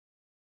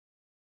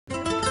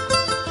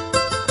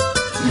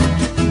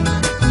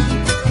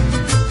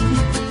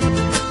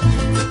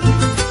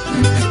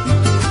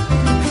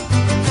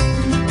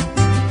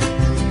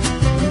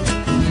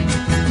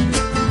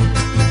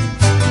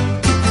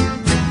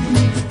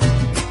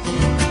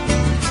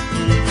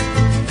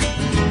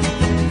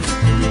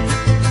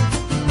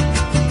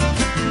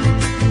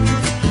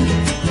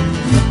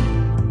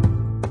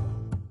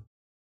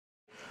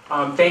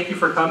Thank you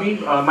for coming.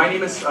 My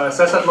name is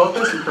Cesar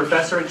Lopez. I'm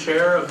professor and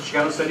chair of the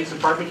Chicano Studies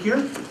Department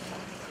here.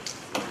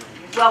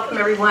 Welcome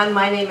everyone.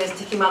 My name is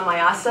Thekima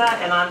Mayasa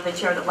and I'm the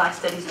chair of the Black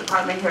Studies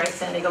Department here at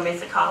San Diego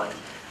Mesa College.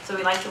 So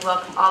we'd like to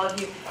welcome all of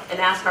you and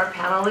ask our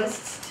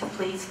panelists to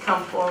please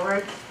come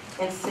forward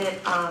and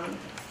sit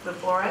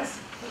before us.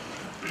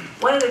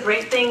 One of the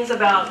great things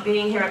about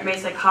being here at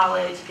Mesa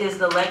College is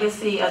the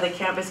legacy of the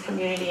campus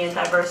community and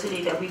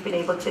diversity that we've been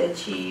able to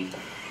achieve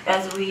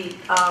as we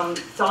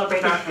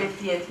celebrate our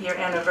 50th year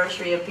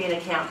anniversary of being a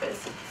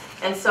campus.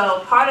 And so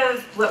part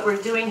of what we're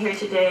doing here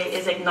today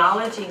is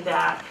acknowledging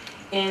that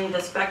in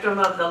the spectrum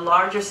of the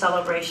larger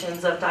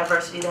celebrations of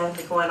diversity that have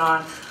been going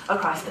on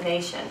across the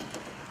nation.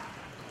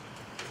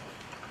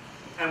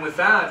 And with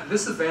that,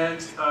 this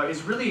event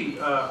is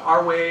really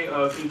our way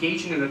of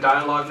engaging in a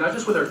dialogue, not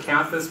just with our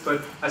campus,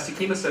 but as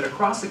Thekima said,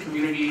 across the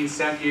community,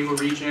 San Diego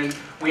region.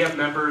 We have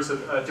members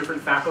of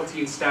different faculty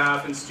and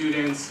staff and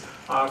students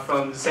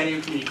from San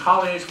Diego Community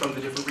College, from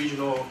the different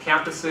regional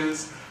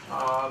campuses.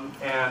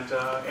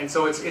 And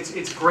so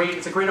it's great.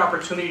 It's a great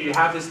opportunity to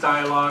have this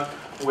dialogue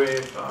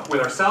with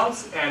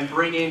ourselves and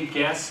bring in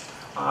guests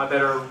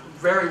that are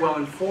very well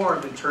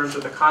informed in terms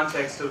of the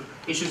context of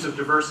issues of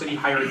diversity,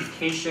 higher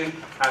education,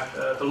 at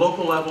the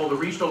local level, the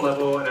regional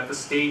level, and at the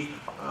state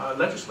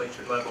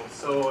legislature level.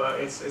 So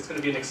it's going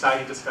to be an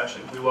exciting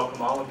discussion. We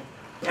welcome all of you.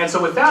 And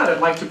so with that,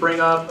 I'd like to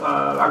bring up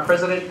our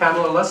president,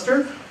 Pamela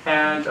Lester,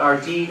 and our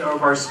dean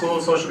of our School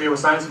of Social Behavioral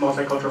Science and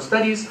Multicultural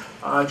Studies,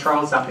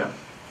 Charles Zapia.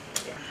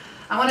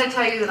 I want to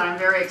tell you that I'm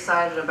very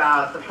excited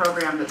about the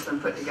program that's been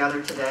put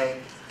together today.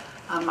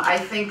 I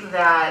think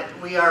that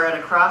we are at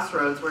a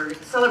crossroads. We're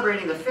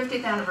celebrating the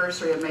 50th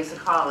anniversary of Mesa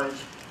College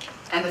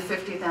and the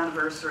 50th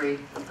anniversary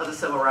of the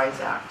Civil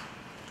Rights Act.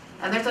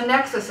 And there's a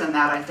nexus in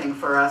that, I think,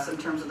 for us in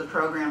terms of the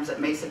programs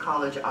that Mesa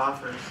College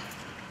offers.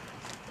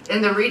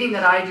 In the reading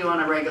that I do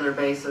on a regular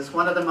basis,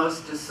 one of the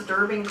most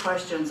disturbing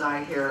questions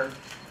I hear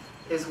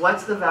is,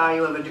 what's the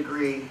value of a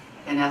degree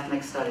in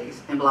ethnic studies,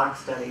 in Black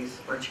studies,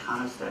 or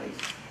Chicano studies?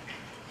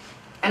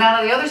 And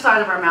out of the other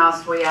side of our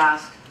mouths, we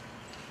ask,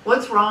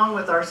 what's wrong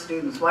with our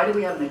students? Why do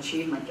we have an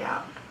achievement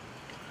gap?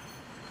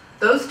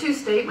 Those two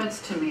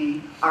statements to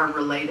me are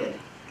related.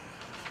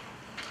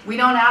 We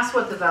don't ask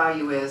what the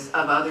value is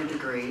of other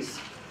degrees.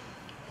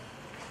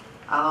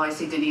 Although I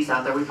see Denise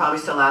out there, we probably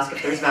still ask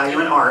if there's value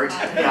in art.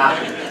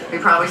 Yeah, we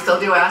probably still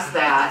do ask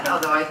that,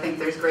 although I think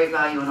there's great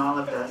value in all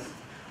of this.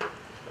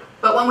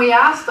 But when we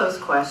ask those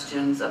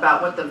questions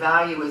about what the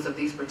value is of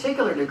these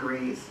particular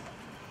degrees,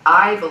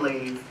 I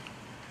believe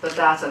that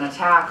that's an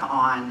attack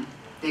on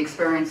the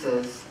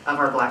experiences of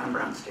our Black and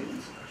brown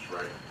students. That's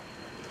right.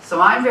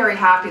 So I'm very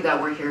happy that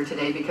we're here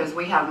today because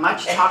we have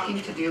much talking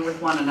to do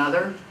with one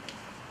another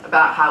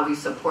about how we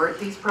support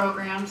these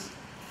programs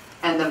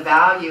and the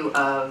value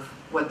of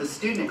what the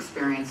student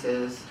experience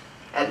is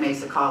at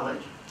Mesa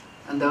College.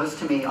 And those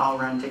to me all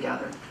run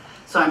together.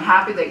 So I'm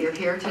happy that you're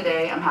here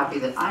today. I'm happy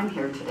that I'm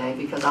here today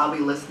because I'll be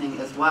listening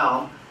as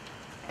well.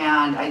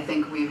 And I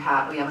think we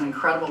have an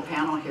incredible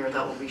panel here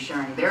that will be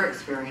sharing their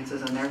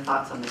experiences and their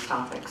thoughts on this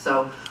topic.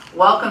 So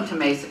welcome to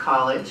Mesa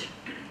College,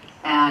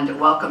 and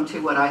welcome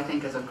to what I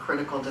think is a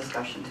critical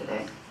discussion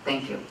today.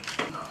 Thank you.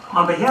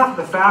 On behalf of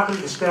the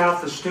faculty, the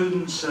staff, the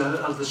students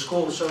of the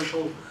School of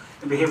Social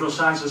and Behavioral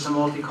Sciences and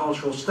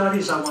Multicultural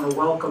Studies, I want to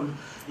welcome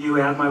you,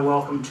 add my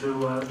welcome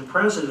to the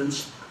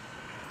presidents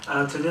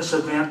to this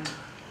event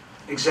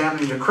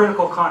examining the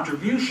critical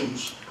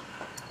contributions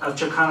of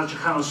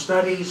Chicano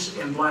studies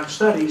and Black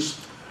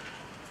studies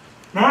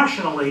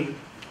nationally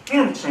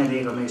and at San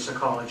Diego Mesa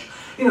College.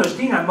 You know, as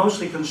dean, I'm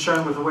mostly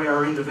concerned with the way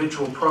our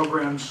individual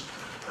programs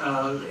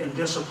and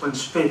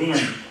disciplines fit in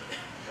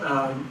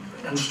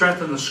and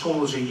strengthen the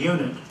school as a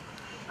unit,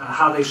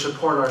 how they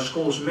support our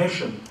school's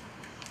mission.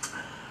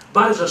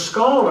 But as a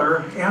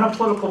scholar and a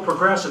political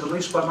progressive, at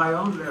least by my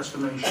own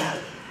estimation,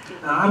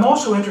 I'm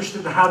also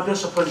interested in how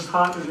disciplines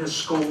taught in this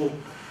school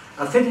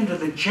fit into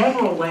the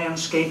general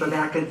landscape of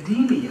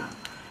academia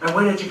and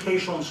what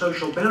educational and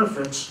social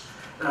benefits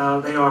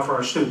they offer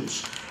our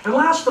students. And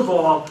last of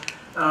all,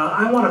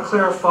 I want to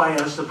clarify,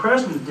 as the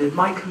president did,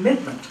 my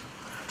commitment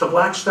to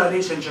Black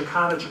studies and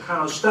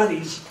Chicano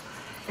studies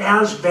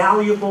as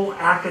valuable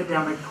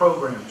academic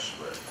programs.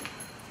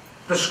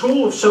 The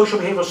School of Social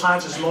Behavioral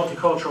Sciences and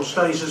Multicultural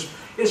Studies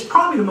is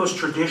probably the most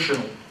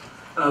traditional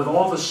of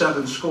all the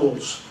 7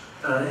 schools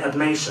at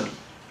Mesa.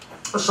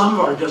 Some of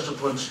our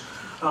disciplines,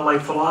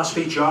 like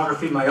philosophy,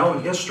 geography, my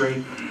own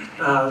history,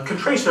 can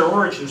trace their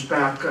origins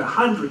back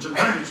hundreds and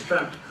hundreds, in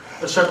fact,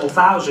 several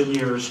thousand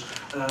years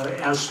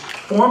as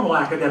formal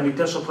academic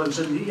disciplines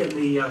in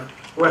the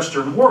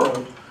Western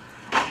world.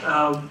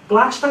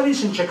 Black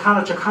studies and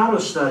Chicano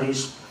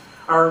studies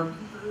are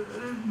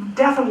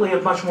definitely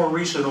of much more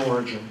recent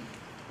origin.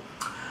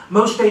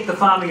 Most date the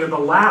founding of the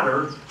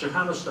latter,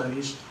 Chicano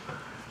studies,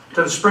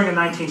 to the spring of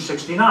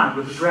 1969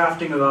 with the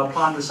drafting of El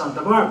Plan de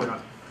Santa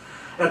Barbara.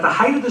 At the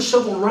height of the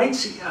civil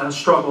rights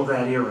struggle of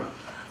that era,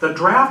 the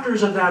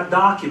drafters of that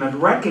document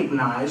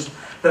recognized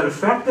that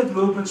effective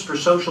movements for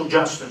social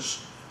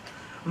justice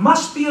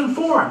must be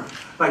informed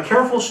by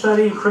careful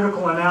study and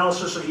critical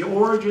analysis of the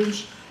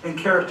origins and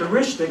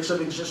characteristics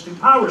of existing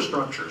power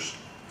structures.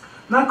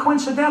 Not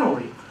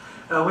coincidentally,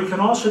 we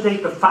can also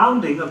date the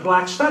founding of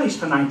Black Studies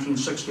to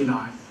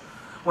 1969,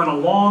 when a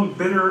long,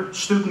 bitter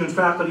student and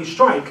faculty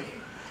strike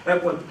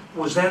at what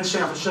was then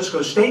San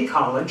Francisco State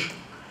College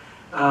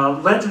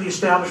led to the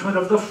establishment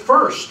of the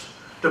first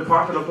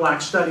Department of Black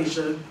Studies,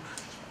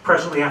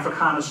 presently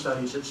Africana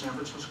Studies at San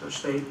Francisco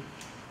State.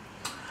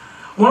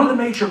 One of the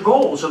major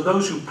goals of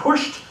those who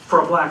pushed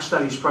for a Black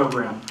Studies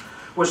program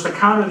was to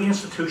counter the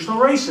institutional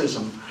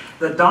racism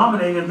that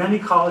dominated many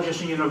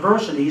colleges and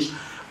universities,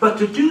 but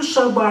to do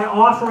so by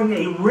offering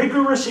a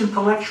rigorous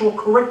intellectual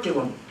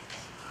curriculum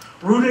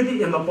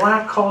rooted in the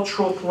Black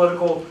cultural,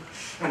 political,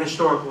 and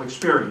historical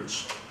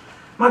experience.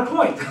 My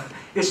point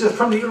is that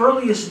from the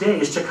earliest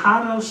days,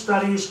 Chicano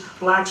studies,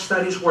 Black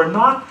studies were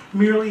not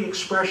merely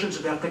expressions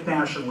of ethnic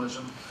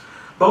nationalism.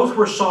 Both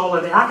were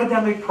solid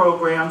academic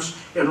programs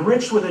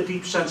enriched with a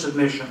deep sense of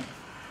mission.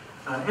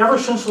 Ever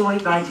since the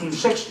late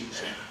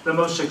 1960s, the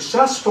most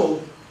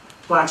successful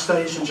Black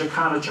Studies and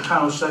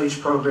Chicano Studies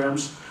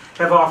programs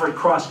have offered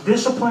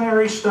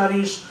cross-disciplinary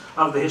studies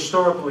of the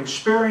historical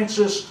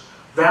experiences,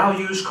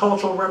 values,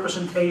 cultural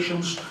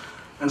representations,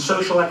 and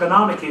social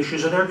economic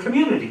issues of their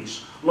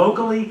communities,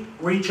 locally,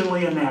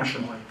 regionally, and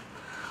nationally.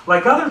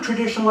 Like other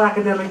traditional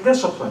academic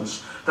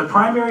disciplines, the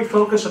primary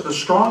focus of the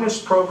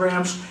strongest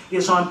programs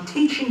is on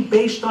teaching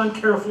based on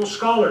careful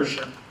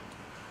scholarship.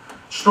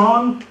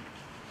 Strong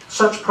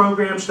such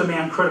programs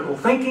demand critical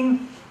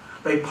thinking,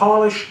 they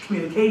polish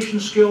communication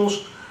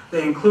skills,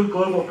 they include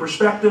global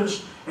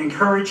perspectives,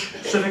 encourage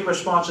civic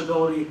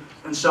responsibility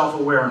and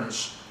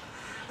self-awareness.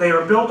 They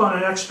are built on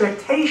an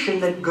expectation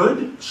that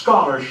good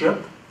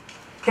scholarship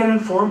can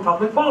inform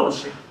public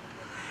policy.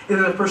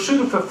 In the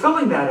pursuit of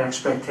fulfilling that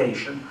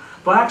expectation,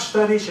 Black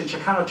Studies and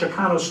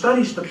Chicano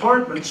Studies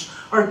departments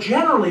are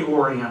generally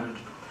oriented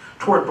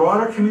toward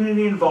broader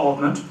community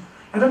involvement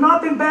and have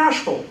not been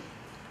bashful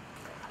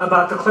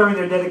about declaring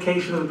their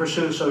dedication to the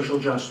pursuit of social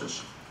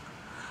justice.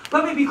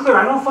 Let me be clear,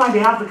 I don't find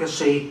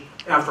advocacy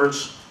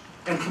efforts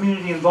and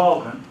community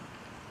involvement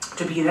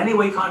to be in any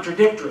way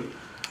contradictory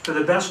to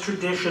the best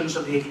traditions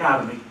of the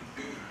Academy.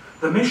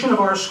 The mission of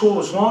our school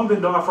has long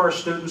been to offer our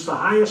students the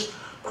highest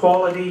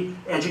quality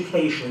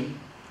education,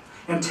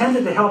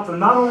 intended to help them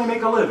not only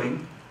make a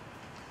living,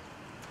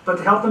 but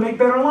to help them make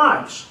better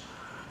lives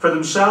for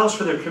themselves,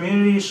 for their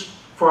communities,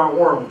 for our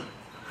world.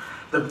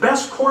 The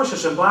best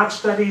courses in Black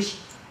Studies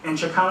and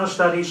Chicano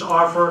Studies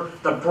offer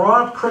the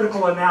broad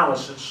critical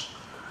analysis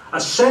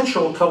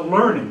essential to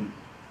learning.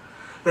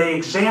 They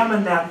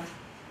examine that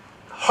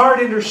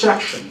hard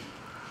intersection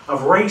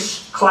of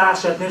race,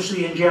 class,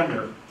 ethnicity, and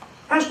gender,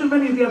 as do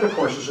many of the other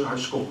courses in our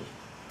school.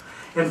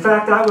 In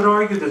fact, I would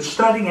argue that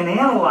studying and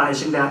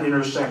analyzing that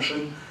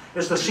intersection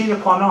is the sine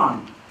qua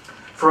non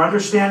for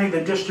understanding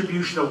the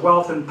distribution of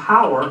wealth and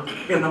power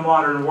in the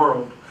modern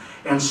world.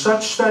 And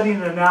such study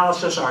and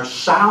analysis are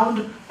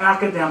sound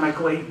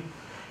academically,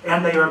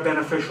 and they are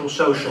beneficial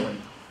socially.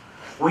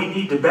 We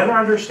need to better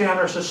understand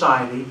our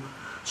society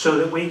so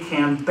that we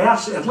can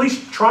best, at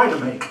least try to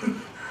make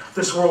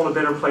this world a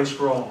better place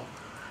for all.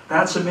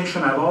 That's a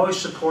mission I've always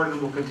supported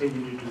and will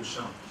continue to do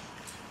so.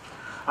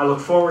 I look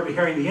forward to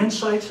hearing the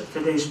insights of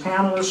today's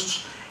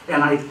panelists,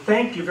 and I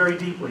thank you very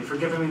deeply for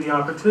giving me the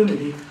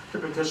opportunity to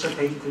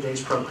participate in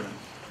today's program.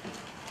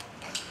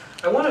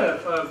 I want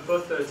to,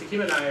 both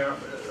Thekima and I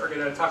are going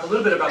to talk a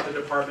little bit about the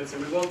departments,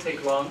 and we won't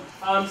take long.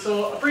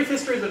 So a brief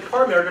history of the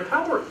department.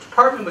 Our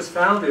department was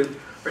founded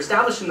or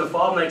established in the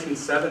fall of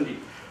 1970.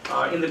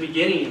 In the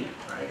beginning,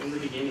 right? In the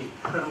beginning.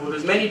 Well,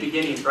 there's many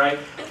beginnings, right?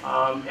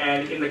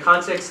 And in the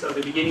context of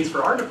the beginnings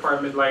for our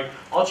department, like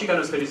all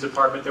Chicano Studies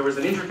department, there was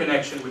an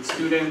interconnection with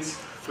students,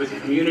 with the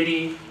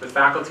community, with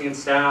faculty and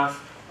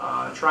staff,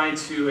 trying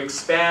to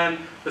expand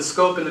the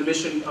scope and the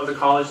mission of the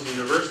colleges and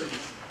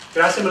universities.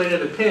 Gracia Molina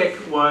de Pic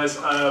was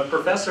a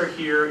professor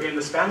here in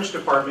the Spanish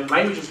department,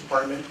 languages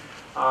department,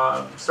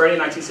 starting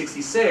in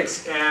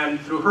 1966, and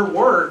through her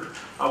work,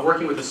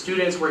 working with the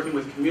students, working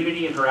with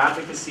community and her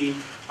advocacy,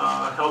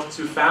 helped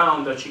to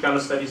found the Chicano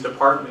Studies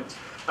department.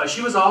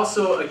 She was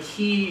also a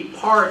key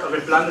part of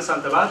El Plan de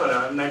Santa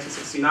Barbara in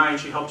 1969.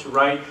 She helped to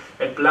write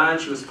El Plan.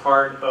 She was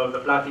part of the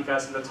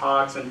Pláticas and the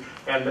talks and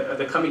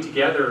the coming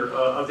together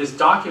of this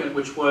document,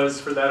 which was,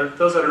 for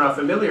those that are not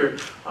familiar,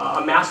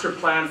 a master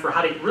plan for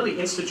how to really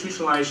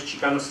institutionalize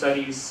Chicano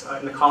Studies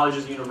in the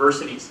colleges and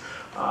universities.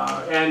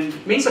 And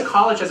Mesa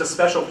College has a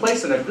special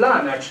place in El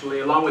Plan,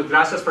 actually, along with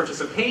Gracia's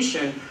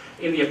participation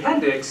in the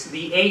appendix.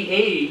 The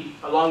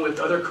AA, along with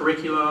other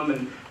curriculum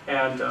and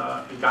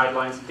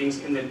guidelines and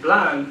things in the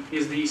plan,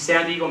 is the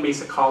San Diego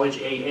Mesa College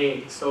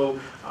AA. So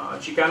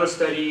Chicano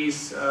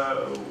Studies,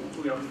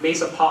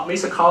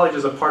 Mesa College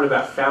is a part of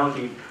that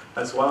founding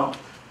as well.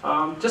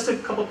 Just a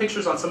couple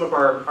pictures on some of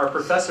our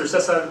professors.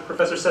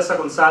 Professor Cesar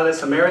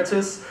Gonzalez,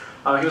 Emeritus.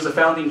 He was a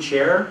founding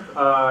chair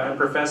and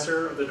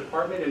professor of the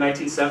department in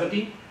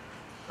 1970.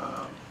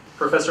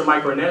 Professor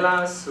Mike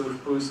Ornelas,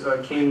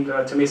 who came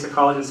to Mesa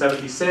College in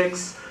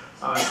 '76.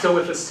 Still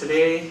with us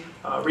today,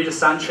 Rita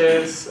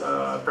Sanchez,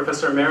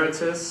 Professor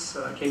Emeritus,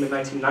 came in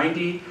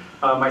 1990,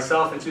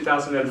 myself in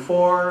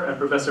 2004, and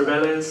Professor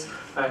Velez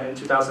in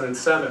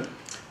 2007.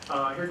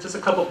 Here's just a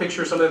couple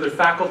pictures of some of the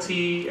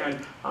faculty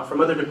and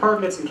from other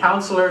departments and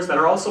counselors that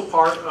are also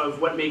part of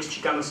what makes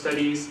Chicano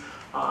Studies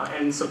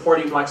and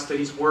supporting Black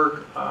Studies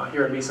work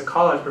here at Mesa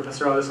College.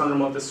 Professor Alessandra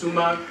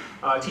Montezuma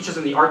teaches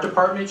in the art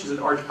department. She's an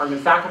art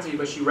department faculty,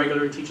 but she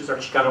regularly teaches our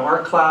Chicano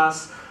art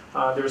class.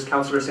 There's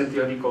Counselor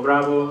Cynthia Rico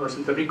Bravo, or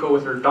Cynthia Rico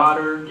with her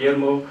daughter,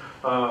 Guillermo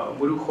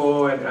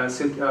Murujo, and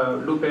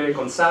Lupe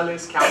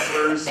Gonzalez,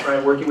 counselors,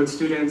 right, working with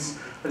students.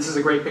 This is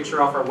a great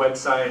picture off our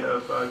website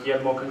of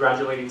Guillermo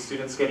congratulating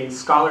students getting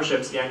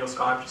scholarships, the annual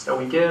scholarships that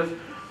we give.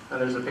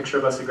 And there's a picture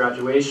of us at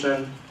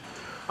graduation.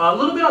 A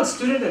little bit on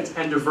student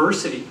and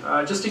diversity,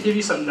 just to give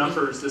you some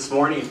numbers this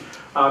morning.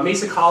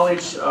 Mesa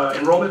College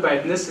enrollment by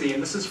ethnicity,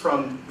 and this is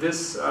from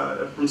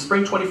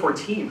spring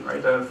 2014,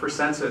 right, for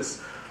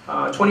census.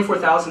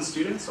 24,000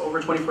 students,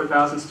 over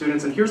 24,000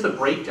 students, and here's the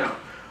breakdown.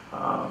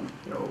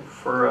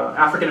 For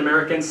African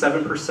American,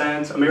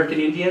 7%, American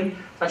Indian,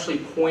 it's actually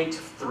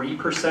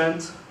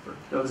 0.3%,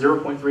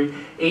 0.3.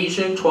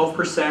 Asian,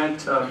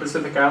 12%,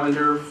 Pacific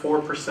Islander,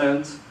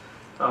 4%,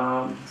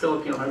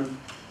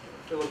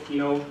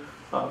 Filipino,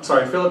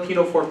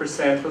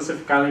 4%,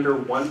 Pacific Islander,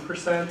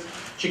 1%,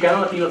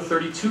 Chicano Latino,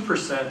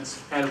 32%,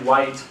 and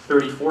white,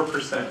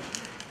 34%.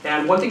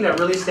 And one thing that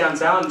really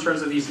stands out in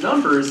terms of these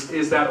numbers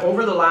is that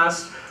over the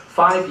last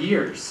 5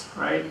 years,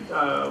 right,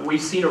 we've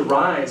seen a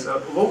rise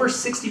of over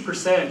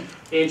 60%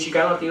 in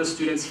Chicano Latino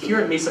students here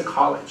at Mesa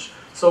College.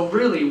 So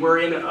really, we're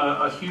in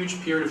a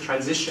huge period of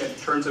transition in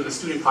terms of the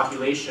student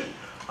population.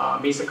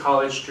 Mesa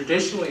College,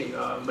 traditionally,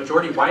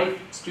 majority white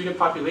student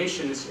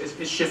population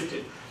is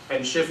shifted,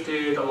 and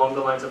shifted along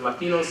the lines of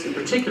Latinos in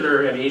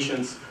particular, and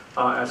Asians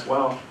as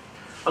well.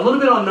 A little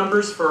bit on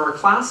numbers for our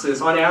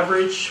classes. On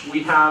average,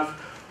 we have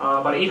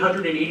about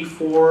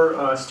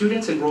 884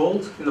 students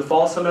enrolled in the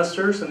fall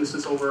semesters, and this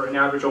is over an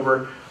average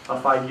over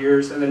 5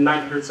 years, and then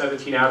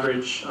 917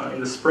 average in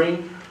the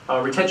spring.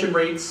 Retention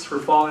rates for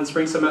fall and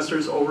spring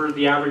semesters over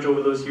the average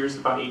over those years is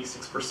about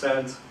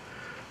 86%.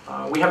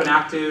 We have an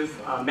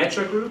active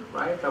Mecha group,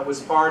 right, that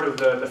was part of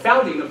the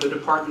founding of the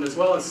department as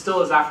well, and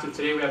still is active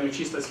today. We have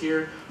Machistas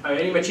here.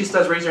 Any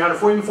Machistas, raise your hand.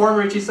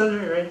 Former Machistas,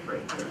 right?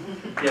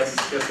 Yes.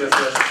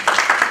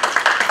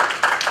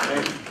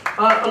 Right.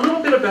 A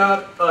little bit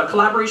about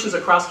collaborations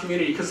across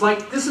community, because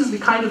this is the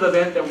kind of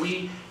event that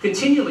we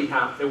continually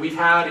have, that we've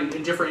had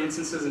in different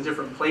instances in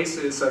different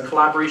places.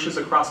 Collaborations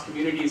across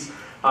communities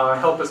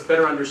help us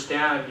better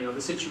understand,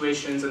 the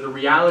situations and the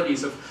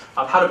realities of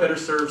how to better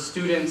serve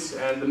students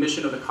and the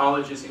mission of the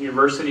colleges and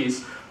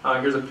universities.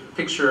 Here's a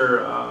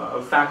picture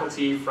of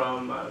faculty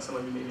from, some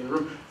of you may be in the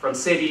room, from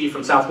City,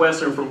 from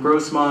Southwestern, from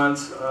Grossmont.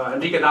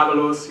 Enrique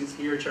Davalos is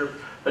here, Chair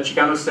of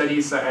Chicano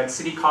Studies at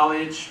City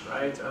College,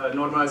 right?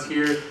 Norma is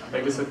here,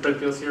 Mr.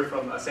 Prentios is here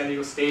from San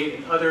Diego State,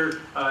 and other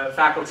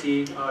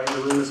faculty in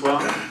the room as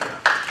well.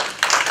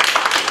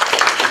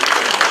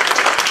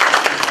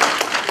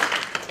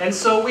 And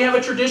so we have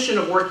a tradition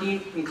of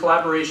working in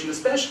collaboration,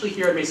 especially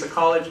here at Mesa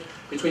College,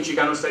 between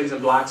Chicano Studies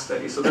and Black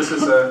Studies. So this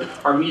is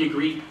our meet and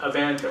greet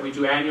event that we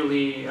do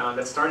annually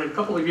that started a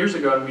couple of years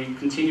ago, and we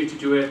continue to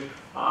do it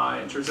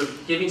in terms of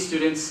giving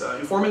students,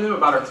 informing them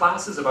about our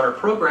classes, about our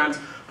programs,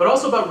 but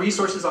also about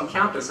resources on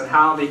campus and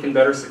how they can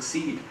better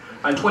succeed.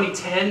 In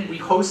 2010, we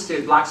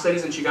hosted, Black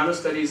Studies and Chicano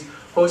Studies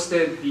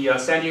hosted the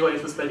San Diego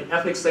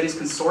Ethnic Studies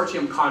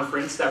Consortium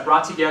Conference that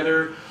brought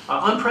together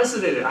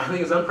unprecedented, I think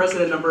it was an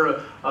unprecedented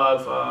number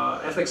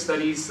of ethnic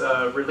studies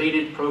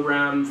related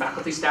program,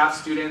 faculty, staff,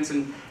 students,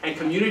 and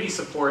community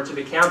support to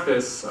the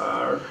campus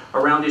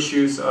around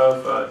issues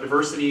of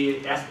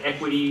diversity,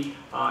 equity,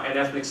 and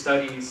ethnic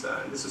studies.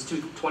 This is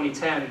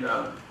 2010.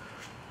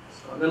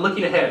 And then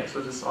looking ahead,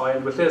 so I'll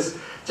end with this.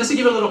 Just to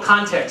give a little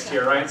context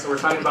here, right? So we're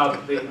talking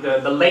about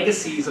the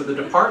legacies of the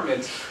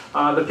department.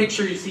 The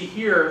picture you see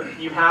here,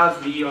 you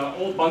have the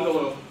old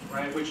bungalow,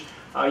 right, which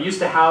used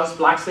to house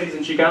Black Studies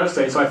and Chicano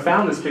Studies. So I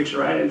found this picture,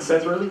 right, and it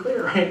says really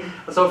clear, right?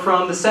 So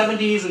from the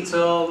 70s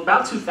until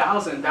about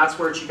 2000, that's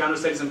where Chicano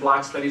Studies and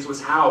Black Studies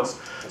was housed.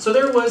 So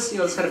there was,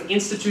 this kind of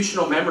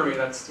institutional memory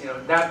that's,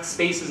 that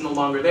space is no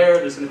longer there.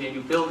 There's going to be a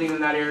new building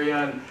in that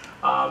area,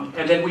 and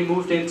then we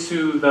moved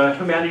into the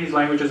Humanities,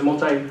 Languages, and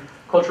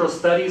Multicultural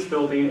Studies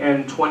building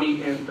in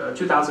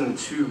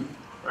 2002,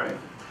 right?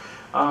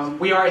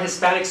 We are a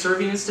Hispanic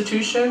serving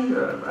institution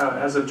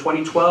as of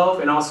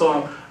 2012, and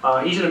also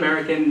Asian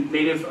American,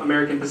 Native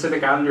American,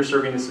 Pacific Islander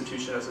serving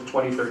institution as of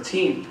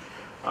 2013.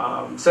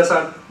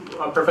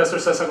 Professor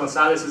Cesar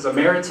Gonzalez is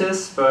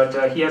emeritus,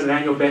 but he has an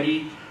annual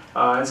Betty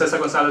and Cesar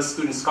Gonzalez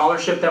Student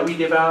Scholarship that we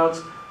give out.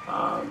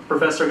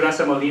 Professor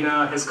Gracia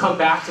Molina has come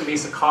back to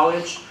Mesa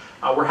College.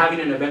 We're having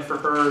an event for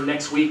her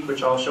next week,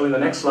 which I'll show in the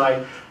next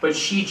slide. But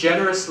she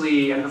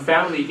generously, and her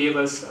family, gave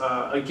us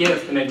a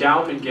gift, an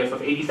endowment gift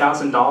of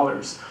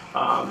 $80,000.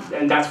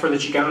 And that's for the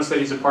Chicano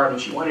Studies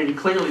Department. She wanted it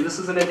clearly, this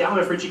is an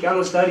endowment for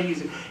Chicano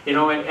Studies,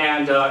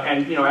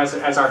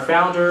 as our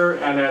founder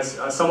and as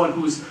someone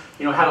who's,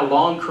 had a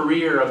long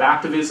career of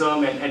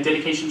activism and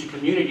dedication to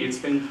community. It's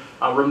been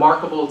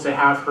remarkable to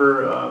have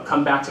her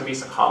come back to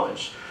Mesa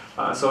College.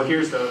 So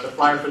here's the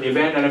flyer for the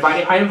event, and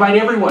I invite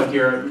everyone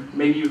here.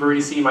 Maybe you've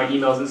already seen my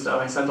emails and stuff.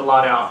 I sent a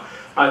lot out.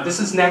 This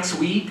is next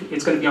week.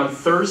 It's going to be on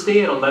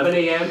Thursday at 11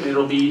 a.m.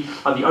 It'll be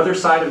on the other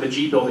side of the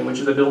G building, which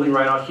is the building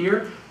right out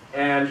here.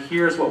 And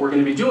here's what we're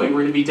going to be doing.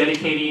 We're going to be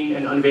dedicating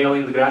and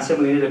unveiling the Gracia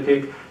Molina de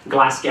Pic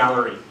Glass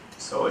Gallery.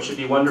 So it should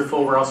be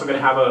wonderful. We're also going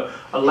to have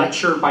a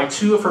lecture by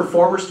two of her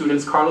former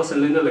students, Carlos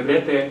and Linda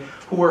Legrete,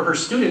 who were her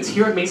students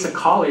here at Mesa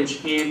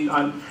College in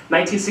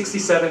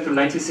 1967 through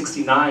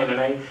 1969. And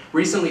I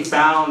recently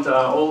found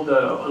old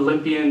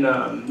Olympian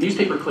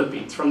newspaper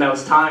clippings from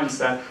those times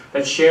that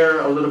share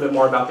a little bit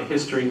more about the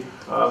history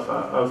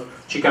of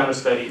Chicano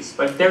studies.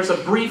 But there's a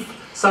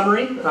brief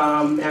summary,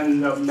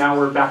 and now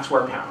we're back to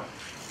our panel.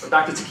 We're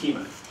back to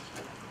Thekima.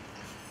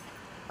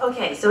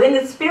 Okay, so in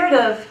the spirit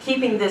of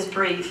keeping this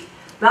brief,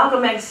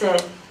 Malcolm X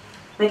said,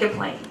 make it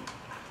plain,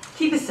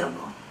 keep it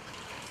simple.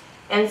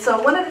 And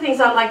so one of the things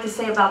I'd like to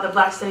say about the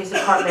Black Studies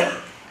Department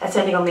at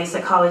San Diego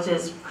Mesa College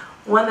is,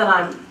 one, that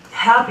I'm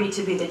happy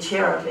to be the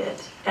chair of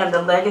it, and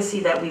the legacy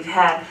that we've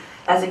had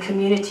as a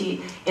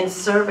community in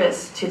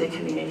service to the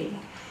community.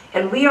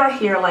 And we are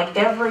here, like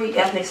every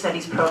ethnic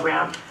studies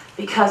program,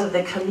 because of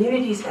the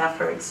community's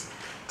efforts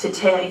to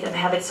take and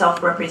have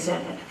itself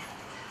represented.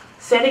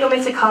 San Diego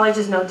Mesa College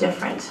is no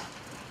different.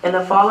 In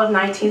the fall of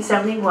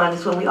 1971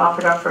 is when we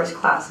offered our first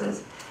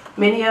classes.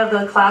 Many of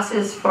the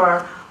classes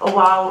for a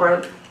while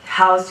were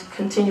housed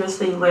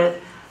continuously with,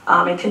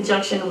 in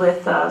conjunction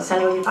with San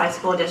Diego Unified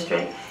School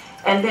District.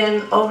 And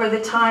then over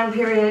the time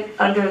period,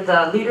 under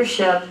the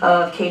leadership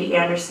of Katie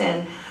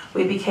Anderson,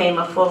 we became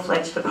a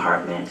full-fledged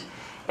department.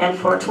 And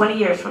for 20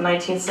 years, from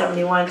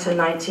 1971 to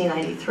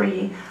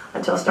 1993,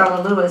 until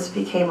Starla Lewis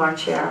became our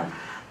chair,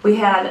 we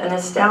had an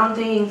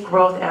astounding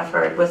growth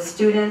effort with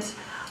students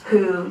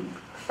who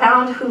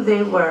found who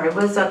they were. It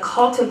was a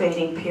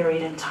cultivating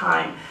period in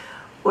time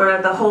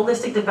where the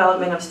holistic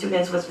development of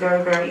students was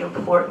very, very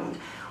important,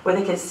 where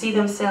they could see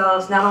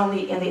themselves not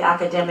only in the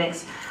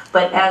academics,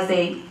 but as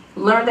they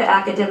learned the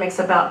academics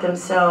about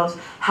themselves,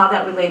 how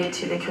that related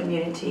to the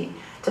community.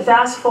 To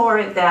fast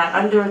forward that,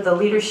 under the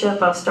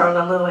leadership of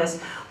Starla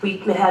Lewis, we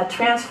had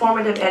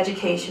transformative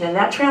education, and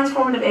that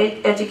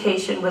transformative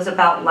education was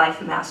about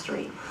life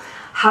mastery.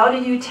 How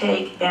do you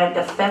take and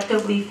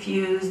effectively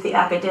fuse the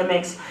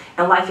academics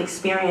and life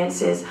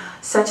experiences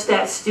such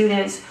that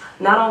students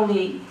not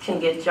only can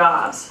get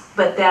jobs,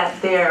 but that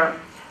their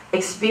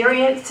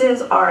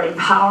experiences are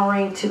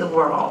empowering to the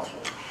world?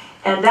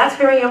 And that's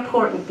very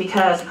important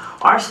because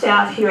our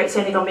staff here at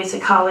San Diego Mesa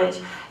College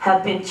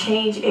have been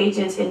change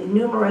agents in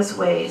numerous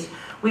ways.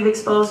 We've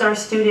exposed our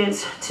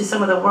students to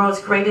some of the world's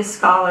greatest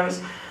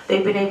scholars.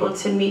 They've been able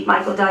to meet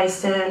Michael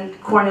Dyson,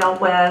 Cornel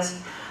West.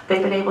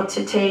 They've been able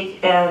to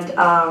take and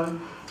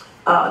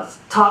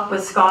talk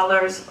with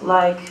scholars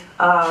like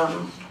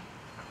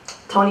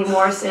Toni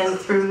Morrison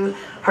through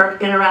her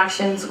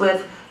interactions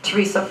with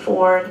Teresa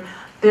Ford.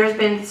 There's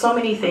been so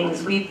many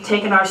things. We've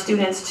taken our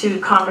students to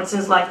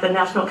conferences like the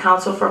National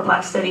Council for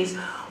Black Studies,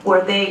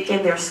 where they,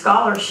 in their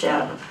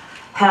scholarship,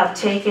 have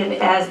taken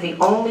as the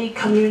only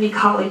community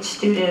college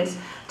students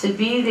to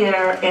be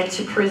there and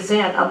to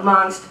present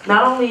amongst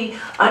not only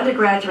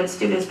undergraduate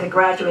students, but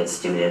graduate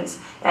students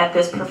at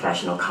this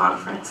professional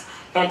conference,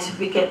 and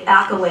to get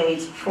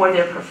accolades for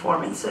their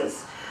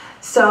performances.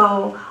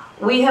 So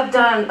we have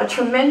done a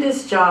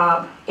tremendous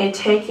job in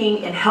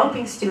taking and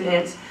helping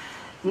students,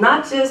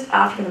 not just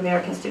African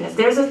American students.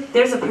 There's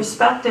a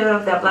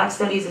perspective that Black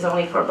Studies is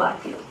only for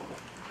Black people,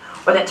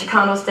 or that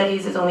Chicano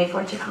Studies is only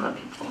for Chicano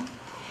people.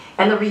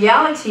 And the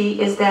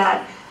reality is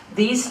that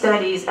these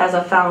studies as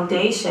a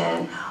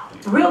foundation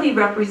really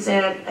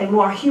represent a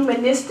more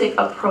humanistic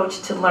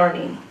approach to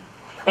learning.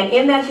 And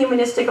in that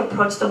humanistic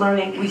approach to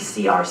learning, we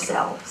see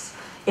ourselves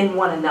in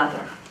one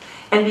another.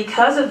 And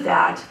because of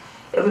that,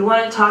 if we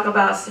want to talk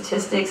about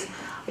statistics,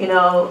 you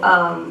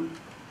know,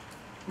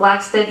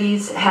 Black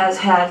Studies has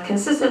had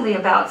consistently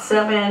about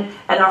 7,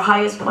 at our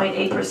highest point,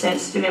 8%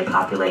 student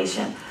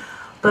population.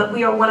 But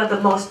we are one of the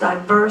most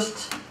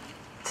diverse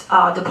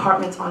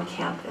departments on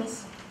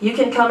campus. You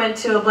can come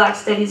into a Black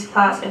Studies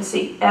class and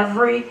see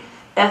every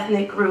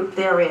ethnic group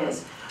there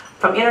is,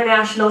 from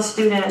international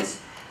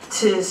students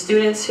to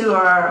students who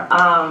are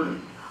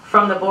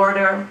from the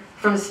border,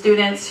 from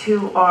students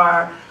who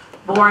are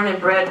born and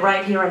bred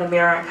right here in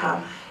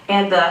America.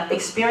 And the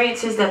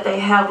experiences that they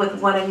have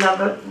with one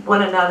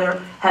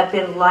another have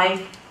been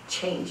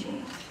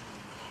life-changing.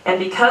 And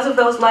because of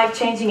those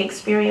life-changing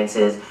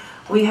experiences,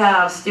 we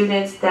have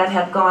students that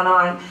have gone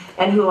on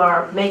and who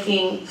are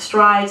making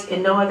strides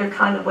in no other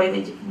kind of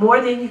way,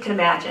 more than you can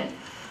imagine.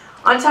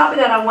 On top of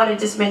that, I want to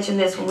just mention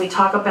this when we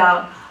talk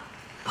about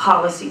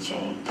policy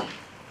change.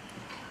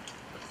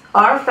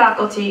 Our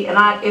faculty,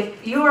 and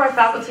if you are a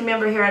faculty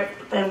member here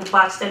in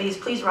Black Studies,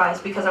 please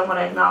rise because I want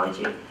to acknowledge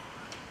you.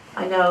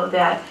 I know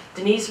that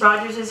Denise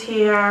Rogers is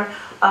here.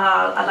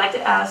 I'd like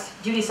to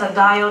ask Judy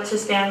Sandayo to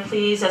stand,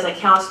 please, as a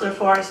counselor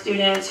for our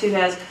students who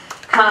has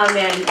come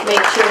and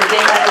make sure that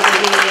they have the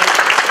meeting.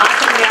 Aunt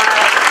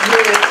Mara, who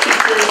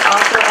teaches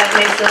also at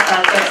Mesa,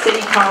 at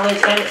City College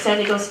and at San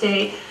Diego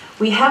State.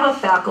 We have a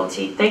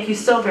faculty, thank you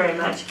so very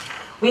much.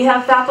 We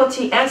have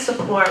faculty and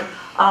support.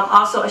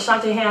 Also,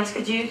 Ashante Hands,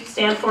 could you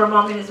stand for a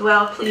moment as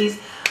well, please?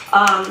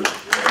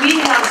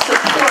 We have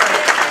support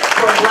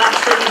for Black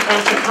Studies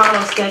and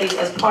Chicano Studies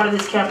as part of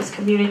this campus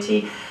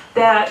community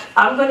that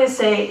I'm going to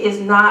say is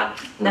not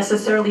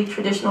necessarily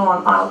traditional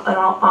on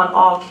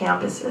all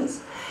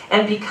campuses.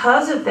 And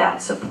because of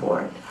that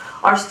support,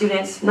 our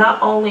students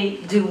not only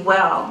do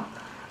well,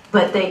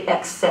 but they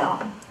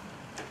excel.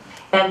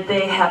 And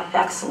they have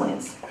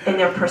excellence in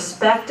their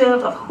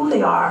perspective of who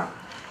they are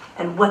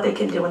and what they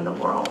can do in the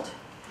world.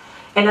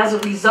 And as a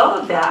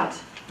result of that,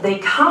 they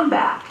come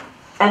back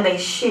and they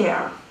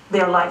share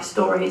their life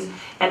stories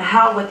and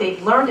how what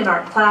they've learned in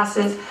our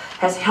classes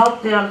has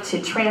helped them to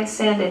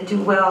transcend and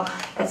do well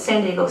at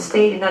San Diego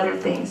State and other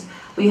things.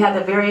 We had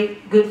the very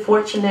good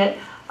fortune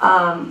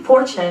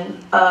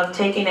of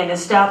taking and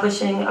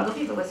establishing, I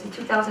believe it was in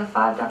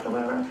 2005, Dr.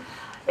 Weber,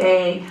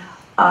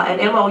 an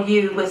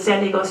MOU with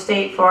San Diego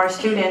State for our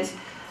students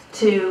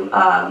to,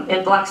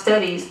 in Black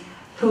Studies,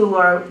 who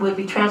would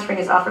be transferring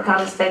as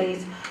Africana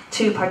Studies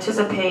to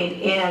participate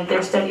in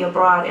their study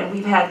abroad. And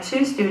we've had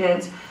 2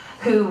 students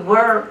who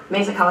were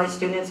Mesa College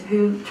students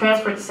who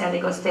transferred to San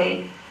Diego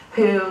State,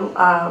 who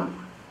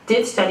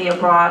did study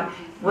abroad,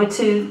 went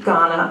to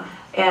Ghana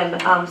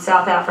and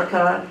South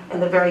Africa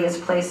and the various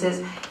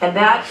places. And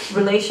that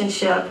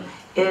relationship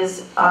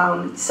is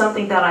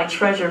something that I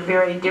treasure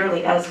very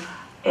dearly as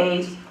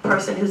a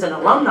person who's an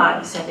alumni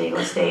of San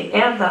Diego State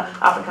and the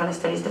Africana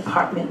Studies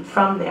Department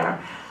from there.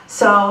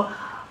 So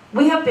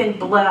we have been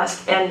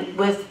blessed and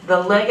with the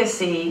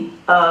legacy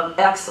of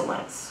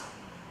excellence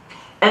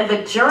and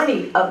the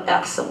journey of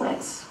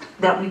excellence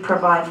that we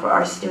provide for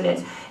our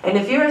students. And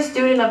if you're a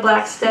student of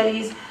Black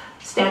Studies,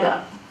 stand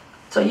up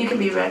so you can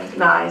be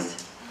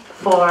recognized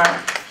for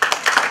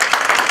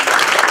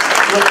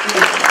what you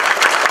do.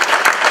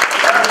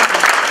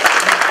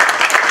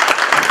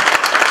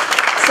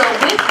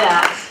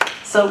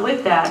 So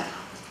with that,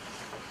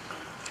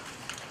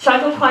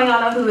 Chaiko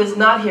Kwayana, who is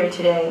not here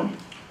today,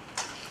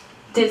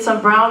 did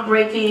some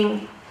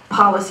groundbreaking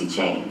policy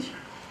change.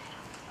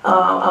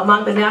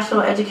 Among the National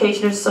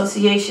Education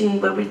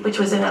Association, which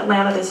was in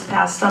Atlanta this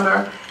past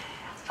summer,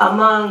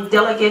 among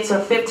delegates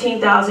of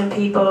 15,000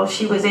 people,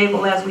 she was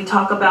able, as we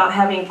talk about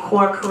having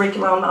core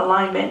curriculum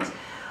alignment,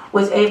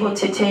 was able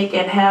to take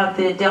and have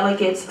the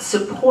delegates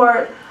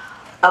support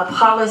a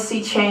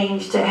policy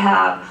change to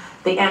have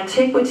the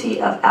antiquity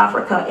of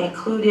Africa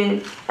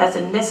included as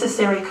a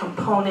necessary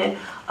component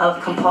of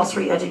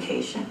compulsory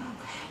education.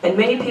 And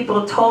many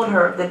people told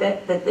her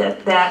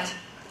that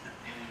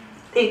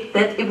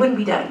it wouldn't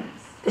be done,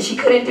 that she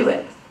couldn't do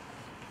it.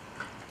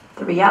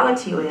 The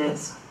reality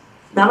is,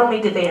 not only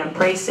did they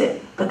embrace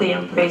it, but they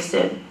embraced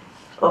it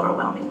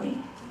overwhelmingly,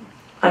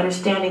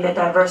 understanding that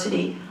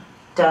diversity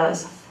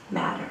does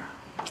matter.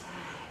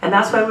 And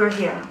that's why we're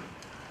here,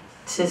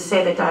 to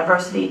say that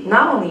diversity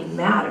not only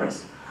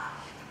matters,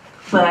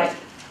 but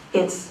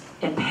it's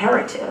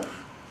imperative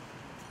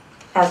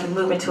as we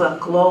move into a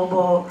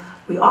global,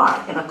 we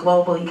are in a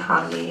global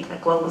economy, a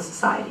global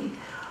society.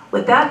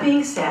 With that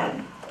being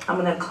said, I'm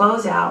going to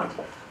close out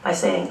by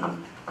saying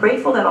I'm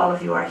grateful that all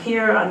of you are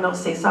here. I know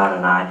Cesar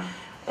and I,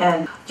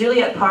 and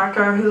Juliet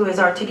Parker, who is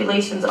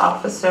Articulations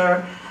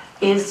Officer,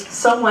 is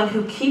someone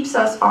who keeps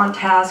us on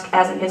task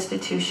as an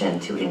institution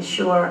to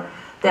ensure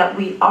that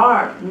we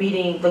are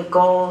meeting the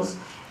goals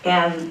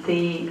and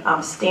the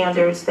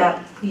standards that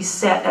we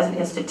set as an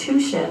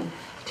institution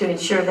to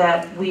ensure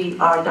that we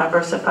are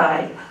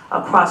diversified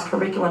across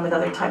curriculum and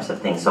other types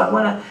of things. So I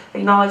want to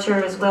acknowledge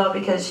her as well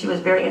because she was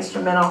very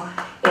instrumental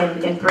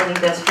in bringing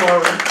this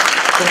forward. So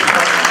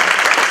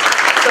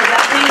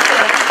that being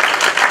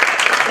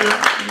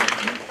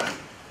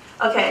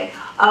said, okay,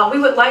 we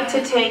would like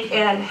to take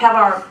and have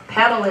our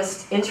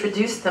panelists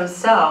introduce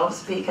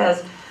themselves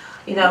because,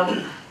 you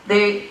know,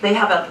 they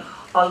have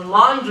a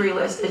laundry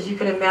list, as you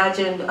can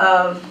imagine,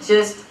 of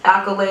just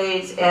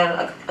accolades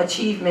and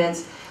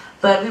achievements.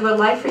 But we would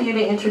like for you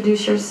to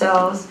introduce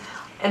yourselves,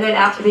 and then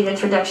after the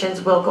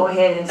introductions, we'll go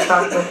ahead and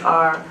start with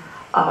our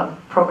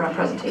program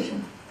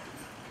presentation.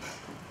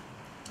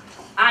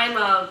 I'm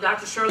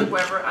Dr. Shirley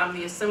Weber. I'm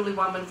the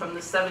Assemblywoman from the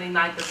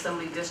 79th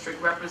Assembly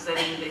District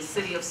representing the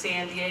City of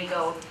San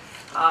Diego,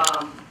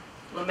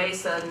 La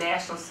Mesa,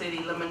 National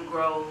City, Lemon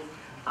Grove,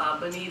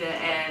 Bonita,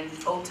 and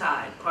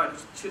Otay, part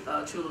of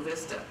Chula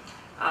Vista.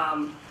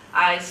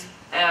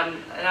 And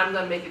I'm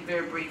going to make it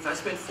very brief. I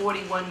spent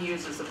 41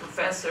 years as a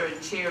professor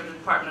and chair of the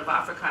Department of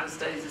Africana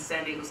Studies at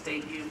San Diego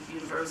State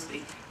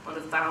University, one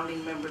of the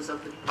founding members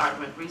of the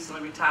department,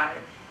 recently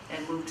retired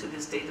and moved to the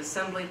State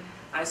Assembly.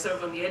 I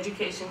serve on the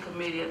Education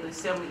Committee of the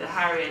Assembly, the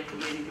Higher Ed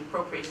Committee, the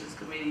Appropriations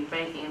Committee,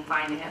 Banking and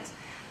Finance.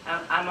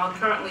 I'm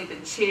currently the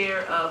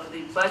chair of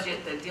the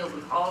budget that deals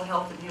with all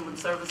health and human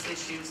service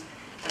issues,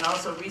 and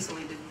also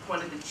recently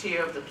appointed the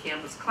chair of the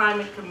Campus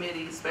Climate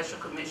Committee, Special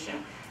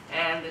Commission,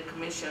 and the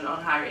Commission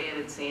on Higher Ed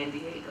in San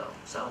Diego.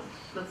 So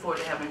look forward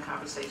to having a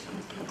conversation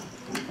with you.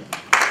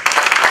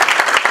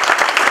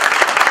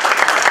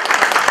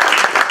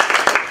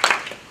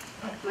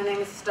 My name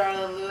is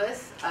Starla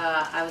Lewis.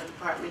 I was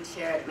department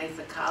chair at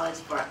Mesa College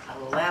for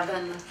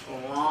 11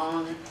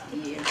 long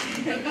years.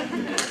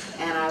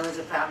 And I was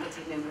a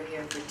faculty member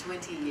here for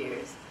 20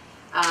 years.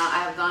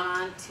 I have gone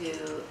on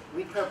to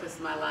repurpose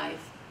my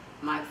life.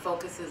 My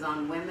focus is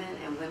on women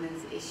and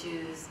women's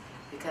issues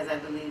because I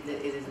believe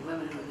that it is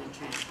women who are going to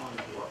transform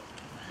the world.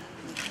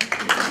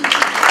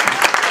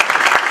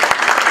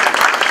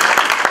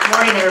 Good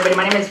morning, everybody.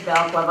 My name is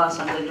Val Cuevas.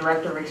 I'm the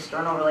Director of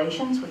External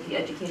Relations with the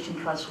Education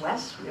Trust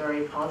West. We are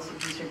a policy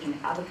research and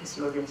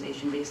advocacy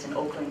organization based in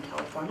Oakland,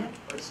 California.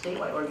 We're a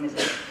statewide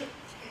organization.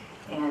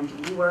 And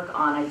we work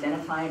on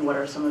identifying what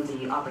are some of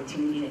the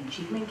opportunity and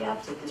achievement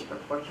gaps that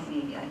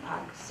disproportionately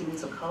impact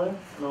students of color,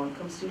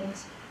 low-income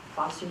students,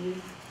 foster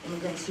youth,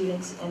 immigrant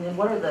students, and then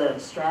what are the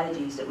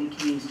strategies that we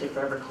can use to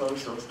forever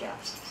close those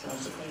gaps. So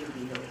it's a pleasure to be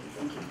here with you.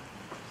 Thank you.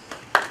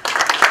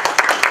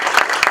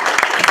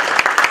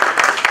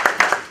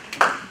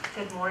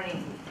 Good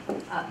morning.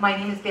 My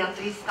name is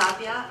Beatriz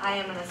Tapia. I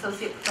am an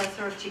associate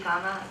professor of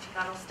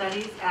Chicano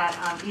Studies at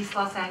East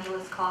Los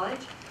Angeles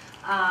College.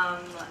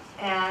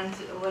 And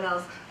what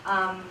else?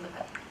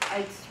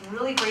 It's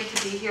really great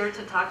to be here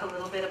to talk a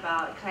little bit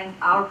about kind of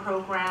our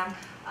program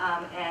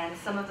and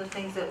some of the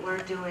things that we're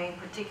doing,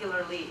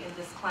 particularly in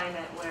this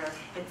climate where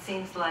it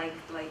seems like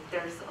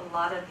there's a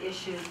lot of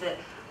issues that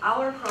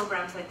our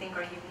programs, I think,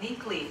 are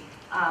uniquely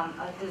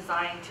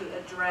designed to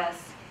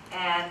address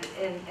and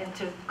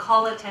to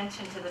call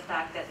attention to the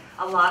fact that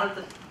a lot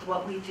of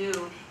what we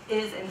do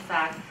is in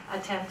fact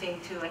attempting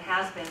to, and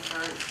has been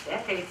for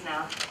decades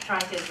now,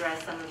 trying to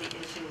address some of the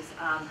issues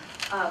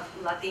of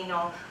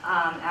Latino,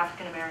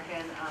 African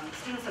American,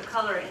 students of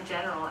color in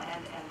general,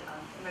 and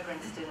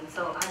immigrant students.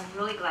 So I'm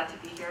really glad to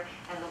be here,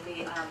 and it'll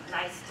be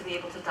nice to be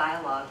able to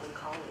dialogue with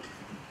colleagues.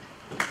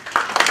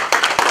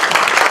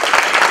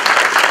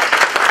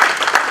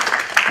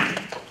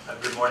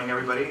 Good morning,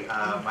 everybody.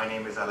 My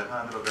name is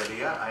Alejandro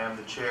Garcia. I am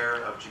the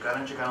chair of Chicano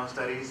and Chicano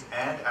Studies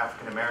and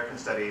African American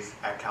Studies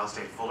at Cal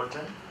State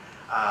Fullerton.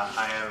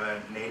 I am a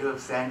native of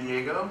San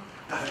Diego,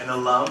 an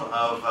alum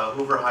of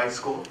Hoover High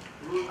School,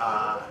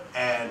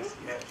 and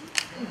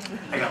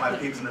I got my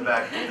peeps in the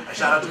back. A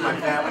shout out to my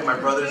family. My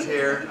brother's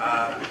here,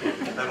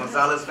 the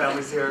Gonzalez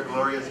family's here,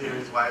 Gloria's here,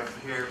 his wife's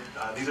here.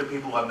 These are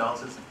people who I've known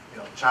since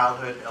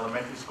childhood,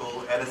 elementary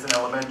school, Edison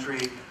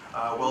Elementary,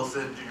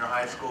 Wilson Junior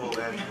High School,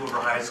 and Hoover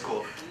High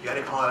School. You got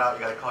to call it out.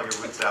 You got to call your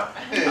roots out.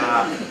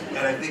 And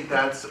I think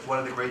that's one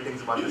of the great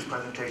things about this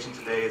presentation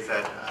today is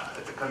that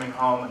it's a coming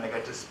home, and I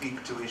get to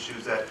speak to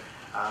issues that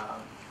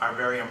are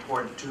very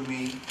important to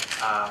me,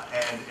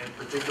 and in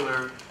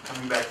particular,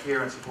 coming back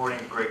here and supporting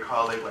a great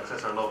colleague like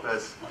Cesar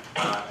Lopez,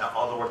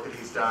 all the work that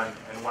he's done.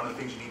 And one of the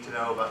things you need to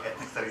know about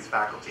ethnic studies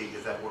faculty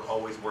is that we're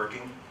always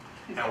working,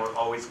 and we're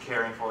always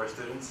caring for our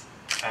students.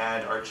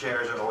 And our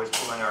chairs are always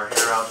pulling our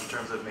hair out in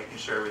terms of making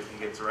sure everything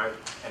gets right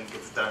and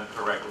gets done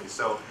correctly.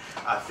 So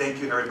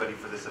thank you, everybody,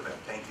 for this event.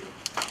 Thank you.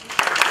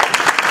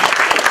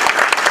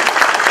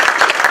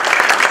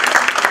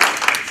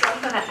 So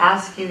I'm going to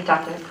ask you,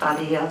 Dr.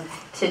 Claudia,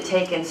 to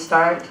take and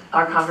start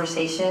our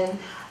conversation.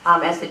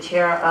 As the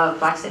chair of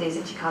Black Studies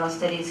and Chicano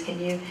Studies, can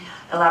you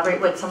elaborate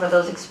what some of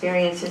those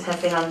experiences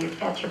have been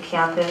at your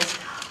campus,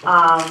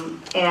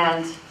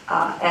 and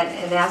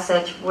as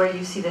such, where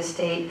you see the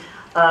state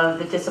of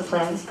the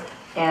disciplines,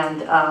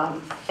 and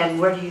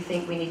where do you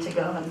think we need to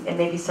go, and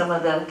maybe some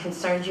of the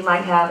concerns you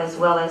might have, as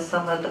well as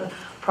some of the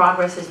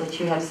progresses that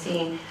you have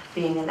seen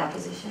being in that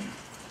position.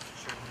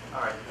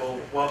 All right, well,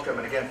 welcome,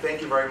 and again, thank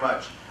you very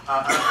much.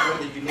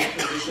 I'm in the unique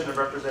position of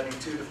representing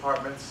two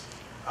departments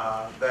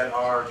that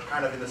are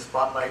kind of in the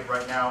spotlight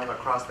right now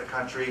across the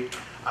country.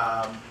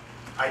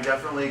 I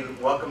definitely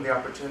welcome the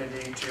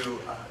opportunity to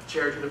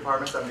chair two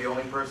departments. I'm the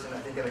only person, I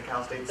think, in the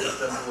Cal State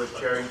system who is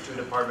chairing two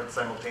departments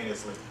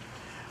simultaneously.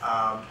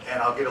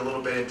 And I'll get a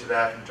little bit into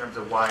that in terms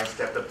of why I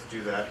stepped up to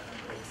do that.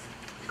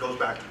 It goes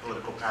back to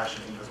political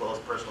passion as well as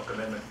personal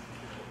commitment.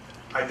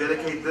 I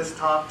dedicate this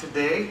talk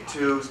today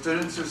to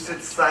students who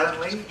sit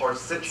silently or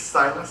sit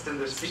silenced in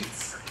their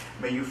seats.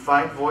 May you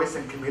find voice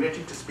and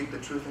community to speak the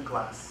truth in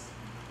class.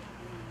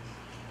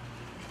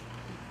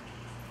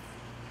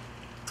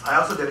 I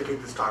also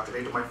dedicate this talk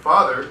today to my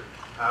father,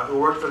 who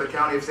worked for the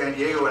County of San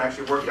Diego and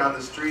actually worked down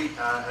the street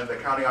in the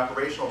county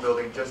operational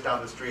building just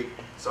down the street.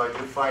 So I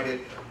do find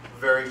it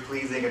very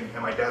pleasing, and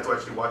my dad's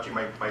actually watching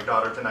my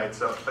daughter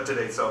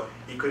today, so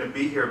he couldn't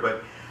be here,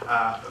 but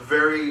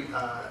very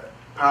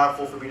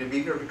powerful for me to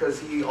be here because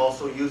he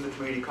also used the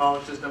community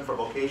college system for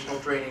vocational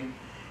training.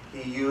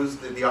 He used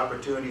the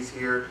opportunities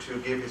here to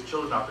give his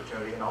children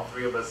opportunity, and all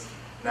three of us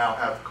now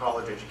have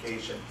college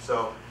education.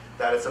 So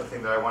that is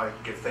something that I want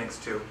to give thanks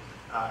to.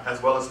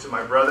 As well as to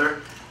my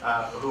brother,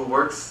 who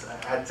works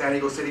at San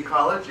Diego City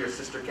College, your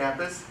sister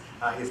campus.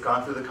 He's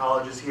gone through the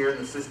colleges here in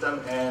the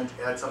system, and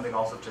that's something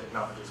also to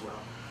acknowledge as well.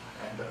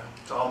 And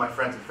to all my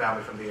friends and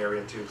family from the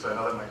area too. So I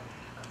know that my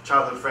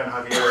childhood friend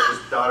Javier,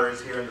 his daughter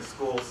is here in the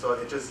school, so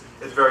it's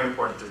very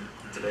important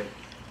today.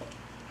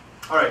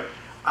 All right,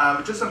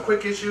 just some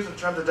quick issues in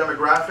terms of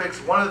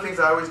demographics. One of the things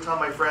I always tell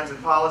my friends in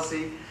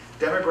policy,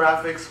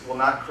 demographics will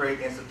not create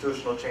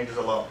institutional changes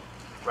alone,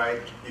 right?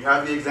 You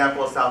have the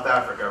example of South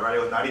Africa, right?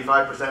 It was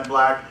 95%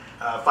 black,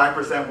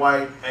 5%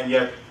 white, and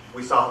yet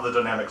we saw how the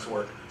dynamics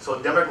work. So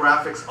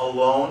demographics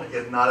alone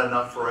is not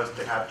enough for us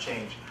to have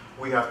change.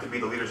 We have to be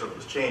the leaders of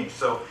this change.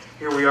 So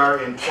here we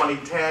are in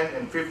 2010,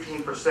 and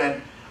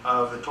 15%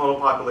 of the total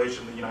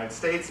population in the United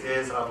States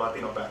is of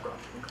Latino background.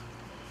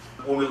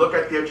 When we look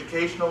at the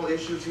educational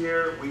issues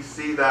here, we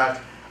see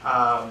that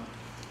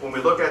when we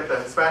look at the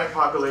Hispanic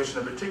population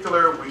in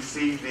particular, we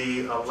see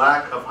the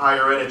lack of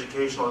higher ed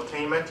educational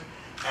attainment,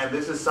 and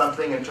this is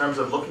something in terms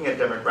of looking at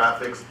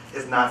demographics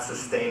is not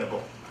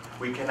sustainable.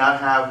 We cannot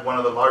have one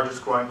of the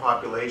largest growing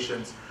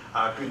populations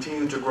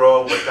continue to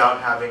grow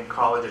without having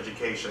college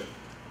education.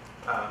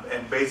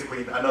 And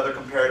basically, another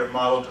comparative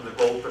model to the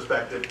gold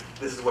perspective,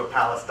 this is what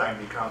Palestine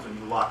becomes when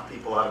you lock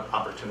people out of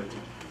opportunity.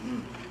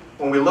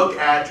 When we look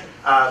at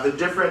the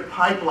different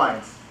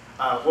pipelines,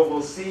 what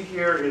we'll see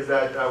here is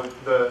that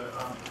the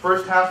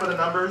first half of the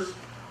numbers,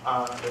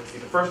 let's see,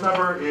 the first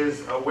number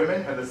is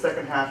women and the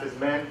second half is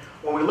men.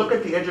 When we look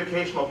at the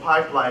educational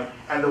pipeline,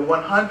 and the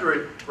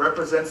 100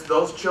 represents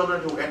those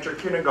children who enter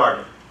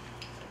kindergarten,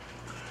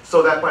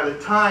 so that by the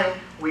time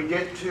we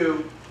get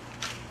to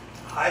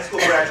high school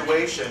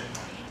graduation,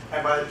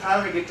 and by the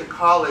time we get to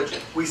college,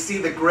 we see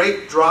the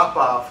great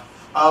drop-off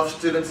of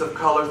students of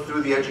color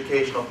through the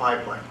educational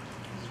pipeline.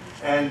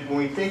 And when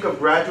we think of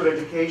graduate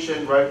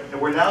education, right,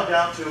 and we're now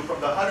down to, from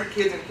the 100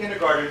 kids in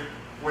kindergarten,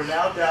 we're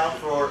now down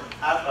for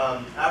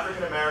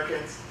African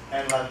Americans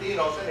and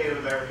Latinos and Native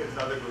Americans and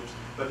other groups.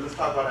 But let's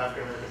talk about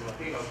African Americans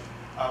and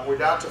Latinos. We're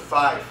down to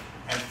 5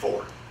 and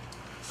 4.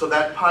 So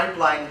that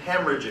pipeline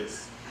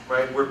hemorrhages,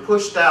 right? We're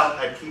pushed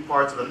out at key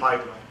parts of the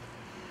pipeline.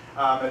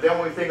 And then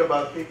when we think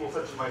about people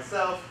such as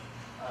myself,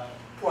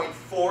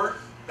 0.4,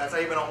 that's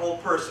not even a whole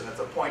person, it's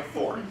a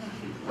 0.4,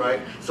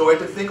 right? So we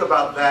have to think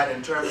about that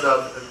in terms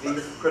of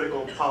these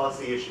critical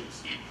policy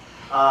issues.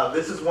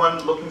 This is one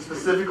looking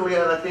specifically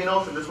at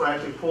Latinos, and this one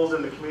actually pulls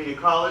into community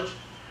college.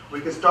 We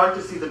can start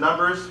to see the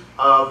numbers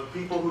of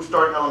people who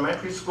start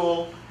elementary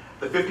school,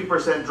 the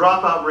 50%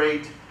 dropout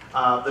rate,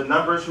 the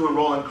numbers who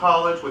enroll in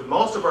college. With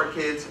most of our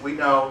kids, we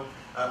know,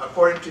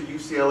 according to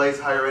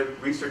UCLA's Higher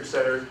Ed Research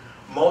Center,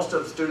 most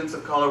of students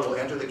of color will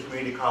enter the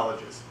community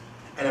colleges.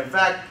 And in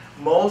fact,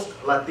 most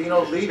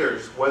Latino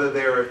leaders, whether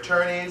they're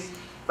attorneys,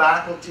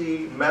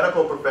 faculty,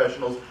 medical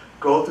professionals,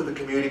 go through the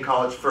community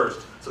college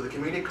first. So the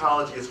community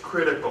college is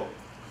critical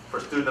for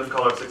student of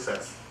color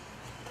success.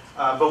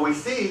 But we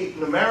see,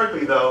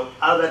 numerically though,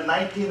 out of that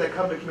 19 that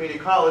come to community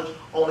college,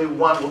 only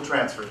 1 will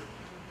transfer.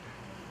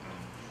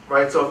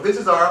 Right? So if this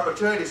is our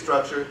opportunity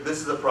structure,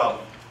 this is a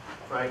problem.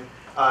 Right?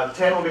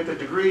 10 will get the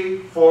degree,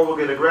 4 will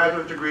get a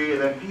graduate degree,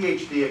 and then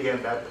PhD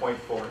again at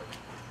 0.4.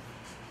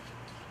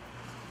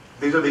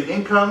 These are the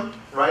income,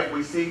 right?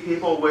 We see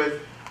people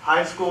with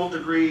high school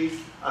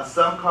degrees,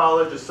 some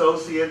college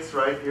associates,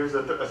 right? Here's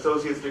the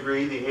associate's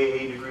degree, the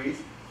AA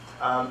degrees.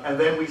 And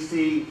then we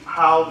see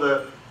how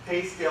the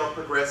pay scale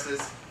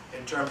progresses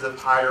in terms of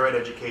higher ed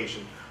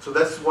education. So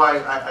that's why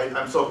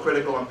I'm so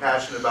critical and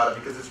passionate about it,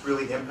 because this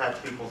really impacts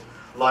people's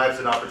lives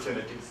and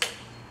opportunities.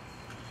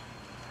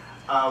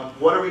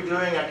 What are we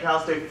doing at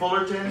Cal State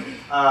Fullerton?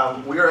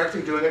 We are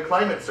actually doing a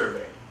climate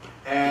survey.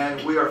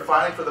 And we are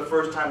finally, for the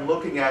first time,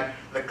 looking at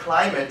the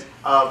climate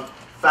of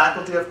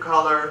faculty of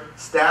color,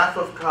 staff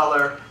of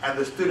color, and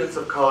the students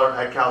of color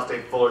at Cal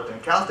State Fullerton.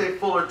 Cal State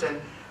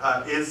Fullerton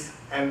is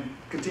and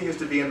continues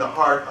to be in the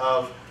heart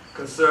of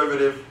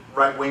conservative,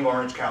 right-wing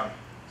Orange County,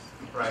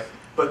 right?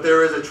 But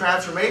there is a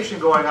transformation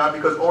going on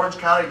because Orange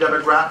County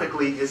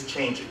demographically is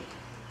changing.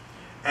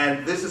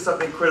 And this is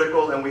something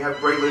critical, and we have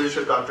great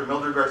leadership. Dr.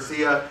 Mildred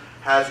Garcia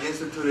has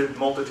instituted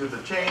multitudes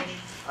of change.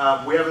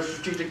 We have a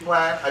strategic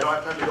plan. I don't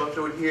have time to go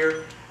through it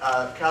here.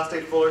 Cal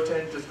State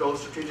Fullerton, just go to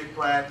strategic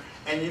plan.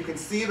 And you can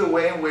see the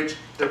way in which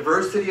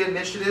diversity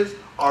initiatives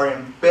are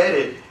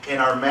embedded in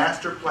our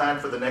master plan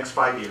for the next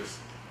 5 years.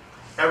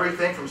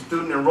 Everything from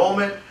student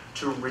enrollment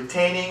to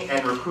retaining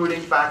and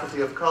recruiting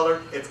faculty of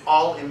color, it's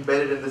all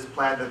embedded in this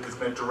plan that is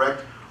going to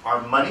direct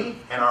our money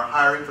and our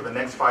hiring for the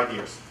next 5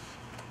 years.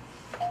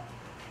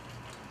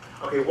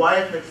 Okay, why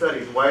ethnic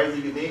studies? Why is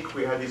it unique?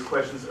 We had these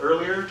questions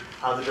earlier.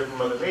 How's it different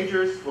from other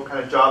majors? What kind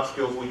of job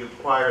skills will you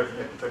acquire as an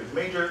ethnic studies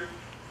major?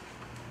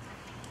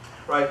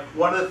 Right,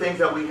 one of the things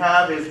that we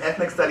have is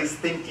ethnic studies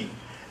thinking.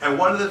 And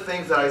one of the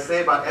things that I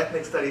say about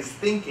ethnic studies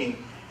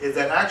thinking is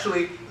that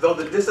actually, though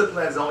the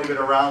discipline has only been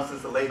around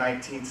since the late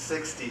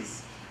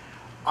 1960s,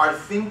 our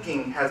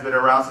thinking has been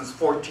around since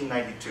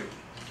 1492.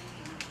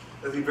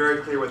 Let's be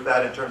very clear with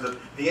that in terms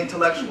of the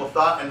intellectual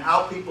thought and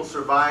how people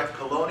survived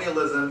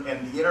colonialism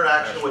and the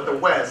interaction with the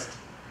West.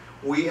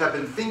 We have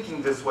been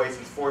thinking this way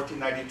since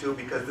 1492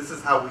 because this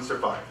is how we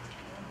survived.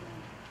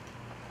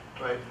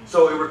 Right?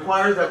 So it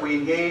requires that we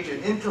engage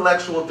in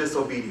intellectual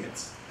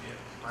disobedience.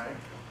 Right?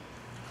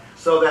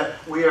 So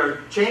that we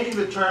are changing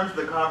the terms of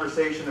the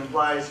conversation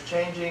implies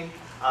changing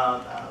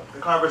the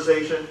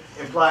conversation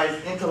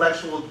implies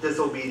intellectual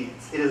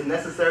disobedience. It is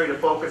necessary to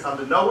focus on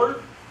the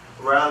knower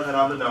rather than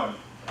on the known.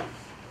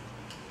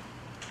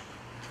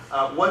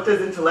 What does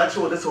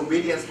intellectual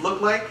disobedience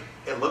look like?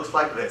 It looks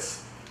like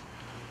this.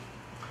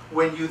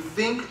 When you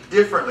think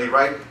differently,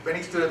 right?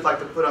 Many students like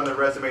to put on their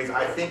resumes,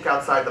 I think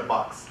outside the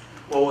box.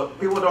 Well, what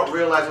people don't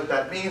realize what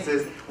that means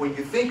is when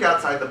you think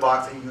outside the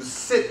box and you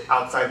sit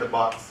outside the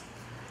box,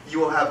 you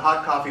will have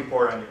hot coffee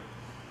poured on you.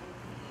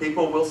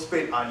 People will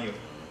spit on you.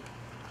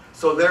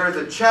 So there is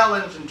a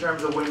challenge in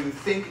terms of when you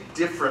think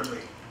differently,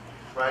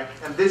 right?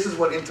 And this is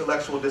what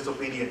intellectual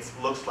disobedience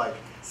looks like.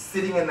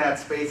 Sitting in that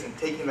space and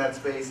taking that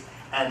space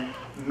and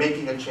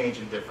making a change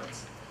in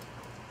difference.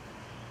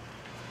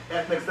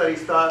 Ethnic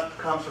studies thought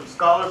comes from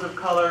scholars of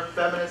color,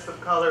 feminists of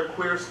color,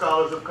 queer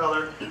scholars of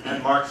color,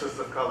 and Marxists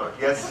of color.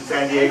 Yes, in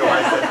San Diego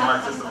I said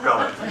Marxists of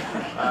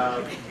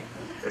color.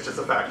 It's just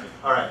a fact.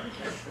 All right.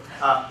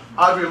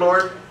 Audre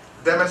Lorde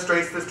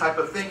demonstrates this type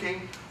of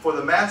thinking. For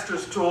the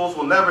master's tools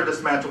will never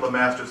dismantle the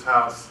master's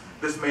house.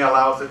 This may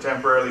allow us to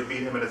temporarily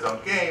beat him in his own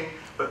game,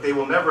 but they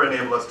will never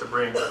enable us to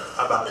bring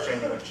about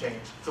genuine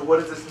change. So what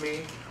does this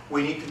mean?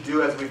 We need to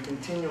do as we've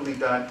continually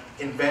done,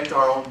 invent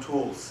our own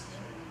tools,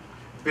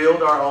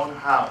 build our own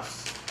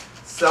house,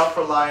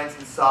 self-reliance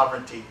and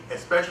sovereignty,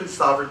 especially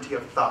sovereignty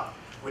of thought.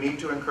 We need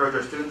to encourage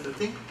our students to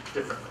think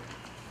differently.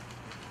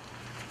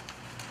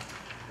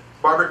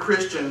 Barbara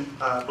Christian,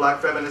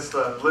 black feminist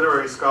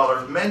literary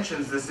scholar,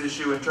 mentions this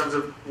issue in terms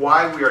of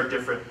why we are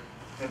different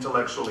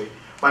intellectually.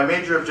 My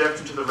major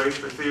objection to the race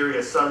for theory,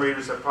 as some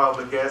readers have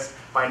probably guessed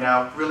by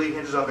now, really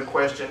hinges on the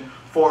question,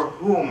 for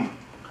whom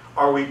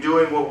are we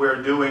doing what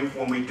we're doing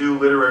when we do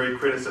literary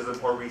criticism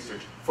or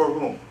research? For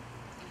whom?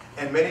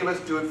 And many of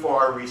us do it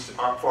for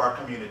our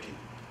community,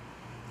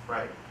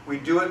 right? We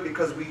do it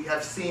because we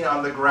have seen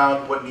on the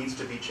ground what needs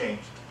to be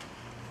changed.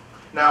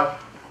 Now,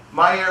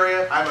 my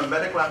area, I'm a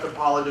medical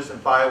anthropologist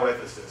and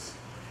bioethicist,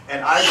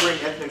 and I bring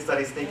ethnic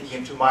studies thinking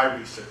into my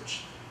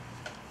research.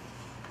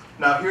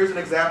 Now, here's an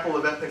example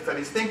of ethnic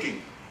studies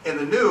thinking. In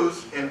the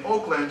news, in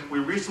Oakland, we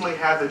recently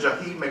had the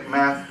Jaheed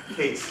McMath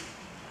case.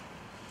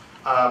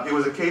 It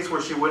was a case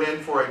where she went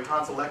in for a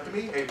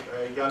tonsillectomy,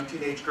 a young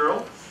teenage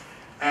girl,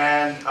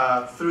 and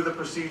through the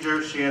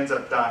procedure, she ends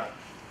up dying.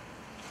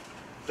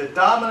 The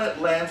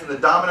dominant lens and the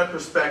dominant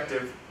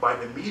perspective by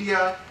the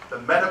media, the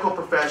medical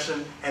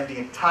profession, and the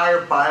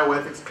entire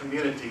bioethics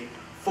community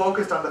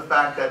focused on the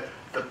fact that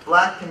the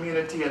black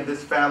community and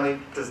this family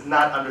does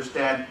not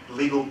understand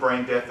legal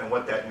brain death and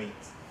what that means.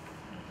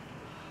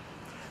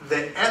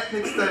 The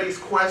ethnic studies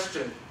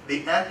question,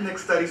 the ethnic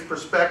studies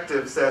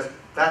perspective says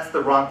that's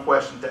the wrong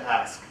question to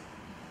ask.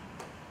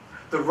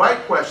 The right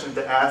question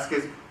to ask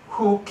is,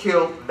 who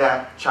killed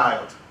that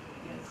child?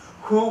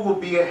 Who will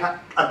be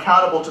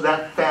accountable to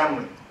that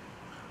family?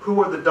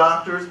 Who are the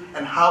doctors,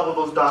 and how will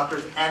those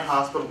doctors and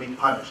hospital be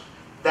punished?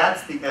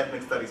 That's the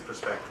ethnic studies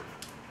perspective,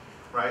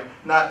 right?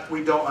 Not,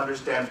 we don't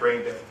understand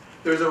brain death.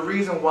 There's a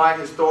reason why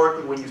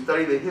historically, when you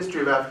study the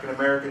history of African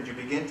Americans, you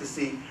begin to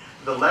see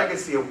the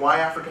legacy of why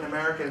African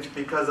Americans,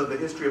 because of the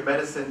history of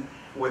medicine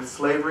with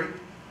slavery,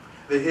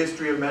 the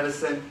history of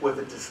medicine with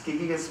the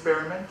Tuskegee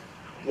experiment,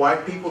 why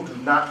people do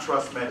not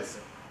trust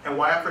medicine, and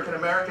why African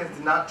Americans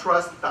do not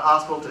trust the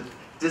hospital to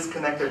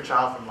disconnect their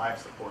child from life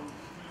support.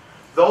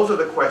 Those are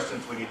the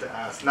questions we need to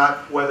ask,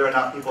 not whether or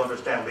not people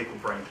understand legal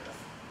brain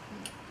death.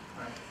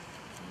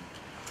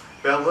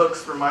 Right? Bell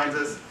Hooks reminds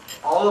us,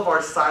 all of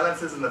our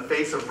silences in the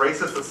face of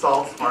racist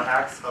assaults are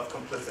acts of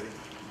complicity.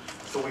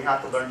 So we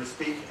have to learn to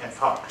speak and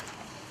talk.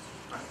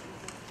 Right?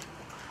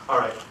 All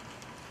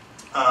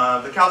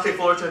right. The Cal State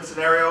Fullerton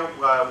scenario,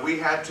 we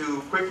had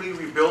to quickly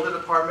rebuild the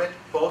department.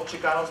 Both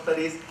Chicano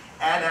studies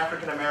and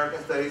African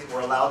American studies were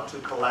allowed to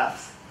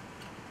collapse.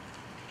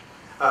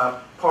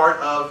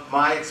 Part of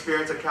my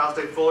experience at Cal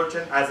State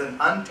Fullerton as an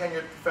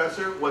untenured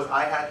professor was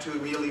I had to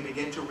immediately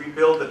begin to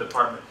rebuild the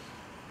department.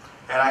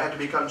 And I had to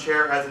become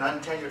chair as an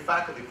untenured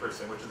faculty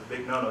person, which is a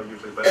big no-no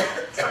usually, but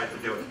I decided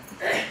to do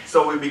it.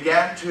 So we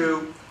began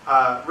to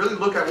really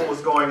look at what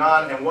was going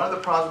on, and one of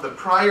the problems with the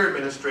prior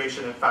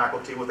administration and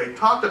faculty was they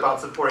talked about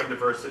supporting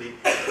diversity,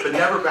 but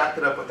never backed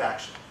it up with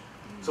action.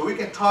 So we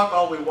can talk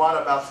all we want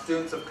about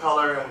students of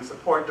color and we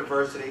support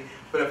diversity,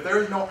 but if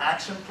there is no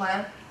action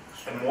plan,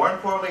 and more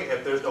importantly,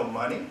 if there's no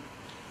money,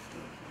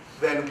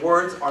 then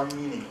words are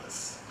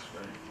meaningless.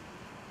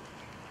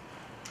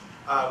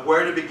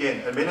 Where to begin?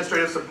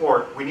 Administrative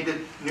support. We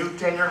needed new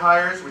tenure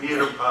hires. We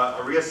needed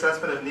a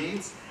reassessment of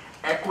needs.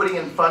 Equity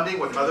in funding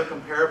with other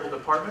comparable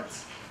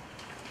departments.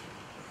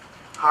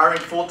 Hiring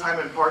full-time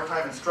and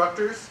part-time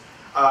instructors.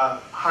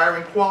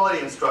 Hiring quality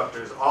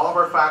instructors. All of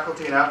our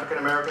faculty in African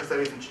American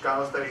Studies and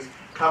Chicano Studies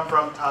come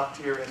from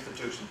top-tier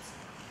institutions.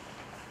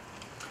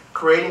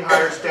 Creating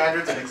higher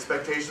standards and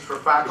expectations for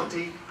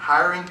faculty,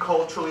 hiring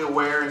culturally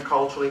aware and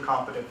culturally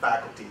competent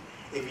faculty.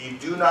 If you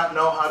do not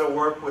know how to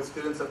work with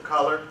students of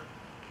color,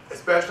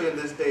 especially in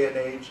this day and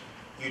age,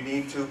 you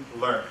need to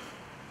learn.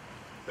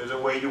 There's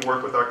a way you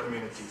work with our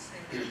communities.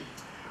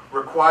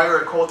 require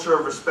a culture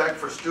of respect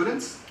for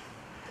students,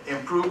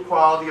 improve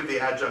quality of the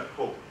adjunct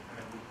pool.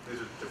 And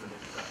these are different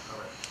things. All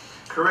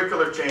right.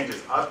 Curricular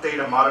changes,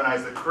 update and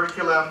modernize the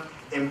curriculum,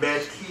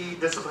 embed key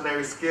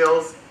disciplinary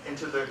skills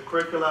into the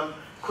curriculum,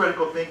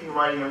 critical thinking,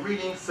 writing and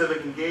reading,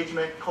 civic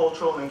engagement,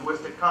 cultural and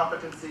linguistic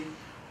competency,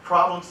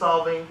 problem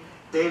solving,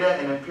 data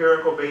and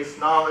empirical based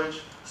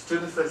knowledge,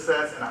 student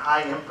success and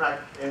high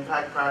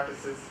impact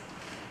practices,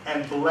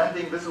 and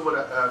blending, this is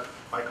what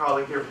my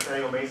colleague here from San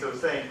Diego Mesa was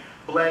saying,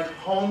 blend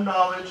home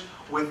knowledge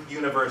with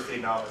university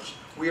knowledge.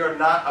 We are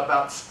not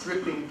about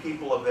stripping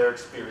people of their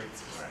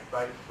experiences,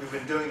 right? We've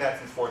been doing that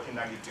since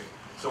 1492.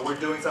 So we're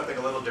doing something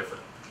a little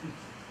different.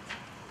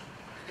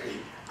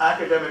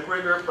 Academic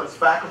rigor plus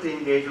faculty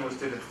engagement with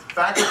students.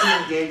 Faculty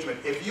engagement,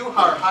 if you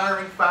are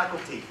hiring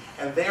faculty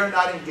and they are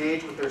not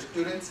engaged with their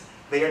students,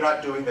 they are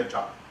not doing their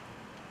job,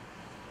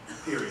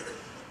 period.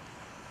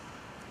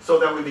 So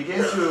that we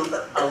begin to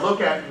look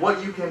at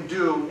what you can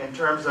do in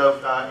terms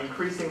of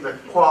increasing the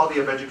quality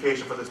of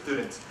education for the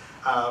students.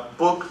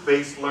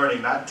 Book-based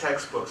learning, not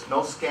textbooks,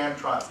 no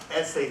Scantrons,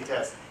 essay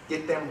tests,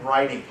 get them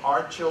writing.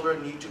 Our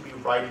children need to be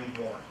writing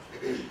more.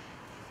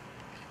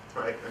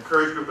 Right?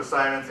 Encourage group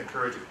assignments,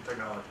 encourage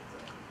technology.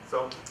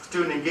 So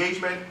student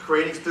engagement,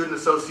 creating student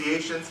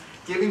associations,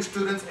 giving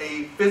students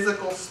a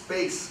physical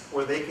space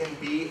where they can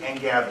be and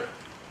gather.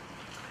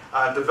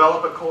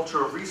 Develop a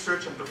culture of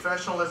research and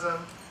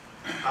professionalism.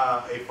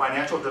 A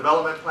financial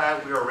development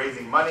plan. We are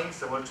raising money,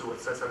 similar to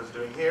what Cesar is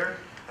doing here.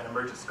 An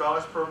emergent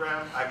scholars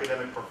program,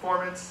 academic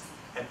performance,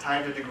 and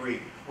time to degree.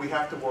 We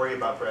have to worry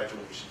about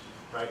graduation,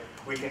 right?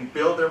 We can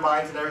build their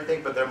minds and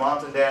everything, but their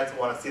moms and dads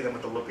want to see them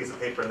with a little piece of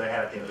paper in their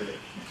hand at the end of the day.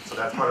 So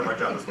that's part of our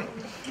job as well.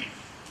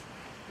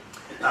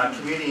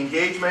 Community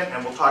engagement,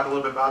 and we'll talk a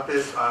little bit about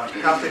this.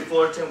 Cal State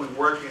Fullerton, we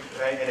work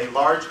in a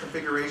large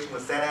configuration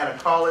with Santa Ana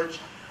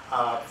College,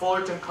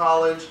 Fullerton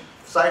College,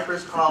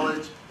 Cypress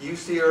College,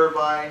 UC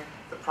Irvine,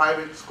 the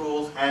private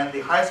schools, and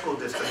the high school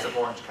districts of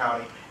Orange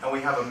County. And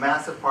we have a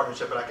massive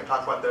partnership, and I can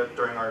talk about that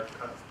during our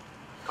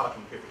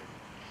talking period.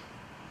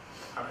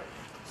 All right.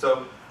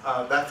 So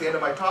that's the end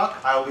of my talk.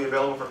 I will be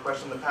available for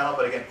questions in the panel,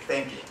 but again,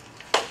 thank you.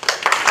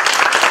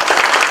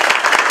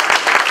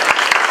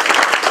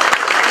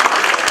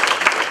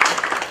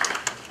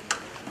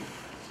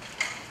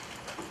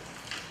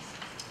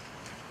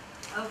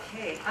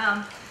 Okay.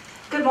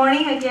 Good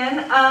morning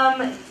again.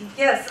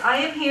 Yes, I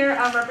am here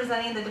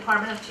representing the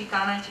Department of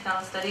Chicano and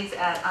Chicano Studies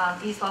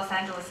at East Los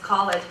Angeles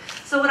College.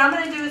 So what I'm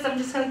going to do is I'm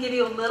just going to give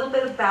you a little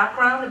bit of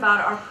background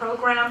about our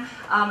program,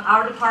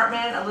 our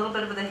department, a little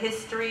bit of the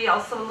history,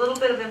 also a little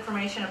bit of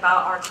information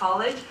about our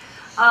college.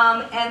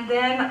 And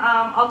then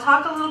I'll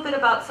talk a little bit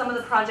about some of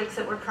the projects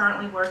that we're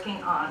currently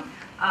working on.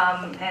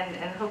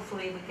 And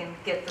hopefully we can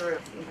get through.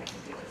 See if I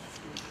can do it.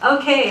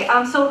 Okay,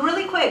 so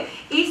really quick,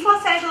 East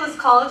Los Angeles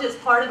College is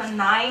part of a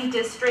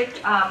 9-campus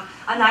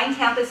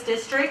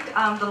district,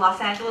 the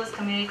Los Angeles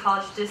Community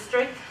College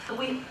District.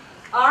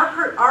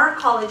 Our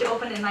college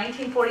opened in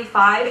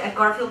 1945 at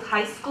Garfield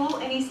High School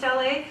in East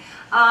LA,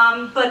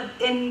 but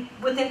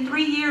within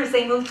 3 years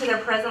they moved to their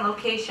present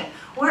location.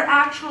 We're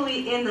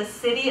actually in the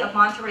city of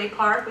Monterey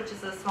Park, which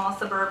is a small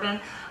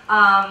suburban,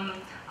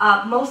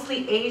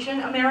 mostly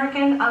Asian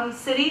American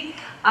city,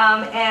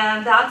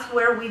 and that's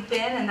where we've been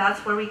and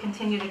that's where we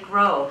continue to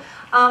grow.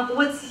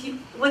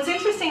 What's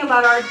interesting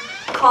about our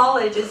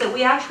college is that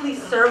we actually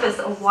service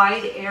a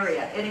wide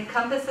area. It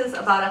encompasses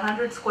about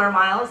 100 square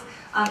miles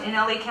in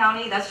LA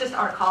County. That's just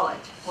our college.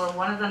 We're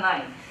one of the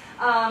 9.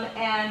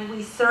 And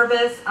we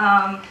service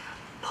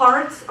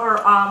parts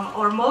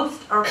or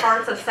most or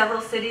parts of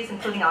several cities,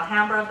 including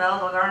Alhambra,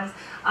 Belleville Gardens.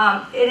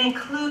 It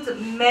includes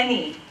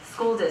many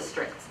school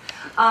districts.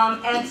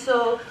 And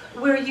so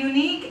we're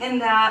unique in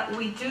that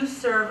we do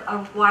serve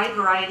a wide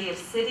variety of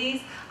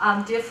cities,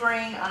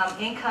 differing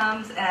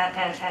incomes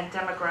and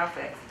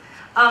demographics.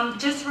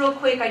 Just real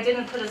quick, I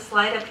didn't put a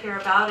slide up here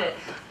about it.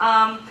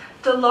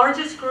 The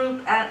largest group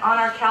on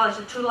our college,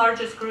 the 2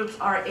 largest groups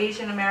are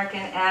Asian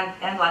American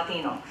and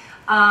Latino.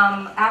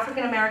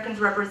 African Americans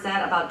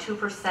represent about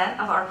 2%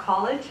 of our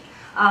college,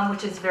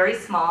 which is very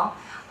small.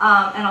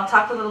 And I'll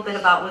talk a little bit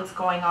about what's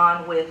going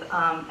on with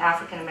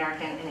African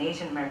American and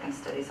Asian American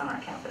studies on our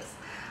campus.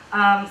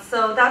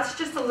 So that's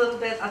just a little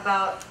bit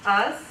about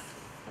us.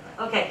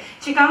 Okay,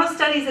 Chicano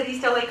Studies at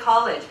East LA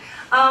College.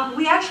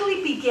 We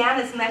actually began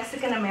as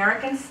Mexican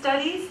American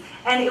Studies,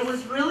 and it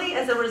was really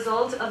as a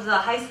result of the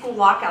high school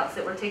walkouts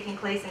that were taking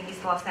place in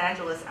East Los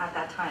Angeles at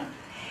that time.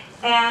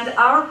 And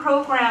our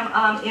program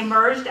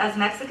emerged as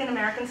Mexican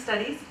American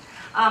Studies.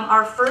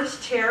 Our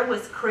first chair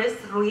was Chris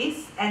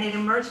Ruiz, and it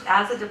emerged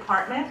as a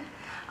department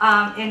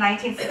in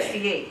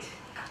 1968.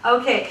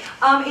 Okay,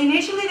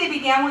 initially they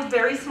began with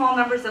very small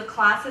numbers of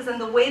classes, and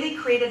the way they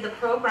created the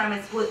program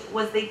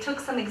was they took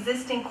some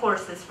existing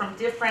courses from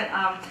different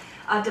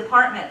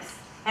departments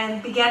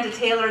and began to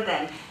tailor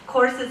them.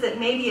 Courses that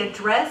maybe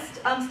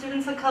addressed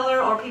students of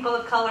color or people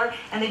of color,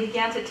 and they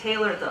began to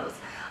tailor those.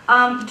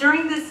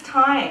 During this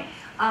time,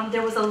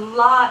 there was a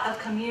lot of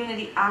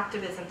community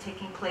activism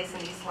taking place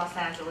in East Los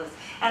Angeles.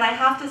 And I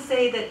have to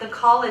say that the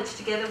college,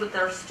 together with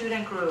their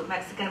student group,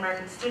 Mexican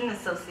American Student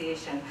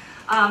Association,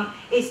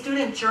 a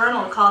student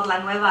journal called La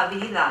Nueva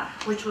Vida,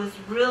 which was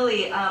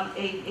really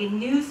a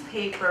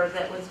newspaper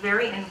that was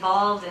very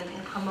involved in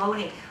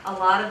promoting a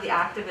lot of the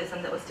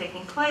activism that was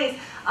taking place.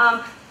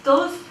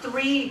 Those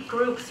three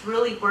groups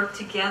really worked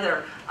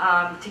together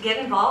to get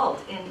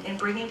involved in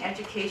bringing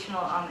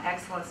educational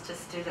excellence to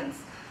students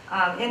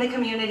in the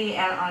community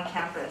and on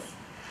campus.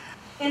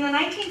 In the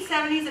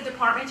 1970s, the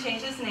department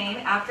changed its name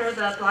after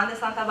the Plan de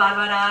Santa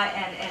Barbara,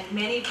 and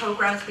many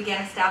programs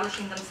began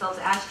establishing themselves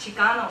as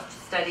Chicano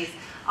studies.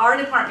 Our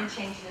department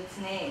changed its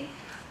name.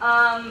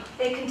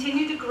 It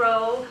continued to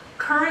grow.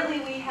 Currently,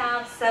 we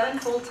have 7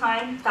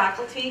 full-time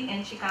faculty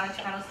in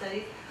Chicano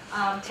studies,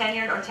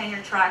 tenured or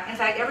tenure track. In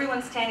fact,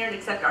 everyone's tenured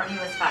except our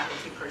newest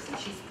faculty person.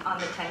 She's on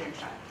the tenure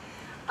track.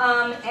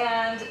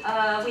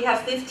 We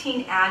have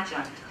 15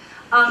 adjunct.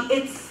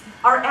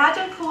 Our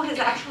adjunct pool has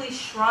actually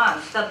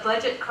shrunk. The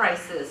budget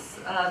crisis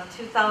of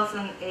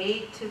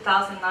 2008,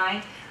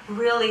 2009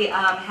 really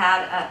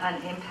had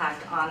an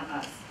impact on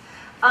us.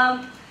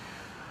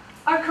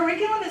 Our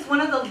curriculum is one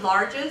of the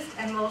largest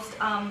and most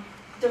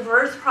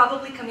diverse,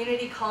 probably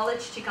community college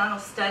Chicano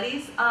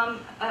studies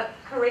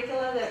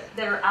curricula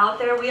that are out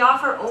there. We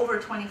offer over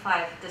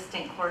 25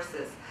 distinct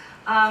courses.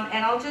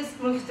 And I'll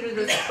just move through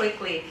this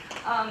quickly.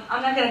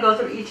 I'm not going to go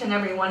through each and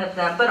every one of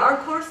them, but our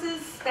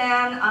courses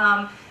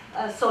span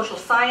social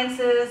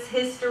sciences,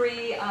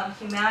 history,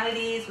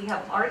 humanities. We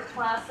have art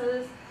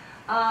classes,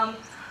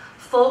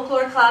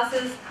 folklore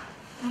classes.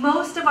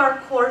 Most of our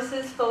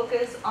courses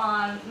focus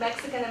on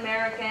Mexican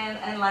American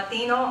and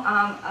Latino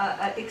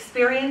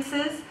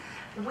experiences.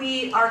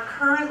 We are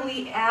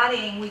currently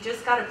adding, we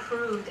just got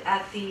approved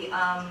at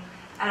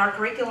our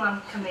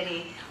curriculum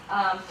committee,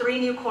 3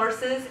 new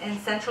courses in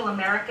Central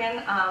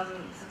American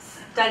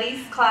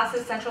studies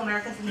classes, Central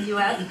Americans in the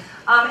U.S.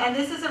 And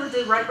this is a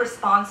direct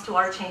response to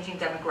our changing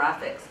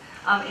demographics.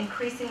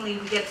 Increasingly,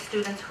 we get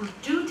students who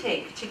do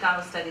take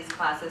Chicano studies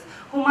classes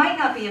who might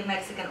not be of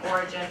Mexican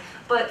origin,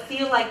 but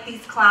feel like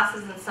these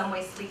classes in some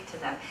way speak to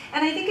them.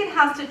 And I think it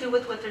has to do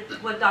with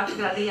what Dr.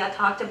 Garcia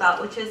talked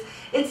about, which is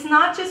it's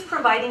not just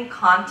providing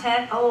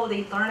content, oh,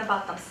 they learn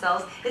about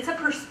themselves, it's a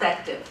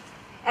perspective.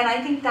 And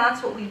I think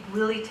that's what we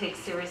really take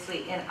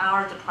seriously in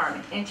our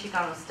department, in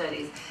Chicano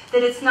Studies.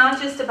 That it's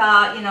not just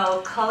about, you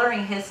know,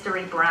 coloring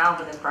history brown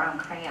with a brown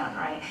crayon,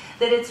 right?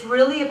 That it's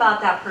really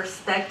about that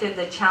perspective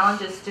that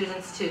challenges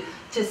students to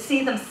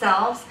see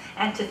themselves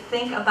and to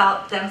think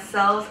about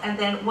themselves and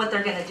then what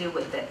they're going to do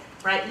with it,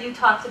 right? You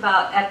talked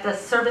about at the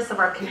service of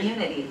our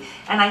community,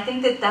 and I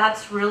think that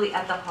that's really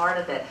at the heart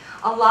of it.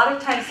 A lot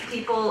of times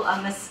people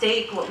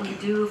mistake what we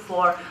do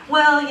for,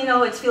 well, you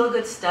know, it's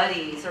feel-good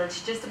studies, or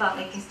it's just about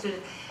making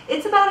students.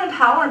 It's about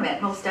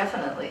empowerment, most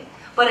definitely.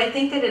 But I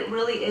think that it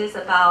really is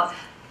about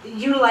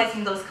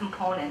utilizing those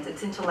components.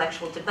 It's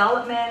intellectual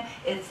development,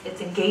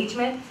 it's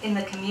engagement in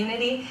the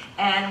community,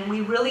 and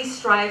we really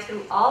strive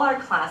through all our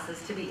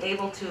classes to be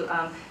able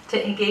to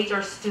engage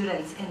our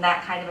students in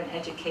that kind of an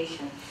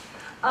education.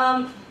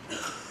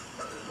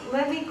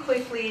 Let me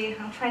quickly,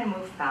 I'm trying to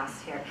move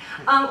fast here.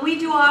 We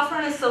do offer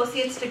an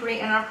associate's degree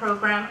in our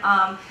program,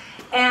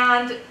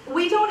 and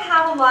we don't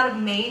have a lot of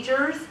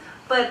majors,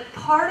 but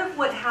part of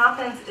what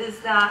happens is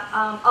that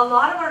a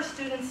lot of our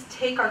students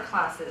take our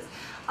classes.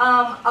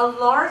 A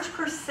large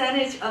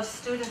percentage of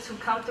students who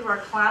come through our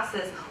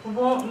classes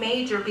won't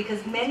major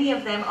because many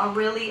of them are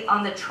really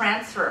on the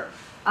transfer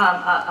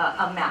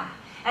map.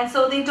 And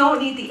so they don't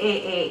need the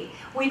AA.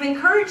 We've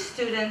encouraged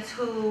students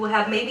who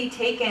have maybe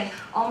taken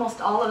almost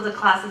all of the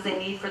classes they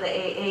need for the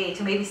AA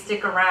to maybe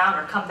stick around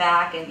or come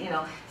back and, you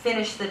know,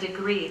 finish the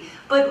degree.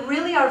 But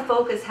really our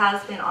focus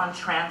has been on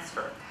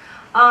transfer.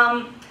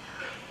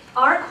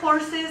 Our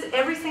courses,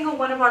 every single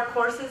one of our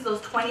courses,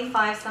 those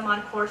 25 some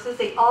odd courses,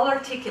 they all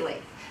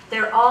articulate.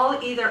 They're all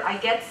either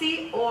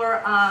IGETC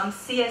or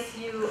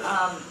CSU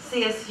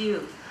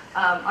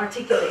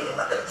articulated.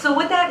 So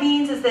what that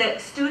means is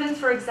that students,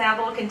 for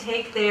example, can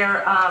take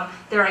their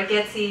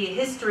IGETC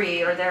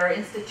history or their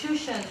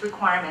institution's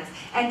requirements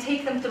and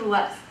take them through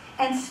us.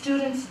 And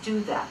students do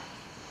that.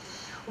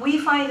 We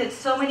find that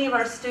so many of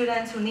our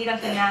students who need a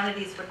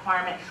humanities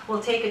requirement will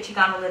take a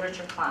Chicano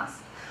literature class.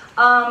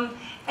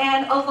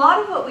 And a lot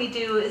of what we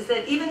do is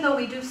that even though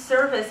we do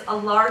service a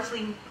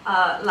largely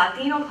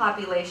Latino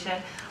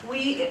population,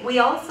 we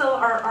also,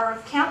 our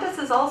campus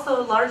is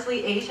also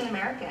largely Asian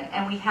American,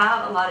 and we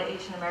have a lot of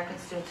Asian American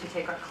students who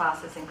take our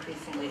classes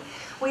increasingly.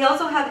 We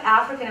also have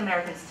African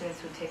American students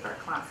who take our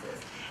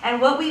classes.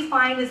 And what we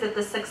find is that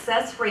the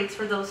success rates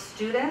for those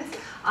students,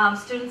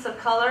 students of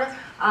color,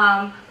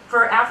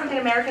 for African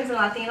Americans and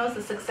Latinos,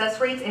 the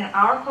success rates in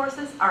our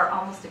courses are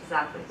almost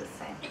exactly the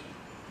same.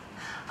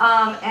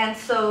 And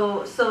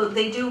so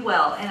they do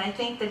well, and I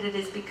think that it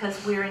is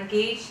because we're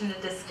engaged in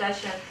a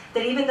discussion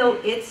that even though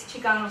it's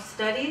Chicano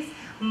studies,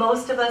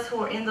 most of us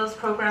who are in those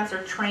programs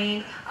are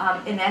trained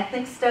in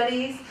ethnic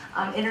studies,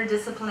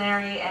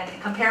 interdisciplinary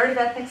and comparative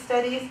ethnic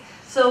studies,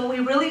 so we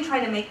really try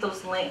to make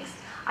those links.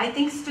 I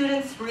think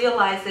students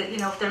realize that,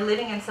 if they're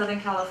living in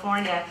Southern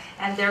California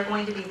and they're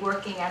going to be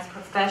working as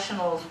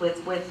professionals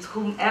with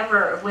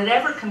whomever,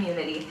 whatever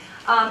community,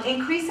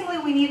 increasingly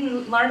we need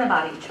to learn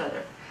about each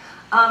other.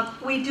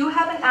 We do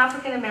have an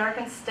African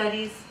American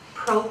Studies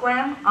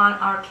program on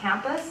our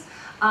campus.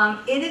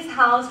 It is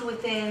housed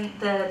within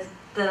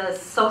the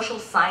Social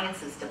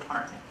Sciences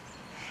Department.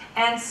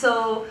 And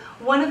so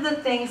one of the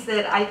things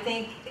that I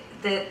think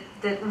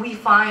that we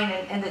find,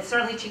 and that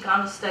certainly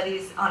Chicano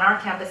Studies on our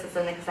campus is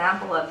an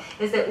example of,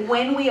 is that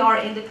when we are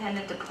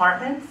independent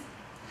departments,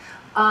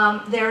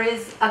 there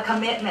is a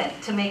commitment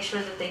to make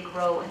sure that they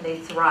grow and they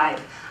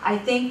thrive. I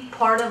think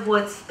part of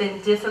what's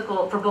been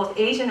difficult for both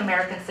Asian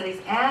American Studies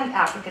and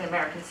African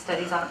American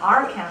Studies on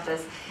our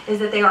campus is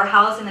that they are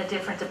housed in a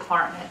different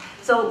department.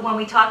 So when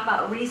we talk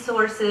about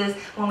resources,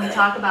 when we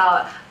talk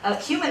about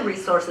human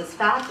resources,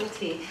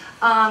 faculty,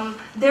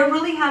 they're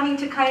really having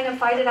to kind of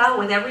fight it out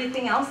with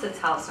everything else that's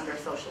housed under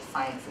social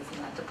sciences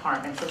in that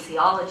department,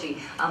 sociology,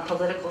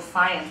 political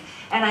science.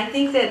 And I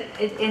think that,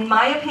 in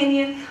my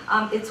opinion,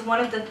 it's one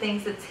of the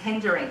things that's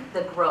hindering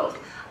the growth.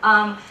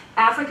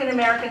 African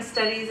American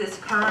Studies is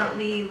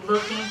currently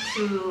looking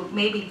to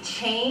maybe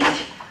change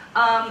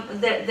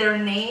their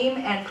name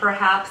and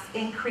perhaps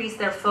increase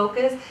their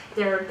focus.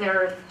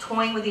 They're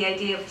toying with the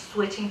idea of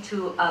switching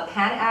to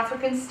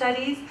Pan-African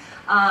Studies,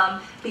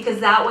 because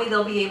that way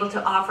they'll be able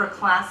to offer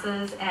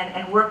classes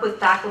and work with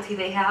faculty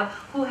they have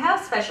who have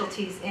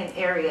specialties in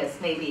areas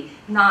maybe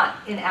not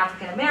in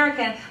African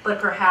American, but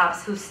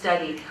perhaps who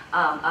study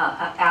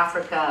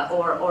Africa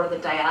or the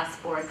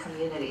diaspora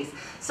communities.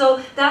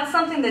 So that's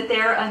something that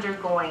they're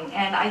undergoing,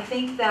 and I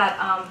think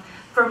that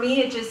for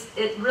me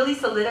it really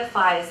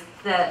solidifies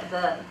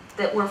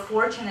that we're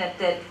fortunate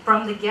that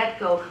from the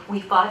get-go we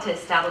fought to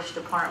establish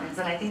departments.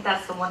 And I think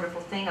that's the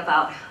wonderful thing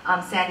about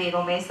San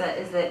Diego Mesa,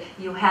 is that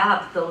you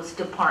have those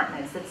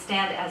departments that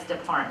stand as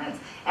departments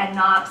and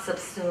not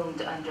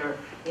subsumed under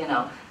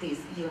these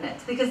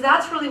units, because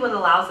that's really what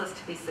allows us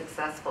to be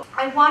successful.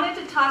 I wanted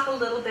to talk a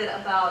little bit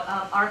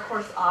about our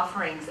course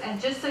offerings, and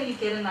just so you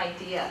get an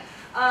idea.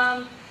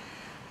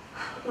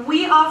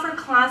 We offer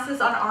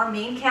classes on our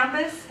main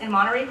campus in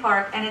Monterey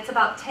Park, and it's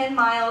about 10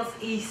 miles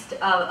east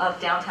of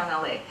downtown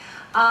LA.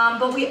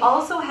 But we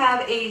also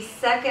have a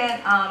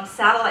second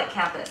satellite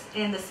campus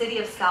in the city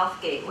of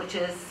Southgate, which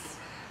is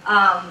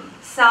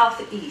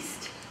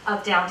southeast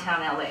of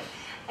downtown LA.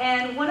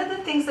 And one of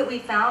the things that we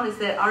found is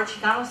that our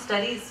Chicano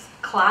Studies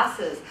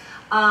classes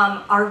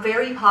are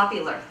very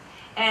popular.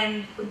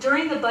 And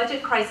during the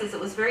budget crisis, it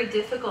was very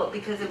difficult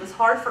because it was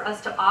hard for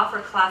us to offer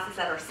classes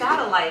that are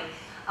satellite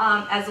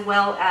as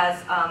well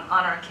as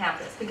on our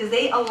campus, because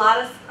they allot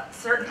us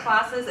certain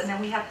classes and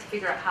then we have to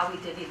figure out how we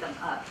divvy them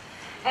up.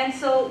 And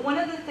so one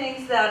of the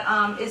things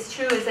that is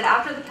true is that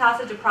after the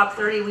passage of Prop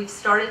 30, we've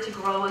started to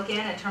grow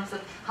again in terms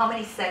of how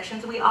many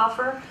sections we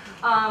offer.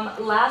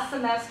 Last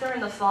semester in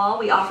the fall,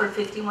 we offered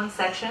 51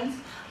 sections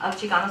of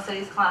Chicano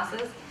Studies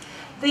classes.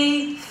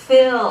 They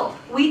fill.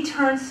 We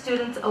turn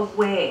students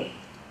away.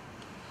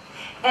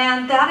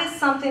 And that is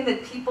something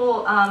that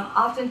people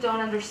often don't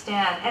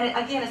understand. And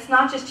again, it's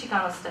not just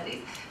Chicano Studies.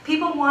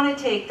 People want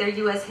to take their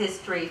U.S.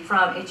 history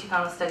from a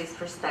Chicano Studies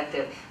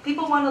perspective.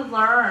 People want to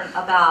learn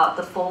about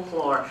the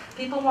folklore.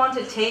 People want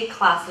to take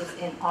classes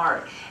in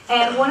art.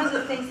 And one of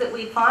the things that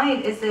we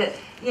find is that,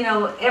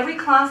 every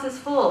class is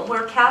full.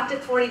 We're capped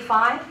at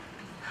 45.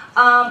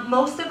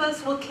 Most of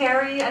us will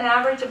carry an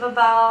average of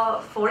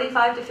about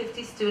 45 to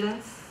 50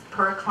 students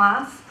per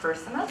class per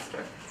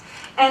semester.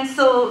 And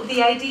so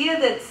the idea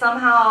that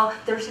somehow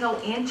there's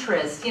no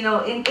interest, in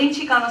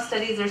Chicano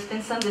Studies there's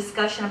been some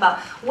discussion about,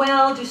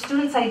 well, do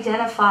students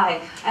identify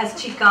as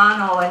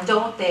Chicano and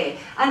don't they?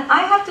 And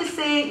I have to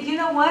say, you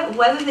know what,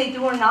 whether they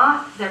do or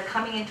not, they're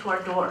coming into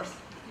our doors.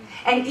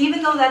 And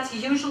even though that's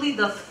usually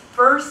the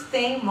first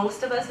thing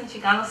most of us in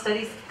Chicano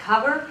Studies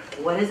cover,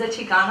 what is a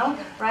Chicano,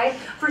 right?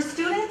 For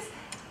students,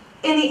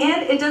 in the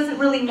end, it doesn't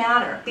really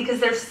matter, because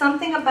there's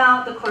something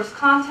about the course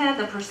content,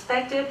 the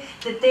perspective,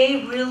 that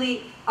they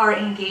really are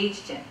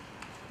engaged in.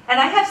 And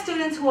I have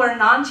students who are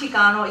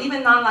non-Chicano,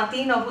 even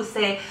non-Latino, who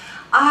say,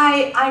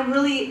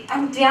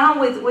 I'm down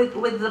with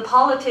the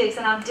politics,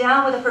 and I'm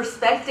down with the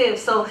perspective,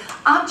 so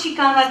I'm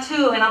Chicana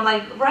too. And I'm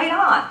like, right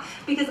on.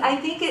 Because I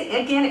think,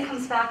 it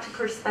comes back to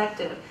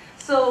perspective.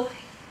 So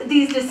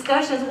these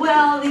discussions,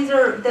 well,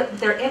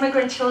 they're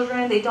immigrant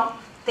children,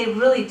 they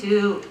really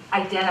do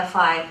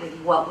identify with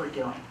what we're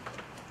doing.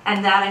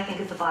 And that, I think,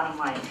 is the bottom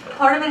line.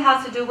 Part of it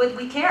has to do with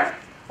we care.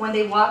 When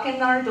they walk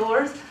in our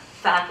doors,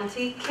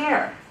 faculty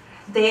care.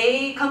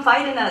 They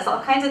confide in us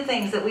all kinds of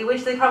things that we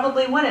wish they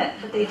probably wouldn't,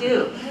 but they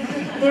do.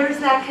 There's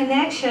that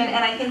connection,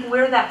 and I think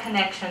we're that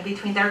connection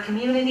between their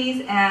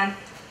communities and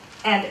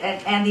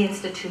the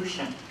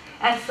institution.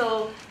 And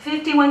so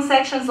 51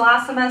 sections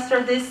last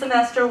semester. This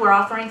semester we're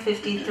offering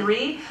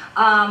 53.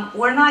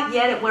 We're not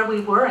yet at where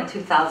we were in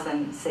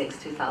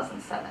 2006,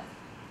 2007.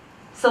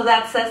 So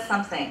that says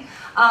something.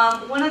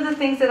 One of the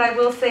things that I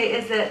will say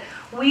is that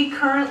we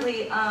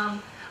currently,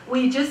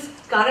 we just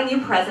got a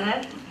new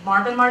president.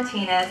 Marvin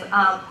Martinez,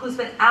 who's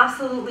been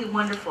absolutely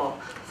wonderful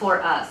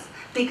for us.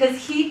 Because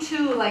he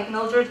too, like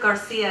Mildred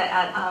Garcia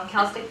at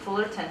Cal State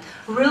Fullerton,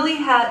 really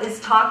is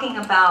talking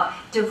about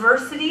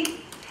diversity,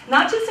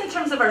 not just in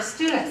terms of our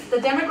students. The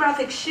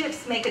demographic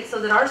shifts make it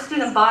so that our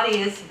student body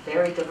is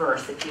very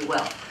diverse, if you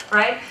will,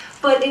 right?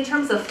 But in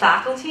terms of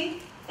faculty,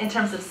 in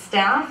terms of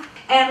staff,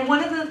 and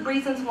one of the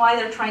reasons why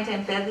they're trying to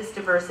embed this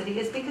diversity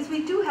is because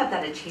we do have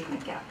that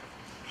achievement gap.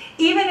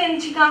 Even in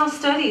Chicano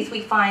studies,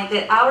 we find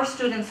that our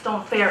students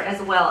don't fare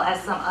as well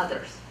as some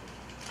others.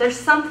 There's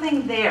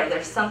something there,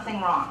 there's something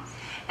wrong.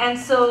 And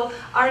so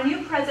our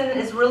new president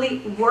is really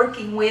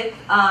working with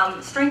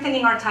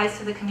strengthening our ties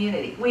to the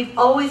community. We've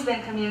always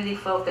been community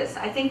focused.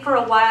 I think for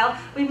a while,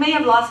 we may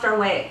have lost our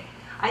way.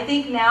 I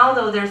think now,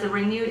 though, there's a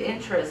renewed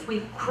interest.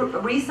 We've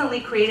recently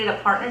created a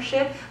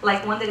partnership,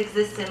 like one that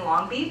exists in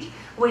Long Beach,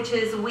 which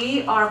is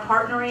we are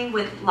partnering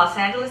with Los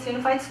Angeles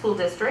Unified School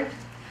District,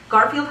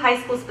 Garfield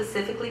High School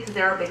specifically, because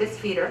they're our biggest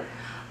feeder,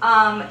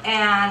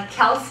 and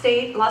Cal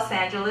State Los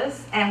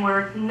Angeles, and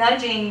we're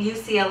nudging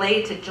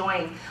UCLA to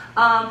join,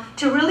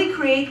 to really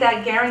create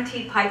that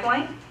guaranteed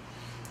pipeline.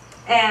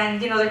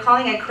 And, you know, they're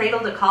calling it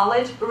cradle to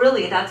college.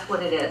 Really, that's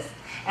what it is.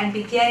 And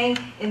beginning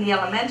in the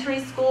elementary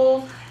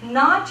schools,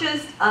 not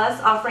just us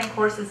offering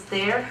courses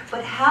there,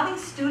 but having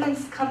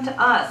students come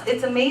to us.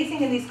 It's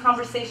amazing in these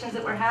conversations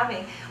that we're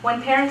having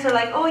when parents are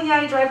like, oh yeah,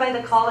 I drive by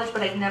the college,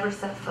 but I've never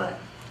set foot.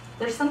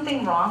 There's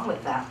something wrong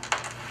with that.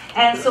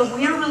 And so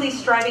we're really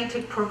striving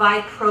to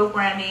provide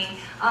programming,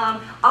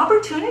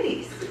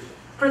 opportunities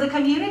for the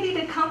community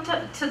to come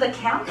to the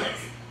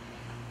campus.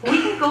 We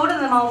can go to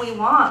them all we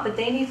want, but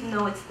they need to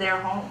know it's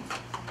their home.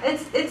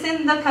 It's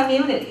in the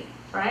community,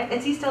 right?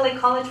 It's East LA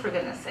College, for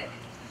goodness sake.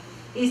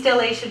 East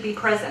LA should be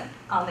present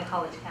on the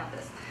college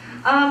campus.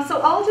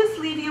 So I'll just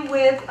leave you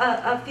with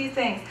a few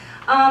things.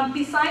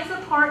 Besides the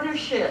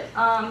partnership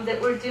that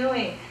we're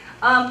doing,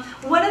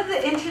 one of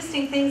the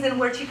interesting things and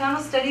where Chicano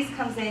Studies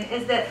comes in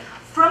is that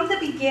from the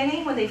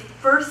beginning, when they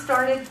first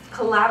started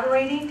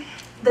collaborating,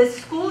 the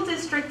school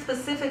district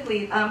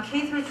specifically,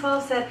 K through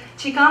 12, said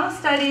Chicano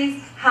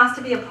Studies has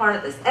to be a part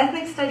of this.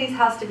 Ethnic Studies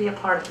has to be a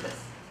part of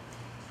this.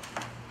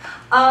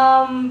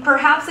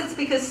 Perhaps it's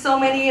because so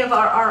many of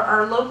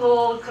our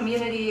local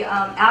community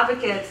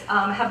advocates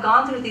have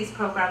gone through these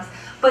programs,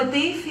 but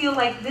they feel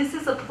like this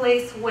is a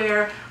place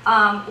where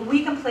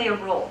we can play a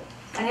role,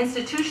 an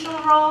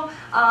institutional role,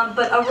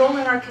 but a role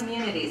in our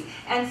communities.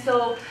 And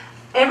so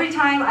every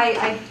time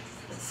I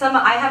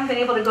haven't been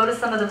able to go to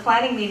some of the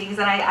planning meetings,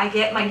 and I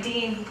get my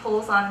dean who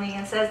pulls on me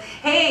and says,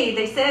 hey,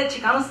 they said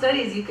Chicano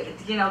Studies,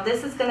 you know,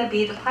 this is going to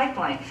be the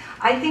pipeline.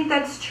 I think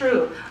that's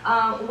true.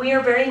 We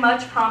are very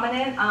much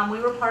prominent. We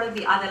were part of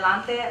the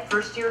Adelante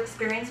first year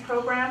experience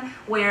program,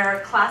 where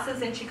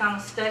classes in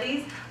Chicano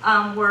Studies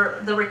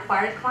were the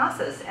required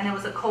classes, and it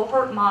was a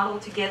cohort model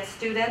to get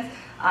students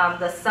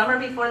the summer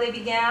before they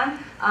began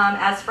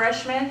as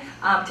freshmen,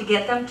 to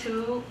get them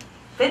to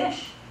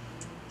finish,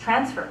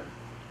 transfer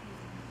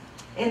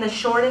in the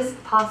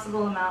shortest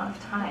possible amount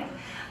of time.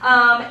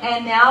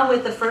 And now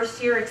with the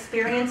first year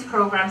experience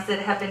programs that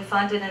have been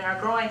funded and are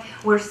growing,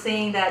 we're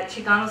seeing that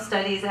Chicano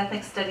Studies,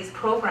 Ethnic Studies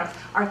programs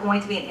are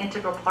going to be an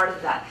integral part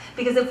of that.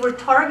 Because if we're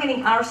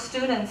targeting our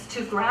students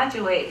to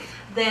graduate,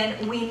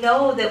 then we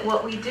know that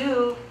what we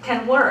do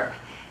can work.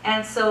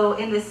 And so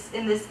in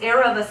this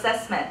era of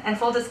assessment, and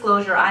full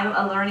disclosure, I'm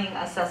a learning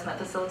assessment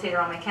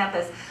facilitator on my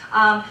campus,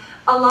 a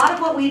lot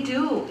of what we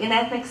do in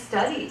ethnic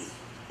studies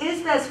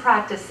is best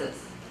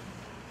practices.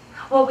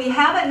 What we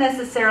haven't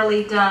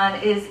necessarily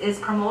done is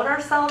promote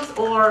ourselves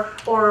or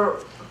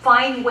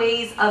find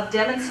ways of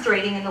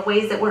demonstrating in the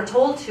ways that we're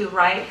told to,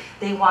 right?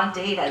 They want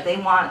data, they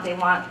want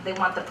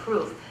the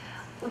proof.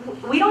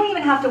 We don't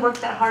even have to work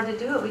that hard to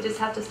do it. We just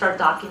have to start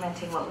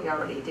documenting what we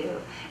already do.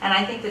 And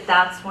I think that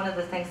that's one of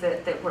the things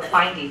that we're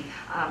finding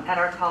at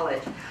our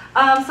college.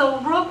 So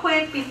real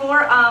quick,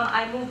 before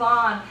I move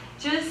on,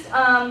 just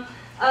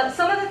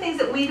some of the things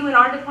that we do in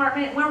our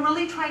department, we're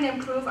really trying to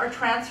improve our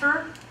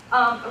transfer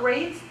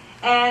rates.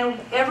 And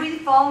every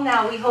fall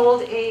now we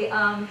hold a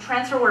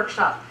transfer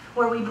workshop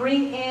where we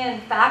bring in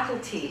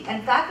faculty,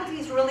 and faculty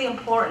is really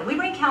important. We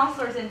bring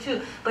counselors in too,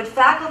 but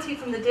faculty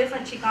from the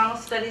different Chicano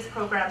Studies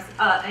programs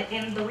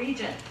in the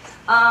region.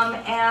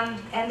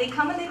 And they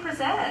come and they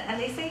present, and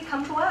they say,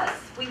 come to us,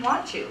 we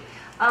want you.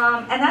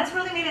 And that's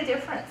really made a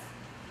difference.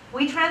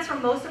 We transfer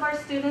most of our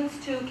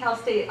students to Cal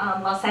State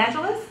Los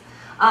Angeles.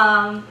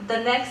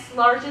 The next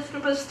largest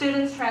group of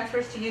students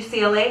transfers to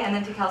UCLA and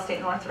then to Cal State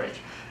Northridge.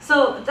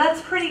 So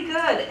that's pretty good,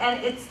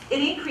 and it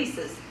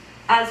increases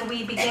as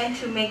we begin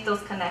to make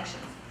those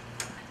connections.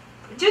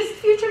 Just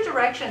future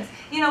directions.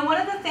 You know, one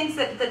of the things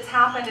that's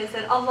happened is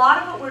that a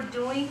lot of what we're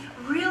doing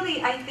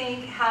really, I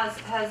think,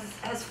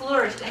 has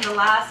flourished in the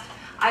last,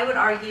 I would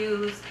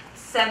argue,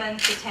 7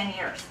 to 10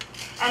 years.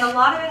 And a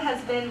lot of it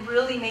has been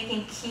really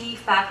making key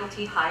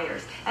faculty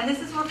hires. And this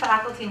is where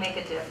faculty make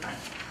a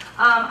difference.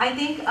 I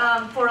think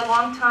for a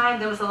long time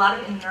there was a lot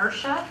of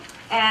inertia,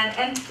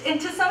 and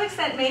to some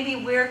extent maybe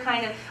we're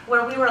kind of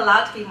where we were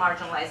allowed to be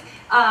marginalized.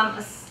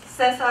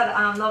 Cesar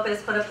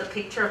Lopez put up the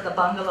picture of the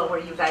bungalow where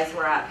you guys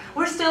were at.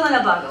 We're still in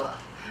a bungalow,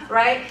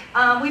 right?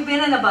 We've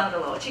been in a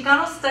bungalow.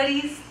 Chicano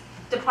Studies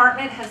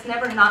Department has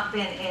never not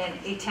been in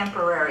a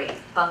temporary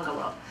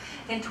bungalow.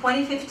 In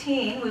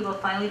 2015, we will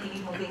finally be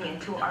moving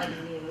into our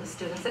new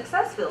Student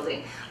Success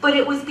Building. But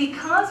it was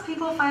because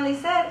people finally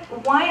said,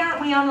 why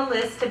aren't we on the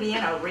list to be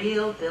in a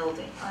real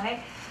building,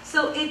 right?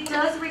 So it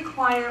does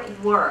require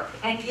work.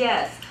 And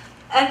yes,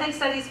 ethnic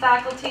studies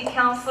faculty,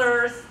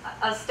 counselors,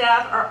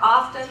 staff are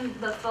often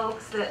the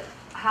folks that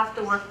have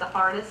to work the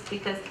hardest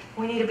because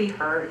we need to be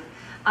heard.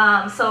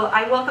 So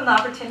I welcome the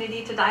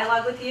opportunity to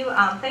dialogue with you.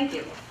 Thank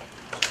you.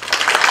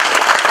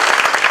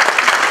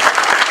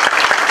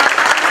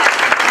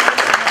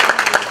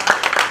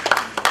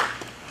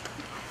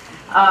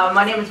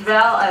 My name is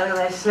Val. As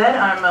I said,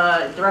 I'm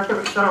a Director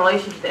of External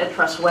Relations at Ed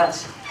Trust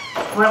West.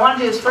 What I want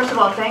to do is, first of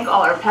all, thank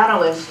all our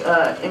panelists,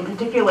 in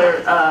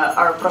particular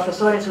our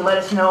professores who let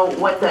us know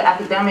what the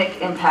academic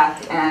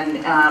impact and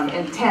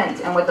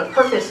intent and what the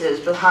purpose is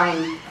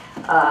behind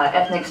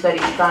ethnic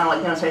studies, Chicano,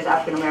 Latino studies,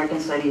 African American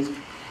studies.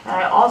 And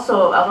I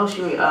also, although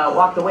she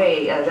walked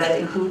away, that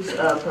includes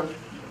a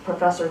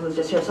professor who was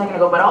just here a second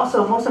ago, but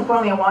also, most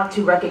importantly, I want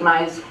to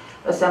recognize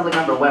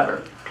Assemblymember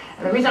Weber.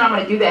 And the reason I'm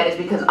going to do that is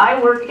because I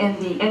work in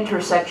the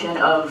intersection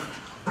of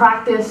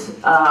practice,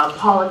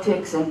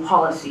 politics, and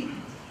policy.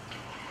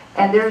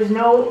 And there is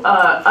no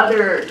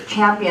other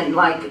champion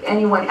like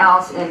anyone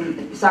else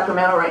in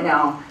Sacramento right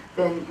now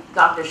than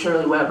Dr.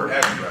 Shirley Weber.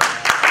 That's right.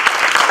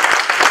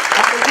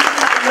 And the reason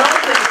I know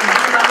this is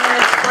because I'm going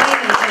to explain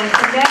and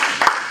connect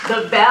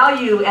the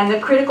value and the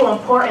critical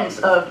importance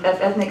of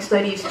ethnic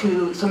studies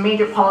to some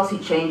major policy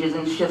changes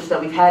and shifts that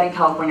we've had in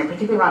California,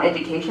 particularly around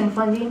education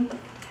funding.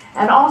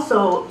 And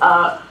also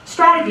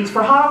strategies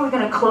for how are we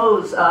going to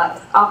close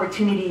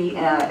opportunity,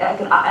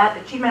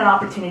 achievement and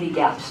opportunity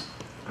gaps,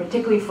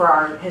 particularly for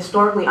our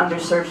historically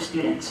underserved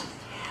students.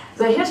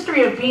 The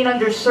history of being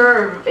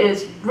underserved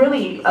is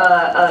really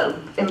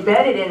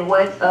embedded in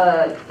what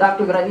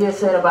Dr. Gradia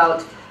said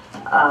about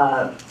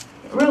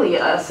really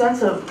a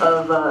sense of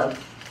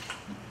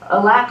a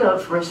lack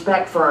of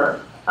respect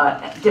for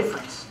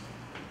difference.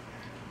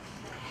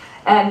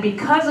 And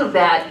because of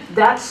that,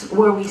 that's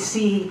where we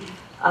see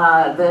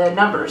the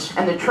numbers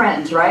and the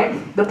trends, right?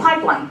 The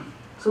pipeline.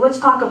 So let's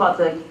talk about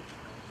the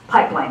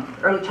pipeline,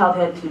 early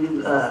childhood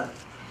to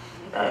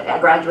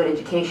graduate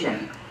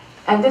education.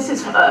 And this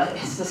is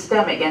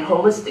systemic and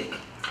holistic.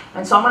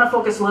 And so I'm going to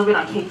focus a little bit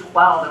on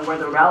K-12 and where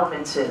the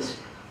relevance is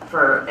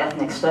for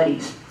ethnic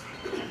studies.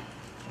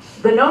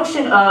 The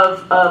notion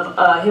of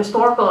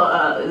historical,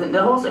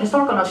 the whole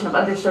historical notion of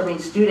underserving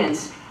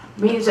students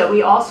means that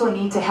we also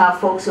need to have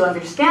folks who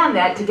understand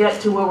that to get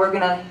to where we're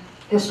going to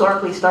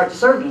historically start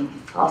serving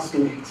all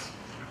students,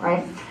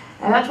 right?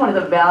 And that's one of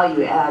the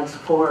value adds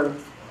for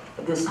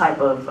this type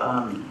of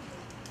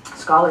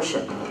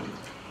scholarship.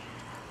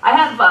 I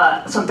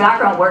have some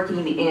background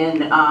working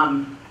in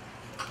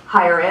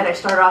higher ed. I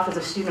started off as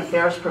a student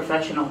affairs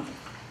professional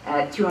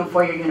at 2- and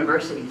 4-year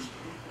universities,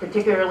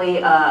 particularly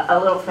a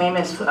little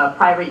famous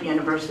private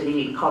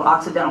university called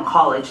Occidental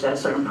College that a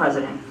certain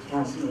president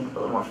has made a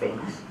little more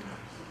famous.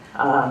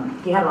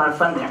 He had a lot of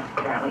fun there,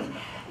 apparently.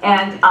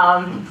 And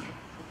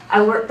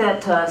I worked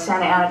at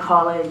Santa Ana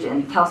College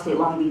and Cal State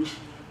Long Beach,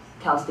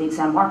 Cal State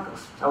San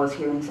Marcos. I was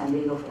here in San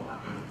Diego for a while.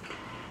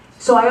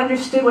 So I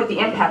understood what the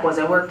impact was.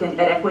 I worked at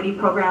equity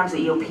programs, the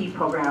EOP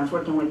programs,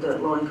 working with the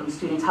low-income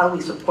students. How do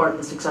we support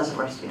the success of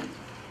our students?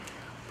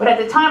 But at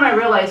the time I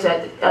realized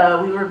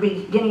that we were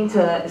beginning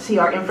to see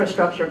our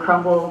infrastructure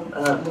crumble,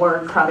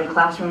 more crowded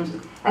classrooms,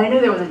 and I knew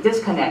there was a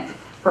disconnect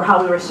for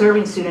how we were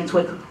serving students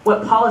with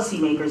what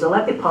policymakers,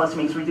 elected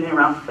policymakers, were doing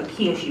around a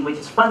key issue, which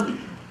is funding.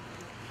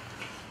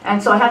 And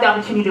so I had the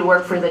opportunity to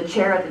work for the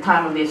chair at the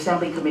time of the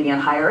Assembly Committee on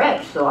Higher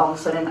Ed. So all of a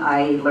sudden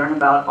I learned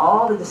about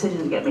all the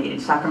decisions that get made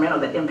in Sacramento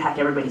that impact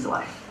everybody's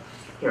life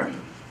here.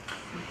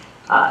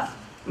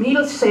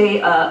 Needless to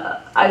say,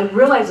 I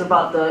realized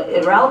about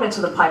the relevance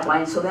of the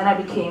pipeline, so then I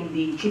became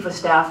the chief of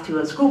staff to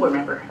a school board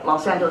member at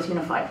Los Angeles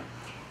Unified.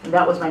 And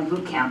that was my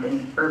boot camp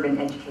in urban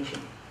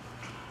education.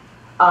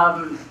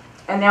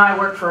 And now I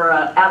work for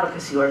an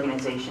advocacy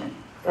organization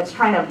that's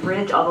trying to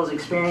bridge all those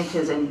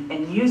experiences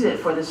and use it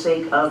for the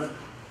sake of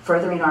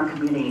furthering our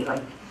community,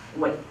 like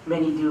what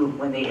many do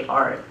when they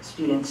are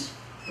students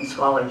and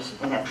scholars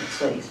in ethnic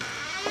studies.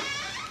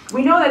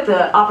 We know that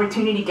the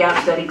opportunity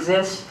gaps that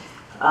exist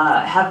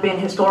have been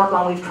historical,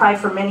 and we've tried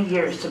for many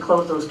years to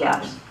close those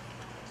gaps.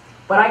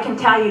 But I can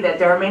tell you that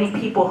there are many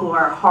people who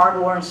are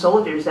hard-worn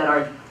soldiers that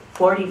are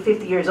 40,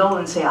 50 years old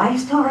and say, I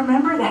still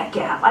remember that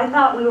gap. I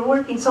thought we were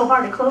working so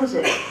hard to close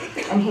it.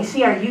 And you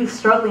see our youth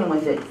struggling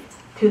with it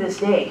to this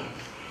day.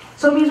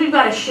 So it means we've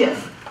got to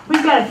shift.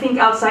 We've got to think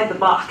outside the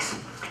box.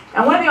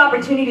 And one of the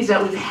opportunities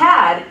that we've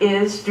had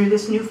is through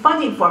this new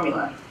funding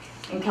formula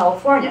in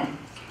California.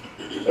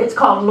 It's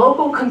called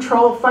Local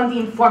Control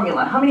Funding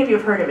Formula. How many of you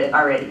have heard of it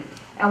already?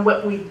 And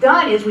what we've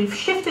done is we've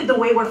shifted the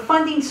way we're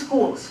funding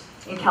schools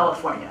in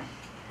California.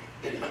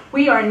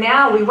 We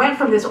went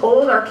from this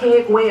old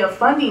archaic way of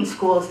funding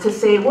schools to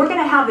say we're going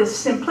to have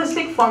this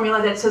simplistic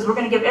formula that says we're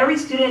going to give every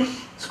student,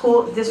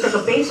 school, district a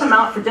base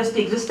amount for just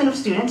the existence of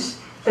students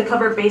to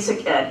cover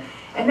basic ed.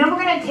 And then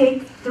we're going to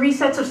take 3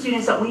 sets of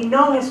students that we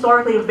know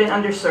historically have been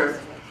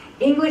underserved.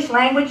 English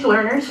language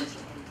learners,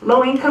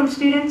 low-income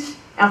students,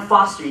 and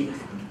foster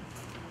youth.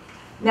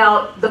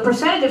 Now, the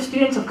percentage of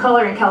students of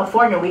color in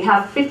California, we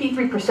have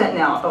 53%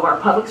 now of our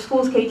public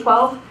schools,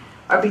 K-12,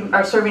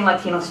 are serving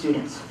Latino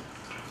students.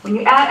 When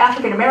you add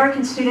African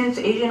American students,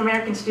 Asian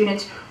American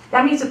students,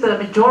 that means that the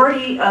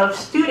majority of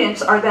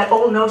students are that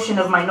old notion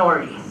of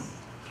minority.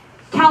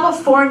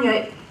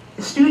 California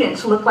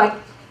students look like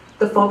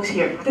the folks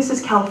here. This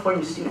is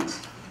California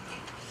students.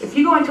 If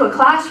you go into a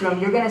classroom,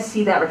 you're going to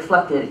see that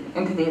reflected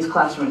in today's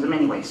classrooms in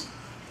many ways.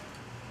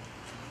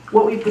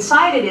 What we've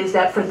decided is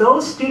that for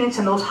those students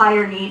and those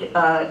higher need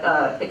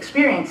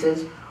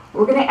experiences,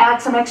 we're going to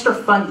add some extra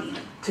funding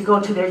to go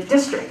to their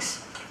districts.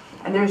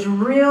 And there's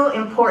real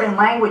important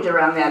language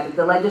around that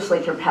the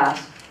legislature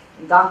passed.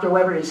 And Dr.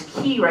 Weber is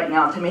key right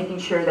now to making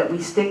sure that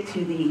we stick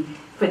to the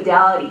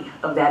fidelity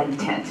of that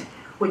intent,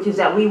 which is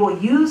that we will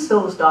use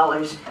those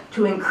dollars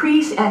to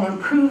increase and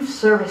improve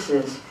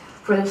services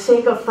for the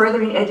sake of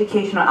furthering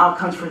educational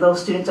outcomes for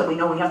those students that we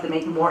know we have to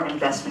make more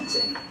investments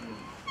in.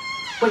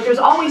 But there's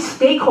always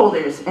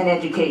stakeholders in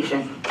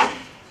education.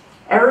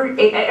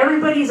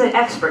 Everybody's an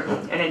expert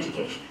in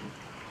education.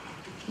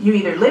 You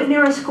either live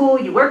near a school,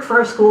 you work for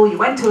a school, you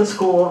went to a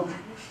school,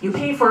 you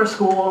pay for a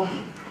school,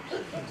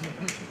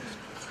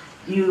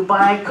 you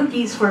buy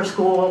cookies for a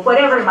school,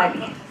 whatever it might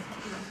be.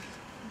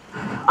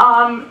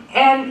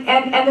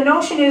 And the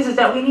notion is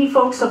that we need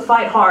folks to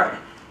fight hard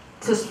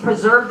to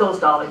preserve those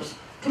dollars,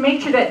 to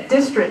make sure that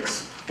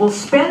districts will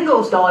spend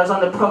those dollars on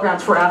the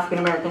programs for African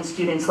American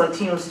students,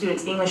 Latino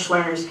students, English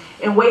learners,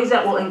 in ways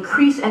that will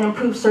increase and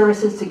improve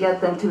services to get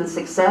them to the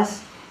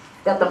success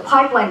that the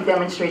pipeline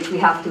demonstrates we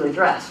have to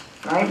address,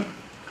 right?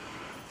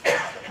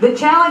 The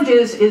challenge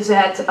is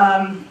that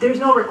there's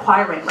no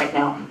requirement right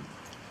now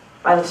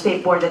by the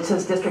state board that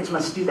says districts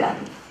must do that.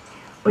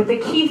 But the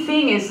key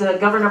thing is the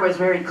governor was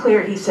very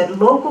clear. He said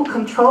local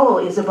control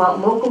is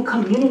about local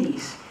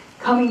communities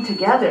coming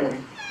together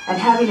and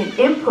having an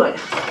input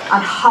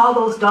on how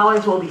those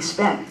dollars will be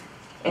spent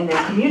in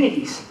their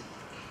communities.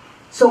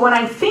 So when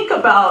I think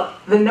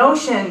about the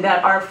notion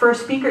that our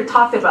first speaker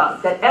talked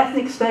about, that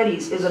ethnic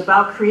studies is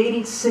about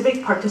creating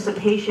civic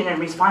participation and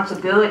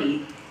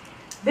responsibility,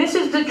 this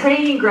is the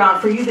training ground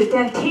for you to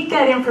then take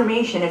that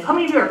information. How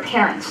many of you are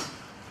parents?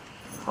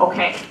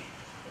 Okay.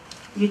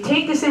 You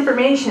take this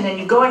information and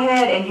you go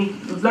ahead and you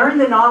learn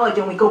the knowledge,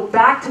 and we go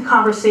back to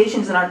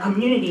conversations in our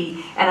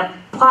community and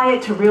apply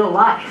it to real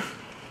life.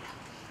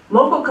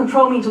 Local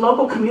control means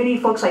local community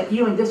folks like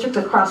you in districts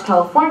across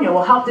California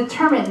will help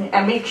determine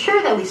and make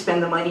sure that we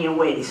spend the money in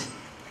ways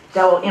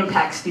that will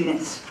impact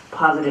students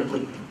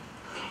positively.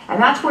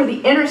 And that's where the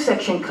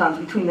intersection comes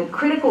between the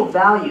critical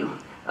value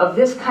of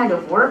this kind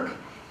of work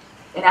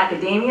in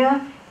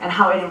academia and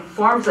how it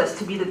informs us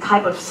to be the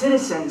type of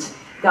citizens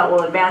that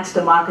will advance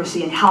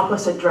democracy and help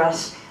us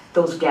address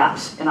those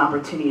gaps in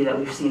opportunity that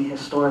we've seen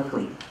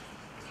historically.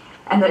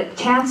 And the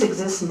chance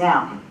exists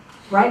now.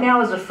 Right now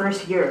is the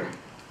first year.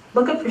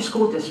 Look up your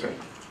school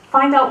district.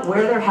 Find out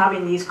where they're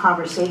having these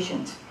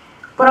conversations.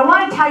 But I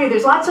want to tell you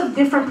there's lots of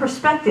different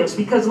perspectives,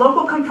 because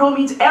local control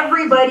means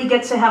everybody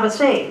gets to have a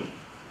say.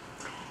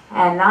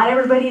 And not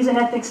everybody's an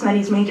ethnic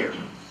studies major.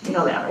 You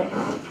know that, right?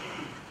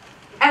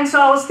 And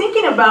so I was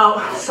thinking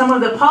about some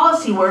of the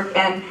policy work,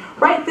 and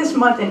right this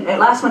month,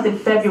 last month in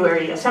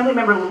February,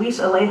 Assemblymember Luis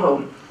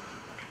Alejo,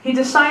 he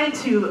decided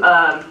to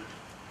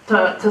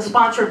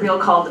sponsor a bill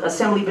called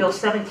Assembly Bill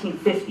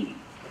 1750,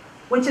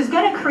 which is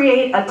going to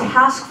create a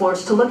task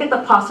force to look at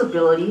the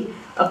possibility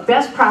of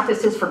best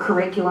practices for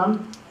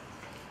curriculum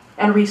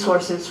and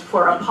resources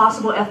for a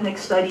possible ethnic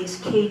studies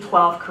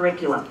K-12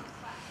 curriculum,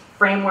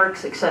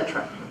 frameworks,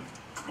 etc.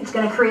 It's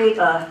going to create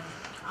a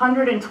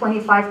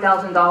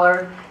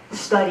 $125,000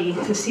 study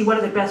to see what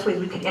are the best ways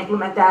we could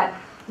implement that.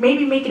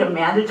 Maybe make it a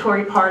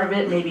mandatory part of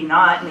it, maybe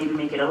not, maybe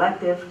make it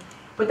elective.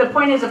 But the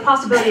point is, a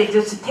possibility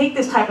exists to take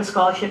this type of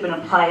scholarship and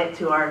apply it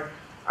to our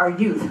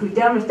youth, who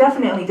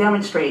definitely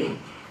demonstrate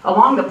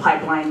along the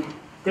pipeline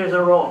there's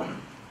a role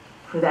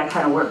for that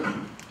kind of work.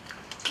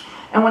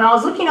 And when I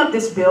was looking up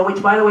this bill,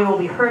 which by the way will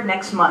be heard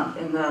next month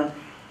in the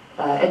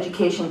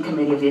Education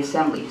Committee of the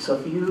Assembly, so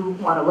if you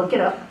want to look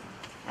it up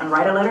and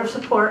write a letter of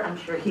support, I'm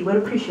sure he would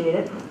appreciate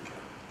it.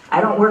 I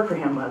don't work for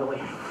him, by the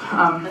way.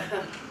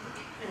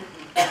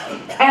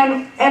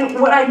 And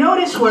what I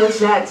noticed was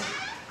that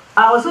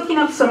I was looking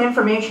up some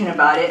information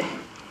about it,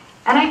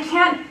 and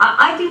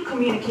I do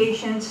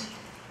communications,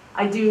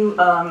 I do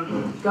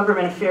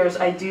government affairs,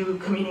 I do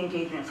community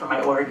engagement for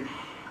my org,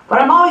 but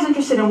I'm always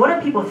interested in what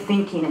are people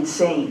thinking and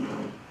saying.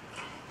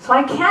 So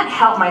I can't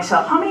help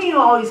myself. How many of you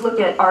always look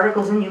at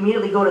articles and you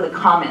immediately go to the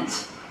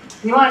comments?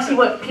 You want to see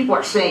what people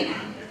are saying.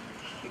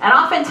 And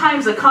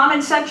oftentimes the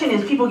comment section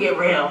is people get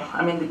real.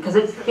 I mean, because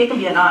it can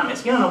be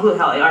anonymous. You don't know who the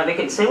hell they are. They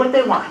can say what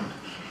they want.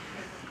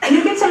 And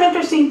you get some some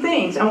interesting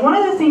things. And one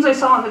of the things I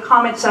saw in the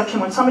comment section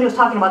when somebody was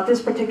talking about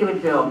this particular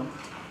bill,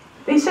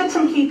 they said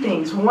some key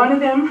things. One of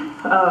them,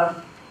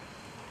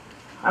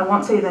 I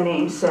won't say the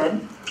name,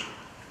 said,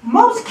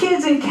 most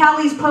kids in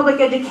Cali's public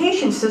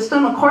education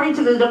system, according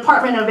to the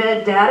Department of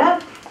Ed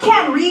data,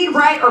 can't read,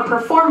 write, or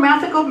perform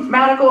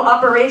mathematical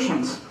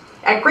operations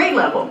at grade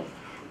level.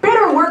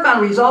 Better work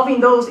on resolving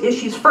those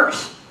issues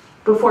first,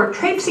 before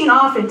traipsing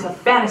off into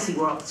fantasy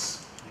worlds.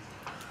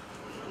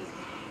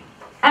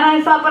 And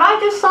I thought, but I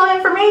just saw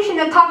information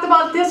that talked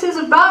about this is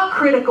about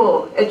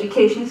critical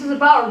education. This is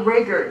about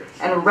rigor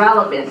and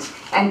relevance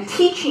and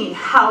teaching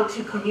how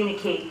to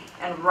communicate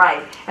and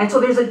write. And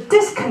so there's a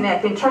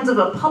disconnect in terms of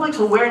the public's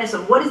awareness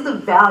of what is the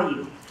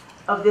value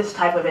of this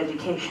type of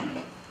education.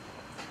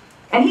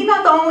 And he's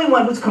not the only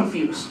one who's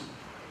confused.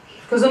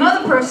 Because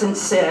another person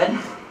said,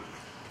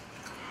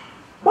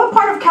 what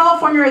part of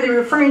California are they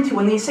referring to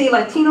when they say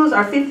Latinos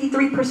are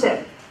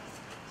 53%?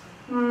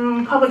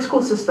 Public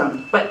school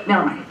system, but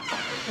never mind.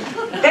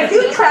 If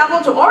you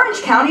travel to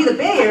Orange County, the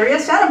Bay Area,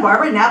 Santa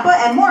Barbara, Napa,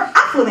 and more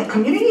affluent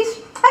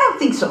communities, I don't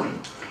think so.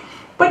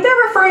 But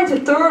they're referring to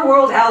third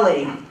world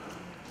LA.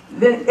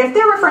 If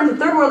they're referring to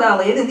third world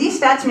LA, then these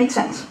stats make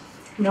sense.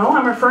 No,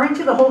 I'm referring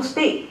to the whole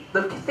state.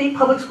 The state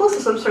public school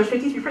system serves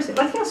 53%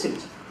 Latino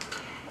students.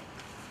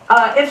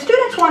 If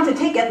students want to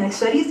take ethnic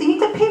studies, they need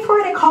to pay for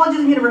it at colleges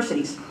and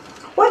universities.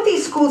 What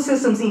these school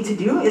systems need to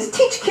do is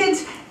teach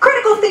kids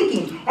critical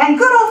thinking and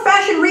good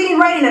old-fashioned reading,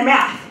 writing, and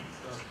math.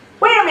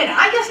 Wait a minute,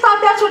 I just thought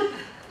that's what,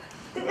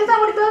 is that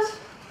what it does?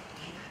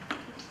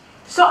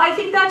 So I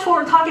think that's what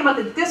we're talking about,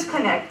 the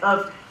disconnect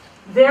of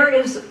there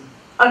is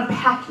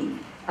unpacking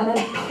and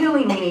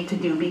unpeeling we need to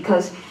do,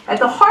 because at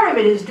the heart of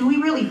it is, do we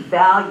really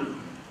value?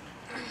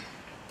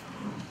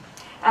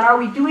 And are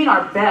we doing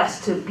our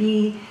best to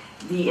be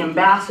the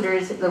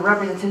ambassadors, the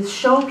representatives,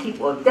 show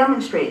people,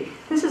 demonstrate,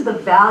 this is the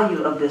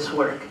value of this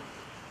work?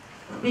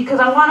 Because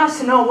I want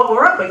us to know what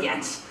we're up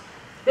against.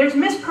 There's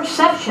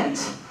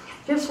misperceptions.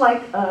 Just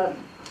like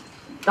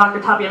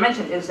Dr. Tapia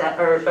mentioned, is that,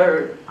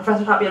 or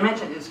Professor Tapia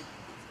mentioned, is,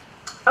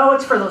 oh,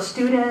 it's for those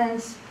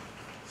students,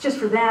 it's just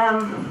for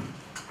them,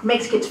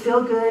 makes kids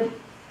feel good.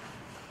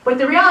 But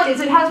the reality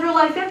is it has real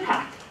life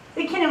impact.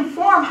 It can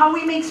inform how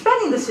we make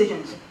spending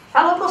decisions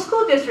at local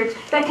school districts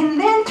that can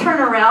then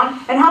turn around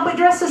and help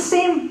address the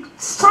same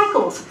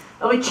cycles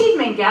of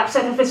achievement gaps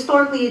that have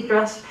historically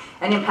addressed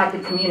and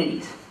impacted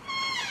communities.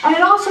 And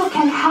it also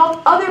can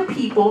help other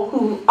people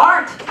who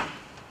aren't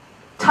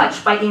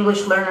touched by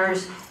English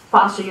learners,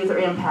 foster youth, or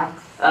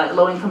impact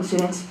low-income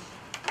students,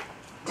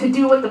 to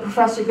do what the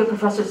good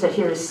professor said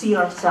here, is see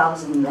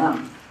ourselves in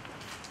them.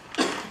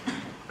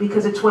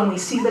 Because it's when we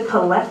see the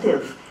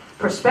collective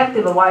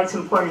perspective of why it's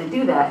important to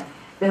do that,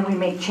 then we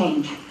make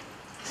change,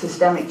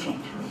 systemic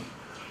change.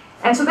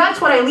 And so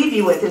that's what I leave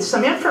you with, is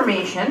some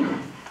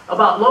information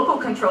about local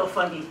control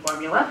funding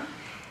formula.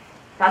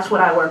 That's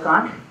what I work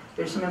on.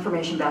 There's some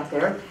information back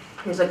there.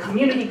 Here's a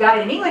community guide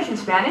in English and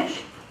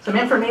Spanish, some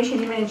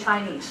information even in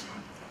Chinese.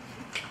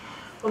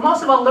 But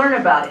most of all, learn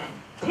about it.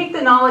 Take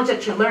the knowledge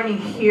that you're learning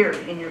here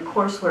in your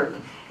coursework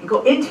and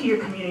go into your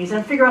communities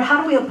and figure out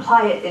how do we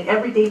apply it in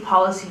everyday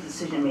policy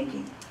decision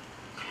making.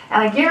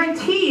 And I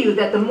guarantee you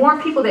that the more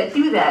people that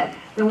do that,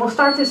 then we'll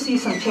start to see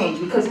some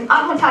change. Because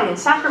I'm going to tell you, in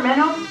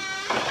Sacramento,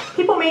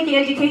 people making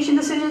education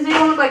decisions, they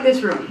don't look like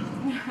this room.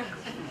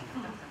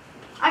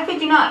 I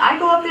kid you not. I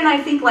go up there and I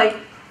think like,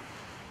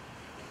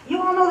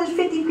 you all know there's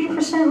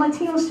 53%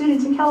 Latino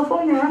students in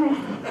California, right?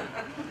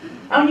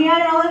 And when you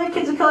add in all other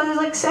kids of color, there's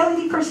like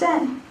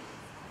 70%.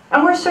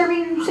 And we're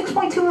serving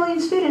 6.2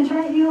 million students,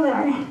 right? You know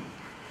that, right?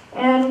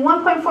 And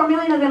 1.4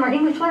 million of them are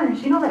English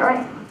learners. You know that,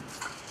 right?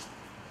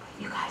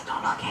 You guys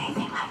don't look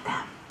anything like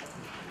them.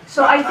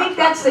 So I think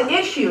that's the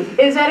issue,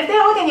 is that if they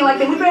don't look anything like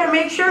them, we better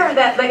make sure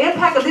that the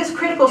impact of this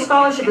critical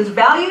scholarship is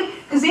valued,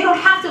 because they don't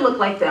have to look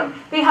like them.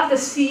 They have to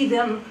see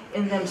them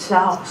in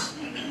themselves.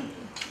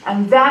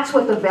 And that's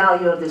what the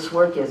value of this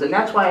work is. And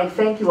that's why I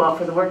thank you all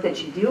for the work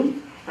that you do.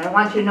 And I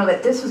want you to know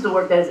that this is the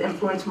work that has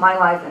influenced my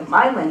life and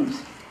my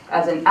limbs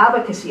as an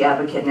advocacy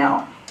advocate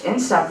now in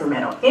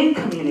Sacramento, in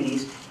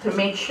communities, to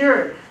make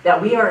sure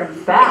that we are in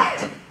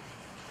fact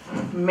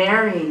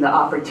marrying the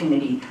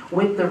opportunity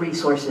with the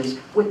resources,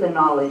 with the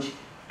knowledge,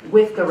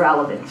 with the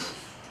relevance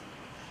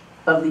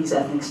of these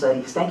ethnic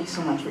studies. Thank you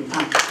so much for your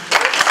time.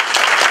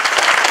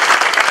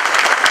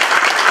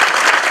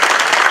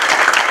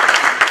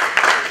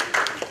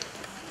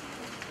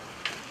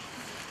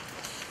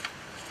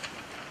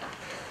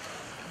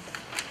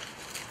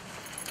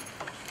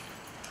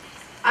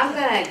 I'm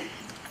going to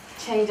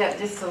change up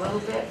just a little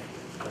bit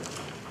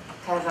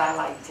because I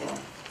like to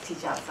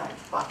teach outside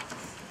the box.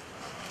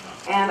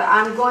 And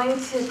I'm going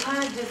to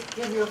kind of just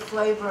give you a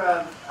flavor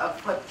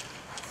of what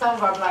some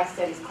of our Black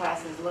Studies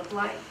classes look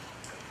like.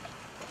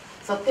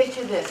 So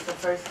picture this, the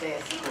first day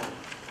of school.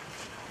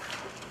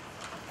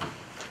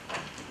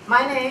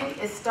 My name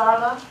is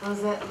Starla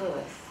Rosette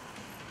Lewis.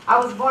 I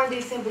was born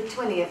December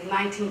 20th,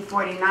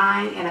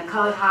 1949 in a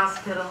colored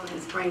hospital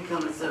in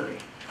Springfield, Missouri.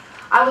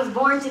 I was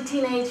born to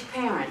teenage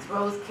parents,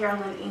 Rose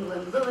Carolyn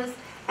England Lewis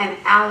and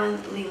Alan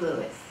Lee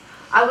Lewis.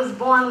 I was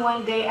born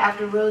one day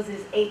after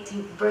Rose's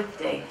 18th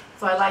birthday,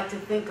 so I like to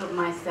think of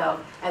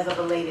myself as a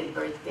belated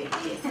birthday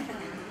gift.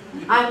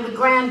 I am the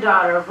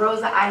granddaughter of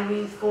Rosa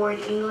Irene Ford,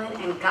 England,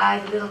 and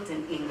Guy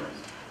Littleton, England,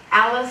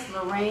 Alice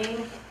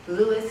Lorraine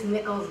Lewis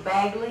Nichols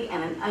Bagley,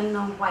 and an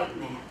unknown white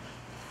man.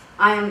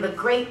 I am the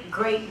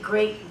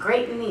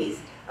great niece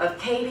of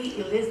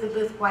Katie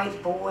Elizabeth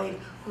White Boyd,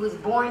 who was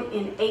born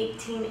in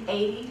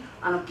 1880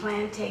 on a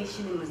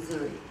plantation in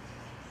Missouri.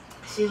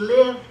 She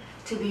lived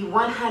to be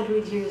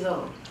 100 years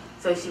old,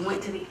 so she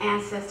went to the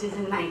ancestors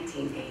in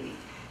 1980.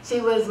 She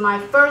was my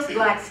first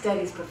Black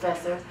Studies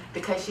professor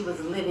because she was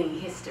living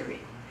history,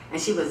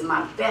 and she was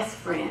my best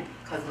friend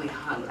because we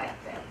hung like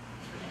that.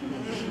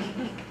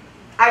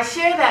 I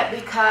share that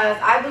because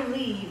I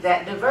believe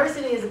that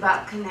diversity is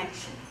about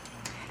connection.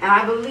 And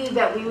I believe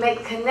that we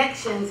make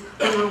connections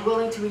when we're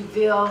willing to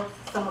reveal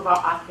some of our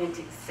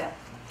authentic self.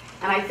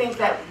 And I think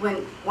that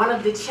one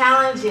of the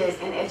challenges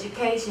in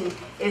education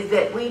is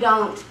that we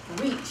don't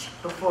reach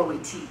before we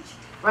teach.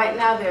 Right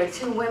now there are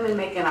 2 women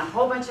making a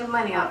whole bunch of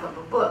money off of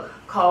a book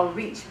called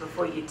Reach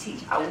Before You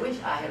Teach. I wish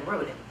I had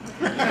wrote it.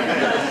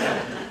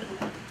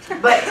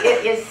 But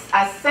it is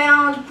a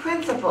sound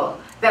principle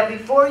that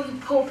before you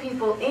pull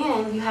people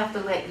in, you have to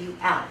let you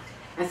out.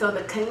 And so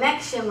the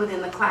connection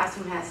within the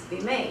classroom has to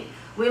be made.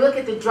 We look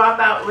at the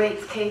dropout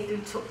rates K through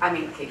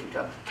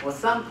 12. Well,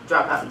 some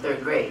drop out in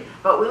 3rd grade.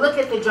 But we look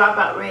at the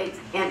dropout rates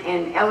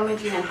in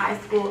elementary and high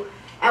school,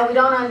 and we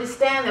don't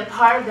understand that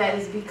part of that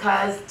is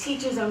because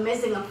teachers are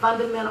missing a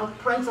fundamental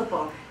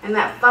principle. And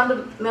that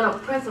fundamental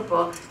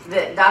principle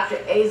that Dr.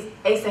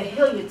 Asa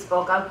Hilliard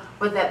spoke of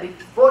was that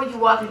before you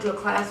walk into a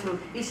classroom,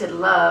 you should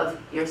love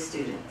your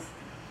students.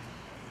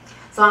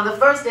 So on the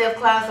first day of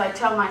class, I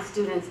tell my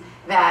students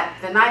that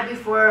the night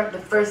before the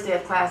first day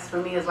of class for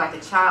me is like a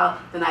child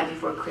the night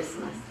before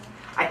Christmas.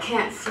 I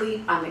can't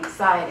sleep, I'm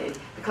excited,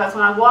 because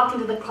when I walk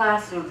into the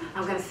classroom,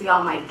 I'm going to see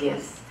all my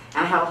gifts,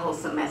 and I have a whole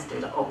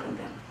semester to open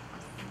them.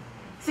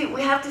 See,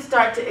 we have to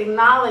start to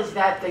acknowledge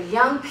that the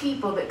young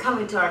people that come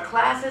into our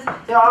classes,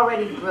 they're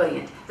already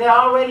brilliant. They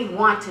already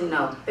want to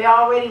know. They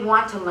already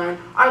want to learn,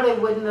 or they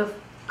wouldn't have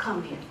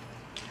come here.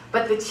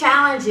 But the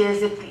challenge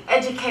is that the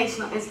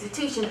educational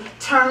institution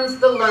turns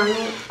the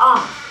learning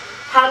off.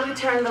 How do we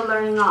turn the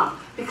learning off?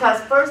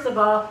 Because first of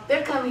all,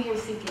 they're coming here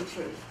seeking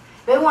truth.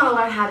 They want to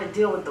learn how to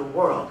deal with the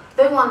world.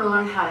 They want to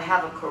learn how to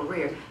have a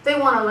career. They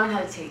want to learn how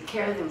to take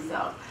care of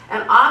themselves.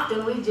 And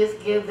often we just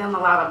give them a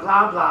lot of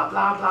blah, blah,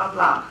 blah, blah,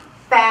 blah.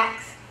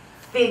 Facts,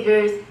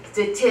 figures,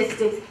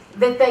 statistics,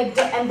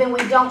 and then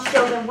we don't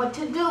show them what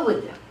to do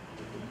with them.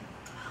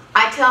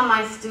 I tell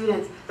my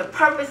students the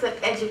purpose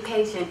of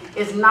education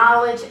is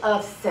knowledge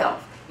of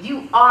self.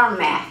 You are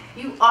math,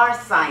 you are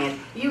science,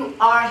 you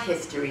are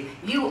history,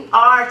 you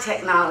are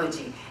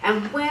technology.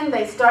 And when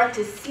they start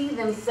to see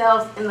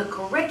themselves in the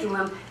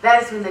curriculum,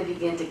 that is when they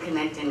begin to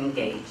connect and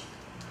engage.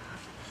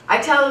 I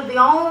tell them the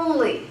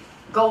only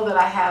goal that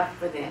I have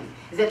for them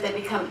is that they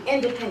become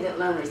independent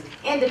learners,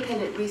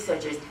 independent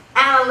researchers,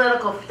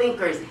 analytical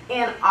thinkers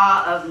in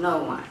awe of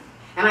no one.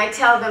 And I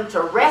tell them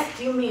to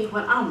rescue me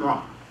when I'm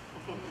wrong,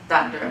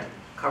 Dr.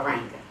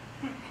 Karanga.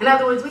 In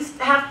other words, we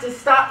have to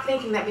stop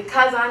thinking that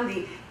because I'm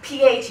the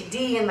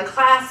PhD in the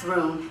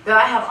classroom, that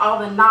I have all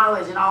the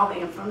knowledge and all the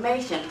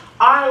information.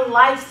 Our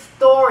life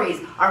stories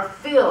are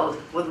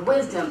filled with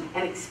wisdom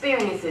and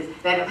experiences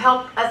that have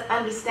helped us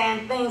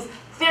understand things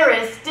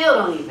theorists still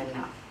don't even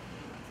know.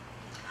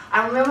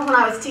 I remember when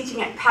I was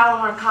teaching at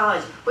Palomar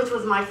College, which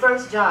was my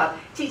first job,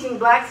 teaching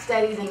Black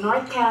Studies in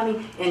North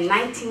County in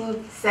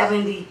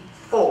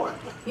 1974.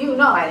 You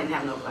know I didn't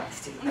have no Black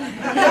students.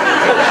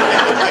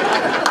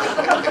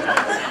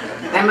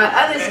 And my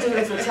other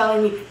students were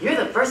telling me, you're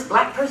the first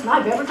Black person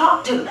I've ever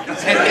talked to.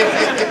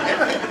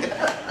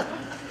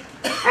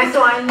 And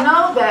so I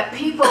know that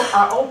people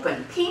are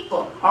open.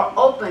 People are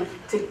open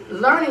to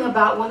learning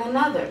about one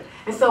another.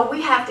 And so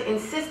we have to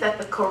insist that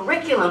the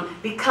curriculum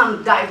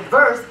become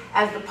diverse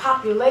as the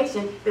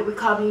population that we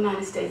call the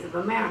United States of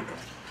America.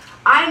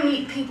 I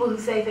meet people who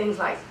say things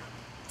like,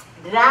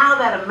 now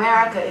that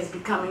America is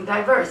becoming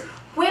diverse,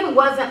 when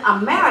wasn't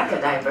America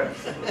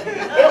diverse?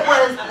 It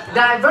was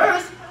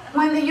diverse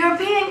when the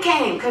European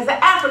came, because the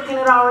African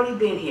had already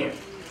been here.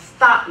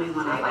 Stop me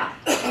when I lie.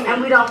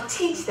 And we don't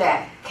teach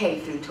that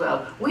K through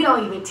 12. We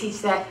don't even teach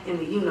that in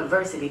the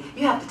university.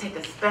 You have to take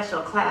a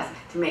special class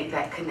to make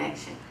that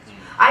connection.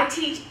 I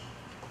teach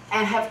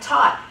and have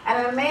taught at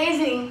an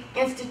amazing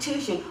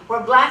institution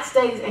where Black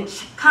studies and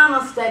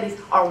Chicano studies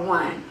are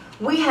one.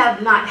 We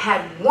have not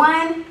had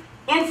one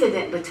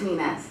incident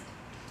between us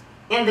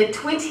in the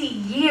 20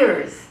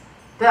 years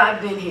that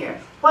I've been here.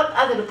 What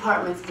other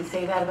departments can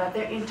say that about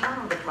their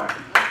internal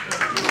department?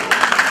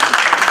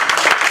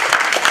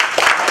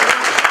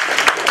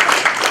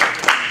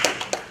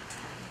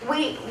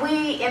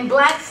 We in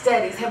Black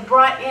Studies have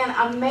brought in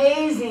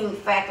amazing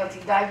faculty,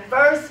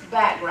 diverse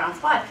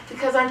backgrounds. Why?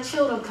 Because our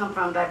children come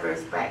from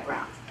diverse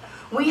backgrounds.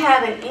 We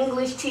have an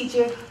English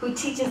teacher who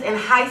teaches in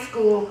high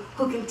school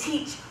who can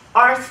teach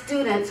our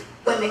students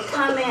when they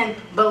come in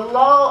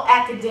below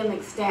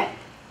academic standards.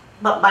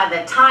 but by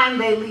the time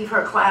they leave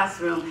her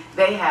classroom,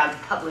 they have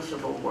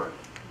publishable work.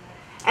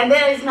 And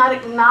that is not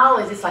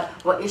acknowledged. It's like,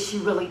 well, is she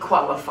really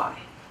qualified?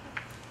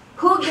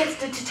 Who gets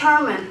to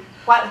determine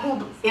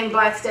who in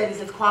Black Studies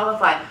is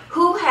qualified?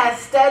 Who has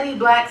studied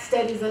Black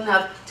Studies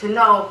enough to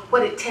know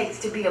what it takes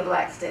to be a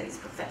Black Studies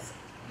professor?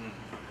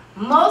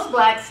 Most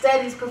Black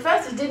Studies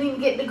professors didn't even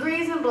get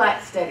degrees in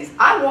Black Studies.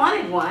 I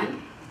wanted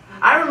one.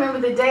 I remember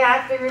the day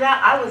I figured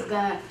out I was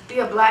going to be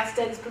a Black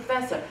Studies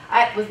professor.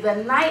 It was the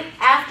night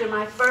after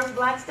my first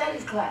Black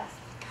Studies class.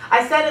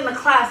 I sat in the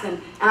class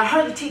and I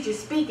heard the teacher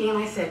speaking and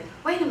I said,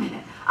 wait a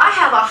minute, I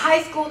have a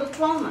high school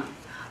diploma.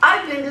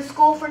 I've been to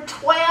school for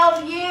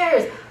 12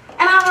 years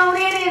and I don't know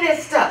any of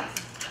this stuff.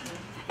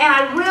 And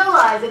I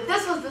realized that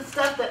this was the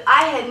stuff that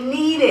I had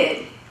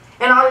needed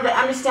in order to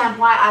understand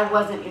why I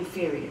wasn't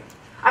inferior.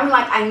 I mean,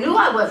 like, I knew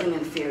I wasn't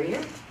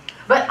inferior,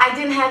 but I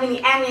didn't have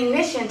any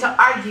ammunition to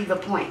argue the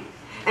point.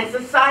 And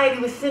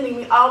society was sending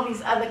me all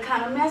these other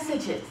kind of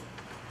messages.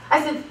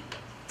 I said,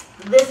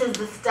 this is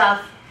the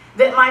stuff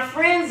that my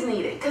friends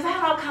needed, because I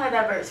have all kind of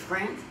diverse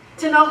friends,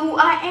 to know who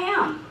I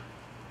am.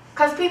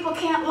 Because people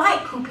can't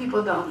like who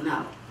people don't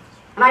know.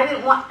 And I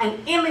didn't want an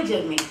image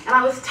of me. And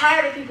I was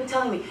tired of people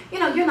telling me, you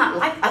know, you're not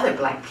like other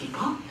Black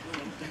people.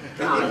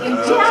 Yeah, I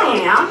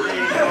am.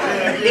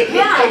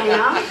 Yeah, I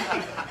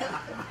am.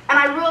 And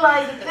I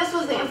realized that this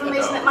was the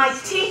information that my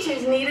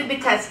teachers needed,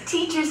 because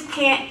teachers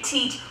can't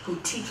teach who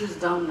teachers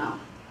don't know.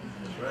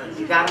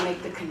 You got to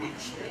make the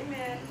connection.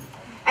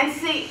 And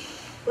see,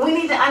 we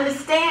need to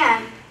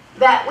understand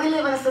that we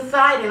live in a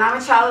society, and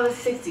I'm a child of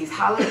the 60s.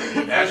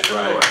 Hallelujah. That's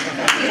right.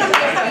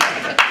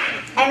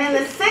 And in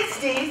the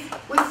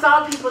 60s, we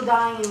saw people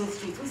dying in the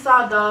streets. We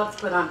saw dogs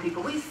put on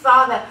people. We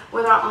saw that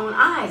with our own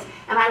eyes.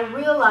 And I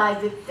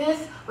realized that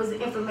this was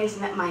the information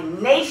that my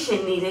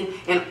nation needed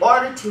in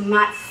order to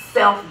not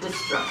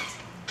self-destruct.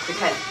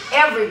 Because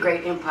every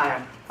great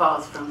empire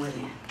falls from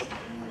within.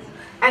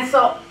 And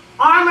so,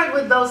 armored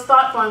with those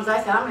thought forms, I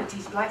said, I'm going to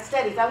teach Black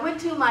Studies. I went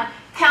to my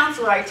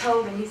counselor. I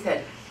told him, he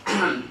said,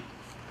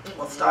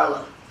 well,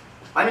 Starla,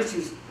 why don't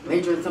you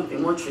major in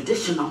something more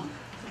traditional?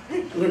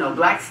 You know,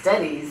 Black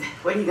Studies,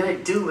 what are you going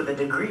to do with a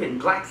degree in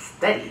Black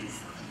Studies?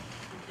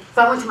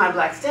 So I went to my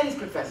Black Studies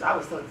professor. I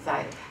was so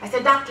excited. I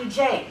said, Dr.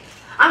 J,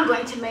 I'm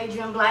going to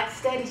major in Black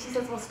Studies. She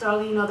says, well,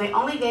 Starla, you know, they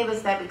only gave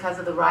us that because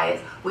of the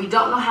riots. We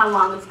don't know how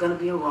long it's going to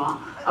be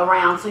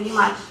around, so you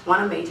might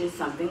want to major in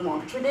something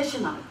more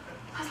traditional.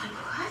 I was like,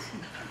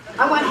 what?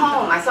 I went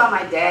home. I saw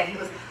my dad.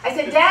 I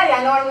said, Daddy,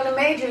 I know I'm going to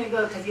major. And he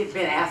goes, because he had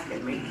been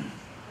asking me.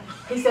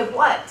 He said,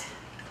 what?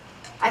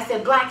 I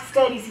said, Black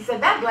Studies. He said,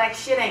 that black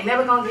shit ain't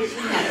never going to get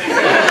you nothing.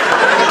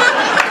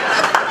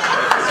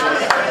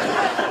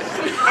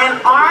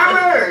 And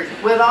armored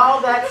with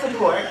all that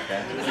support,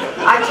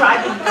 I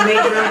tried to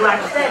major in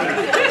Black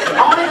Studies,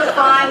 only to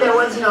find there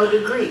was no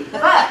degree.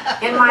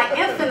 But in my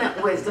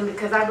infinite wisdom,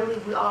 because I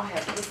believe we all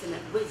have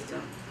infinite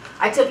wisdom,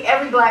 I took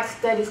every Black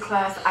Studies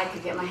class I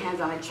could get my hands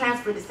on. I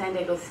transferred to San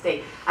Diego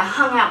State. I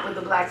hung out with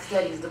the Black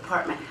Studies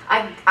department.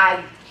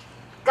 I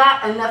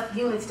got enough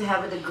units to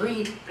have a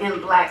degree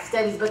in Black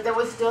Studies, but there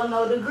was still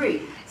no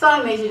degree. So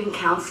I majored in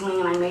counseling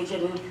and I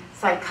majored in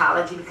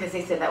psychology because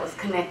they said that was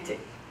connected.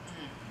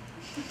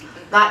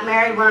 Got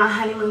married, went on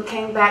honeymoon,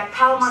 came back.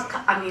 Palomar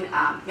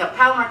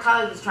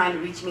College was trying to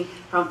reach me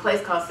from a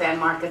place called San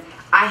Marcos.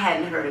 I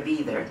hadn't heard of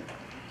either.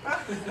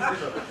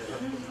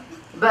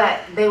 But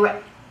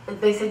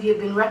they said you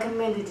had been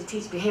recommended to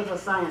teach behavioral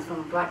science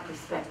from a Black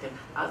perspective.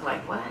 I was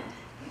like, what?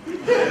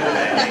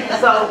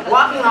 So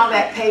walking all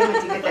that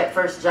pavement to get that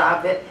first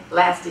job that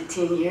lasted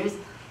 10 years,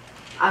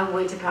 I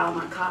went to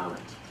Palomar College.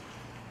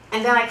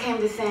 And then I came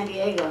to San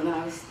Diego, and then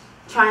I was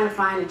trying to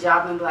find a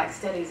job in Black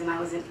Studies, and I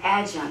was an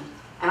adjunct.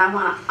 And I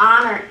want to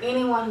honor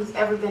anyone who's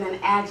ever been an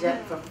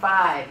adjunct for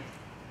 5,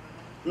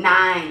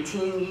 9,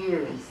 10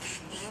 years.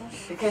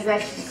 Because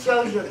that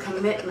shows your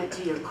commitment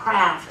to your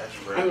craft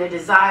and your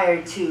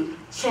desire to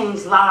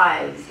change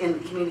lives in the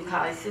community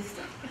college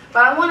system.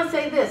 But I want to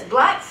say this,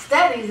 Black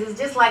Studies is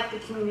just like the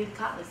community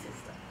college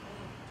system.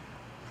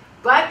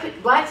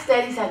 Black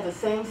Studies has the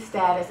same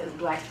status as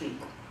Black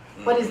people.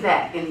 What is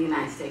that in the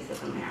United States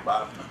of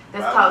America?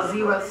 That's called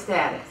zero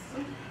status.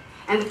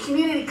 And the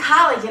community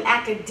college and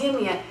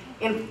academia,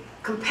 in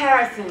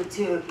comparison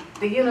to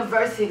the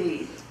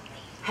universities,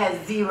 has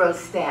zero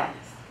status.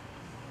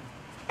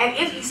 And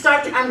if you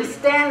start to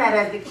understand that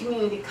as the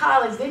community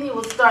college, then you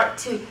will start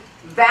to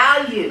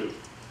value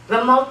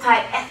the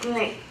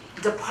multi-ethnic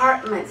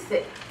departments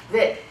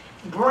that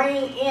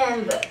bring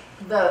in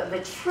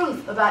the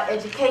truth about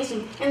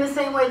education in the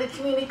same way the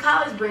community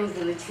college brings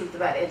in the truth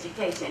about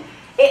education.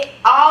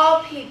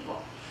 All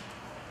people,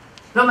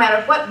 no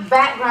matter what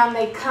background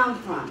they come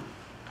from,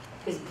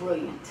 is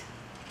brilliant.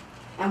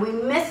 And we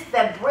miss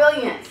the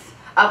brilliance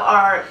of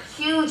our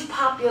huge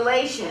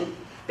population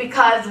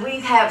because we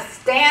have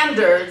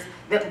standards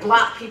that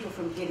block people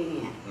from getting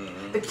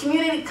in. The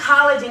community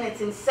college in its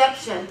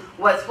inception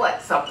was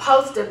what?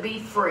 Supposed to be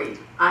free.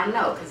 I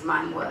know, because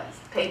mine was.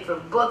 Paid for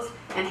books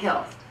and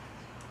health.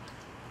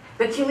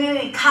 The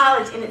community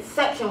college in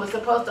inception was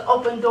supposed to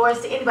open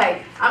doors to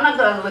anybody. I'm not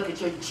going to look at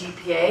your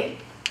GPA.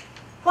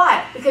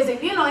 Why? Because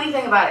if you know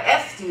anything about an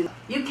F student,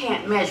 you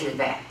can't measure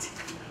that.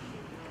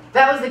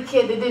 That was the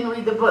kid that didn't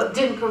read the book,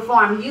 didn't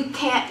perform. You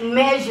can't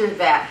measure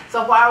that.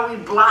 So why are we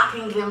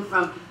blocking them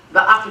from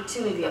the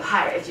opportunity of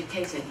higher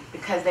education?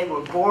 Because they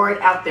were bored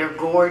out their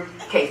gourd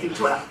K through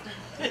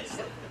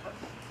 12.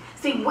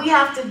 See, we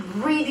have to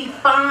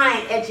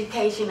redefine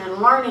education and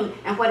learning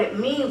and what it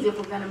means if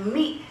we're going to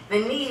meet the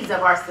needs of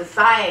our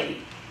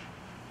society.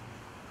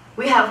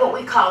 We have what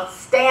we call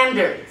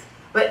standards.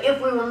 But if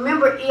we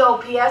remember,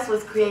 EOPS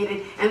was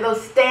created and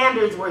those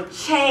standards were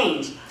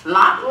changed,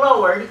 not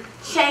lowered,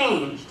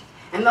 changed.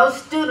 And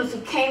those students who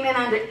came in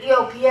under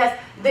EOPS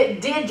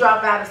that did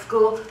drop out of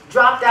school,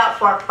 dropped out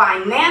for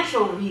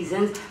financial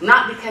reasons,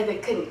 not because they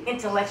couldn't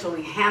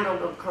intellectually handle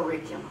the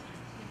curriculum.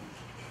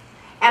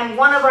 And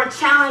one of our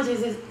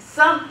challenges is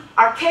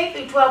our K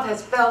through 12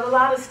 has failed a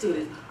lot of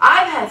students.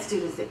 I've had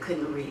students that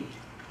couldn't read.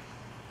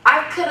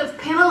 I could have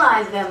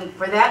penalized them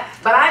for that,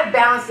 but I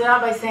balanced it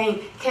out by saying,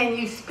 can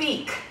you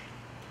speak?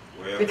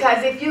 Well,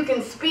 because if you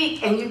can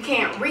speak and you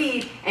can't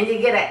read and you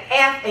get an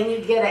F and you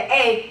get an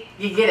A,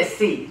 you get a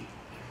C.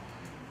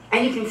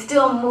 And you can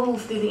still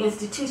move through the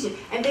institution.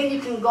 And then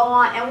you can go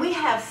on, and we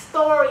have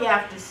story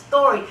after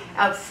story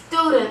of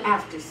student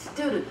after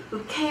student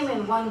who came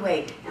in one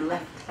way and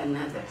left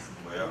another.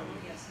 Well,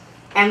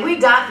 and we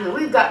document,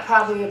 we've got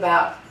probably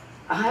about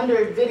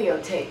 100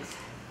 videotapes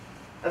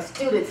of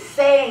students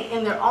saying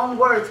in their own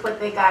words what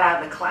they got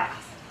out of the class.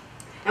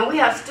 And we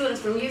have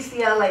students from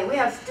UCLA, we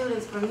have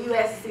students from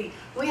USC,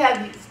 we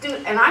have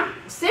students, and I'm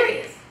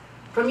serious,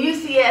 from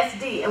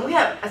UCSD, and we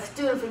have a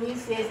student from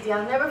UCSD,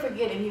 I'll never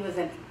forget him, he was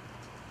an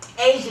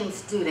Asian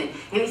student,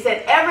 and he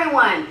said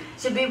everyone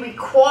should be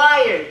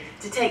required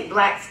to take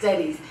Black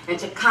studies and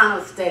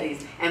Chicano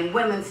studies and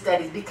women's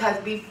studies, because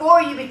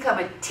before you become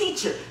a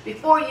teacher,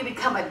 before you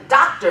become a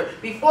doctor,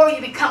 before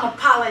you become a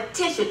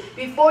politician,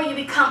 before you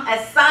become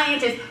a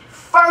scientist,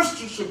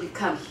 first you should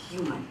become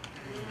human.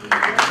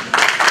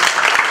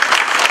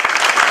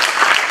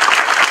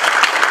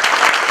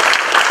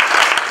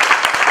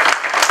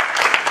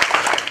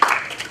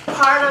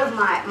 Part of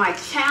my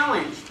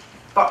challenge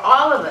for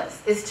all of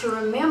us is to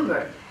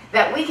remember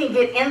that we can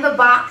get in the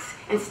box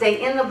and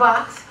stay in the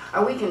box,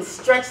 or we can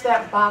stretch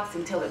that box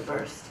until it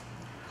bursts.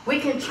 We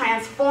can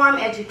transform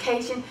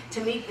education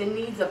to meet the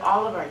needs of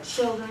all of our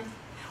children.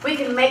 We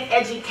can make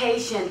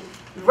education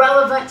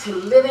relevant to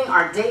living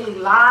our daily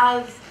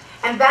lives,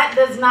 and that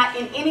does not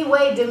in any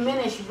way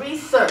diminish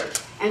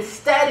research and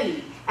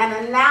study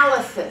and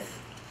analysis.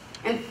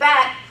 In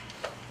fact,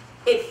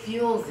 it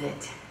fuels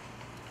it.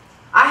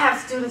 I have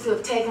students who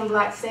have taken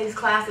Black Studies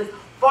classes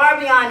far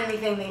beyond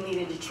anything they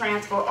needed to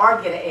transfer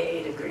or get an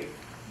AA degree.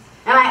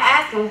 And I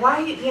ask them, why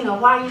are you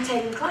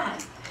taking the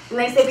class? And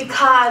they say,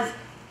 because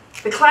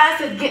the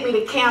classes get me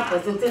to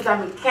campus, and since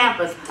I'm in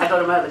campus, I go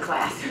to my other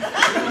class.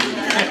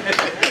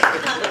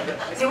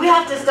 See, we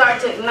have to start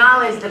to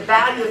acknowledge the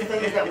value of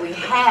things that we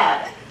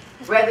have,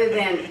 rather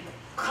than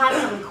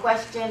constantly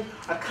question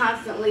or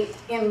constantly,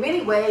 in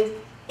many ways,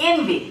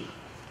 envy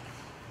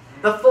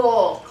the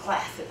full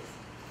classes.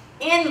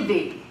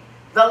 Envy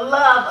the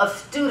love of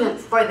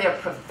students for their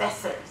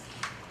professors.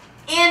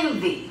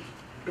 Envy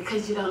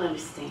because you don't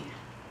understand.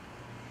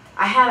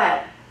 I had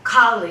a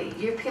colleague,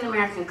 European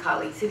American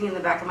colleague, sitting in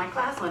the back of my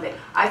class one day.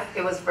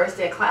 It was first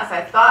day of class.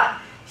 I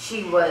thought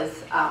she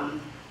was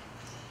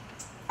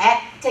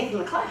taking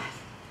the class.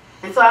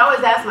 And so I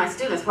always ask my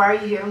students, why are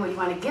you here and what do you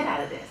want to get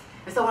out of this?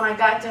 And so when I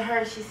got to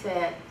her, she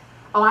said,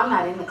 oh, I'm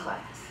not in the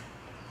class.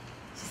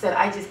 She said,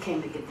 I just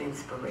came to get the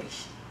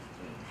inspiration.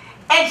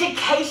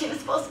 Education is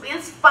supposed to be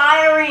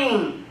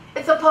inspiring.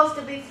 It's supposed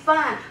to be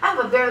fun. I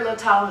have a very low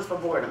tolerance for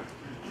boredom.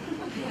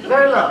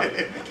 Very low.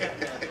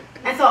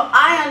 And so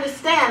I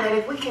understand that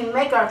if we can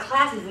make our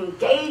classes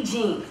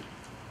engaging,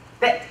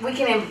 that we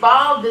can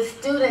involve the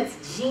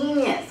students'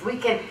 genius. We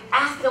can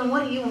ask them,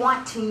 what do you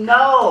want to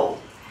know?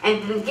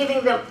 And then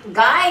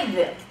guide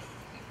them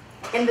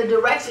in the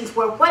directions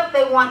where what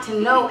they want to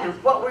know and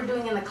what we're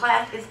doing in the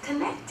class is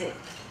connected.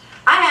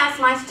 I ask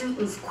my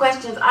students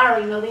questions I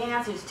already know the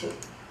answers to.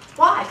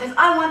 Why? Because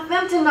I want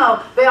them to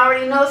know they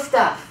already know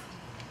stuff.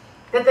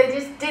 That they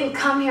just didn't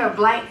come here a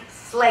blank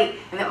slate,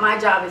 and that my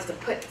job is to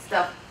put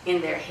stuff in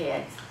their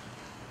heads.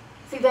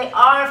 See, they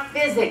are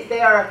physics,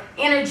 they are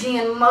energy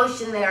and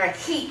motion, they are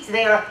heat,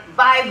 they are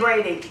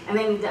vibrating, and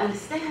they need to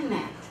understand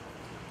that.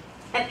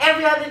 And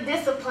every other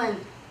discipline,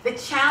 the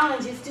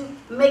challenge is to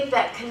make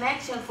that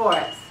connection for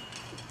us.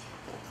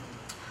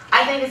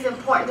 I think it's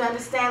important to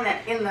understand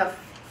that in the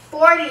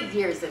 40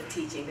 years of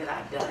teaching that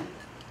I've done,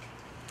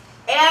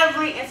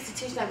 every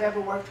institution I've ever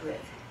worked with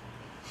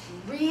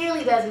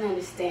really doesn't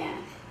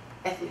understand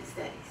ethnic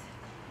studies.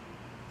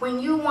 When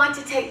you want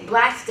to take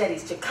Black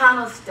studies,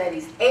 Chicano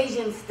studies,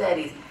 Asian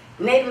studies,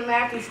 Native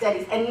American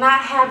studies, and not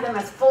have them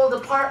as full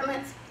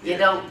departments, you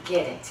don't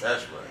get it.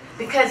 That's right.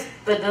 Because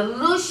the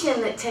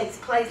dilution that takes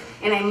place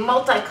in a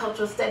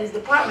multicultural studies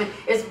department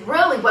is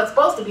really what's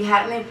supposed to be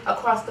happening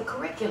across the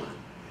curriculum.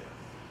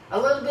 A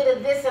little bit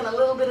of this and a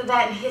little bit of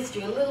that in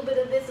history, a little bit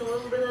of this and a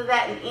little bit of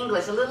that in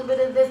English, a little bit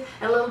of this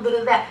and a little bit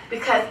of that.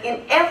 Because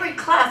in every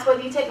class,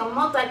 whether you take a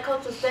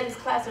multicultural studies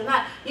class or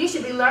not, you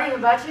should be learning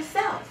about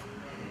yourself.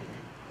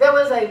 There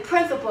was a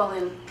principal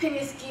in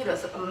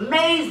Penasquitos, an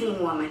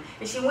amazing woman,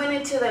 and she went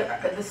into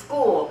the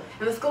school,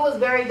 and the school was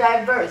very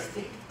diverse.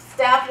 The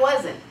staff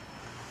wasn't.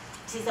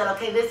 She said,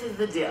 okay, this is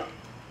the deal.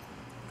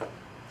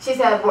 She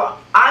said, well,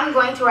 I'm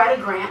going to write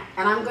a grant,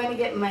 and I'm going to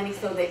get money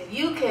so that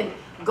you can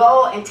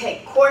go and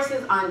take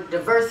courses on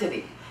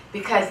diversity,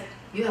 because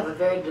you have a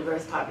very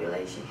diverse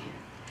population here.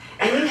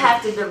 And you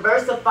have to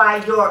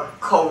diversify your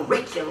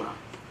curriculum.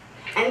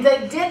 And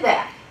they did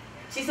that.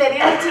 She said,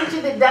 any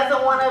teacher that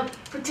doesn't want to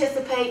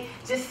participate,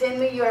 just send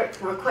me your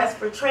request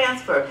for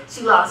transfer.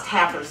 She lost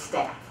half her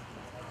staff.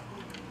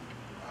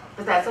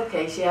 But that's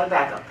okay, she had a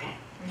backup plan.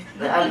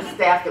 The other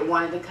staff that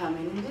wanted to come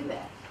in and do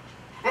that.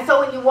 And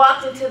so when you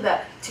walked into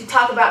to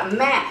talk about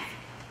math,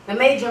 the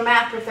major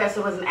math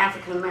professor was an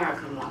African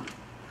American woman.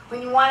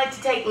 When you wanted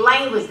to take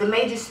language, the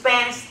major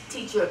Spanish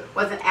teacher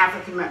was an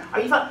African American. Are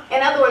you following?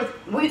 In other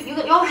words, you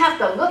don't have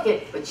to look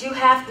it, but you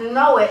have to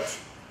know it.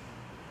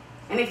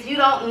 And if you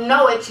don't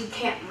know it, you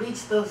can't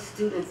reach those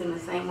students in the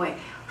same way.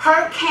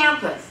 Her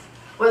campus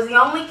was the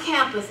only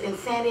campus in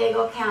San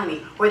Diego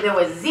County where there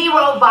was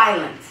zero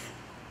violence.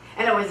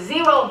 And there was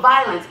zero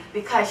violence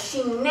because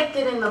she nipped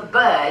it in the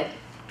bud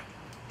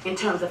in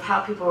terms of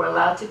how people were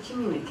allowed to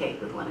communicate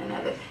with one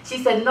another.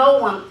 She said no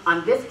one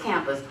on this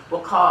campus will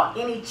call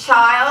any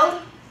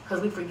child,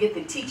 because we forget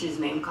the teacher's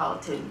name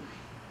called too,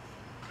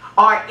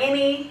 or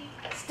any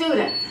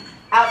student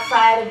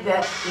outside of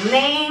the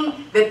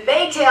name that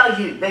they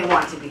tell you they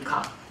want to be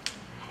called.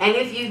 And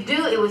if you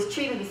do, it was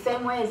treated the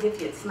same way as if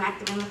you had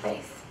smacked them in the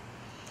face.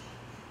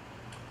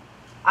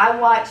 I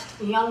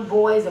watched young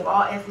boys of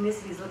all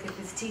ethnicities look at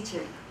this teacher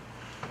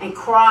and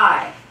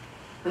cry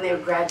when they were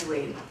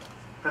graduating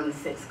from the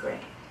 6th grade.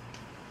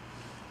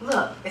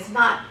 Look, it's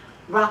not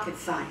rocket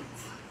science.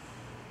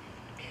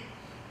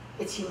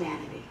 It's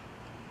humanity.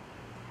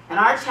 And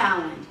our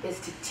challenge is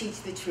to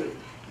teach the truth.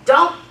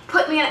 Don't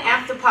put me in an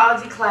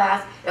anthropology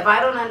class if I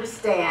don't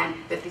understand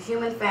that the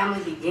human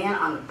family began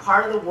on the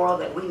part of the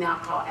world that we now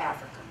call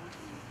Africa.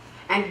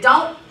 And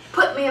don't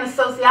put me in a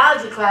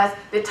sociology class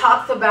that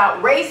talks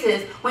about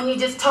races when you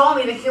just told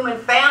me the human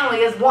family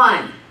is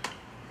one.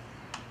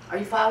 Are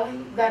you following?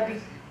 You've got to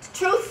be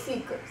truth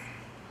seekers.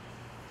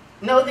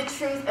 Know the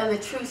truth, and the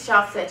truth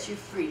shall set you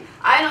free.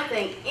 I don't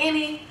think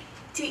any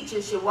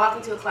teacher should walk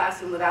into a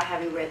classroom without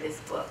having read this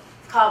book.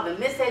 It's called The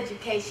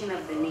Miseducation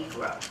of the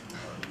Negro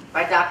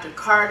by Dr.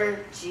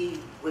 Carter G.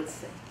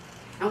 Woodson.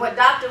 And what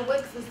Dr.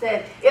 Woodson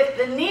said, if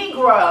the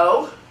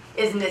Negro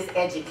is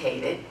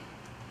miseducated,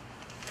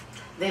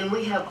 then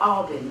we have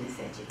all been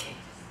miseducated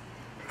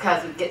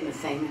because we're getting the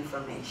same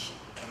information.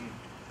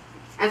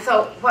 And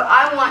so what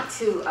I want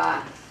to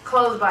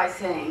close by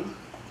saying,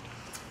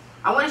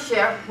 I want to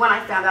share when I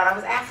found out I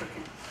was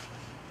African.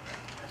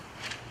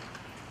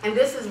 And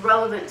this is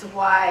relevant to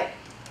why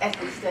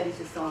ethnic studies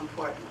is so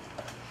important.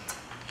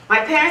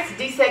 My parents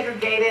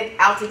desegregated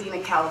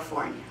Altadena,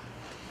 California.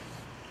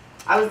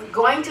 I was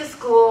going to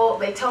school.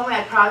 They told me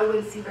I probably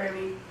wouldn't see very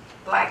many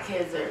black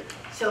kids or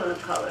children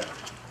of color.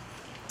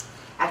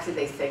 Actually,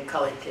 they said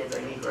colored kids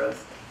or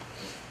Negroes.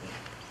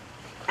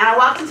 And I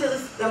walked into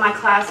my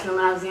classroom,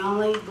 and I was the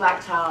only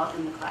black child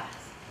in the class.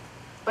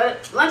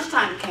 But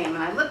lunchtime came,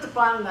 and I looked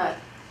upon the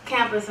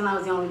campus, and I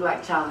was the only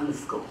black child in the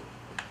school.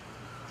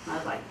 And I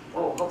was like,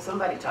 whoa, hope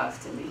somebody talks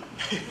to me.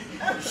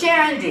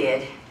 Sharon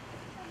did.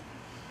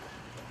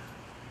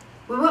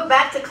 We went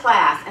back to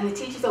class, and the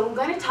teacher said, we're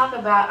going to talk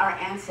about our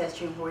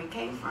ancestry and where we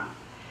came from.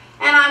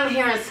 And I'm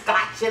hearing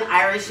Scotch and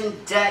Irish and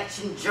Dutch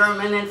and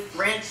German and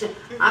French. And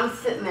I'm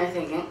sitting there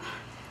thinking,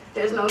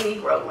 there's no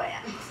Negro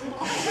land.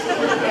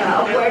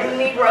 Where do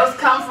Negroes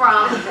come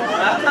from?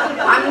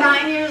 I'm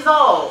 9 years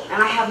old,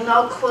 and I have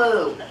no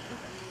clue.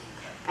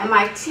 And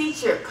my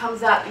teacher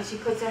comes up, and she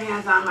puts her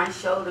hands on my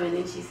shoulder, and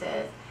then she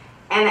says,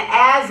 and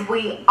as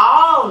we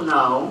all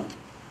know,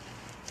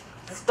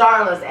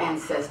 Starla's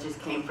ancestors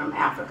came from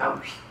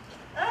Africa.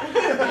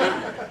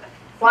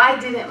 Why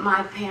didn't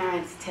my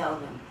parents tell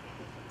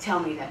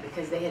me that?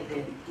 Because they had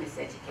been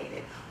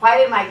miseducated. Why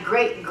did my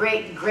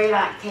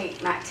great-great-great-aunt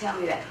Kate not tell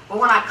me that? But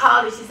when I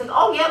called her, she said,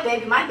 oh yeah,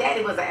 baby, my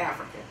daddy was an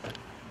African.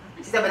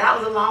 She said, but that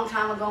was a long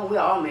time ago, and we're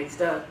all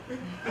mixed up.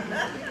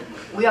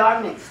 We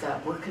are mixed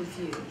up, we're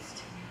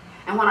confused.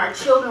 And when our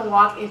children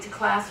walk into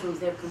classrooms,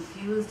 they're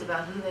confused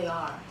about who they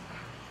are.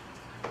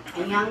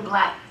 A young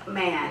black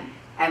man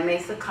at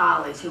Mesa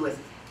College who was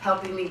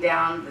helping me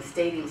down the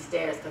stadium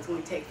stairs, because when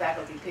we take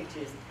faculty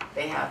pictures,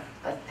 they have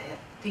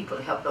people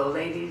to help those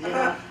ladies, you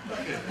know.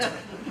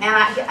 And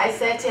I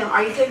said to him,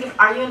 are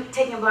you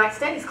taking a black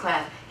studies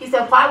class? He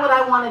said, why would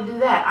I want to do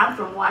that? I'm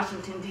from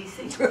Washington,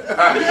 D.C.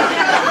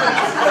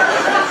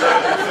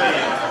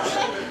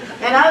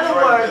 In other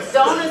words,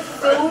 don't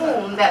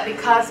assume that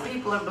because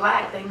people are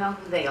black, they know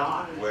who they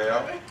are.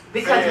 Well,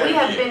 because we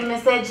have been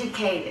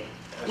miseducated.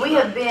 We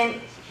have been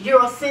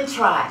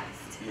Eurocentrized.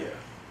 Yeah.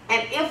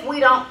 And if we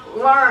don't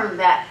learn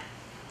that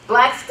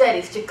Black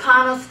studies,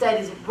 Chicano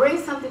studies, bring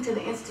something to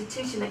the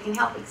institution that can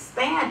help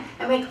expand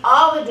and make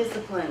all the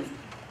disciplines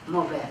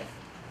more better.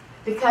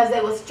 Because they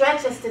will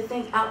stretch us to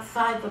think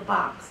outside the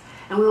box,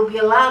 and we will be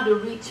allowed to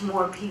reach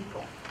more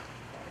people.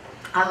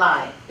 I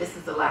lied. This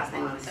is the last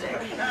thing I'm going to say.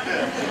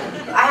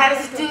 I had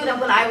a student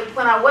when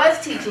I was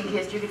teaching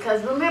history,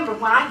 because remember,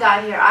 when I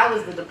got here, I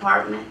was the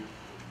department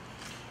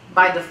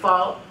by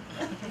default.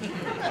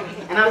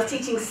 And I was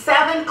teaching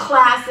 7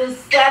 classes,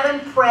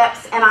 7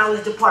 preps, and I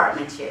was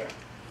department chair.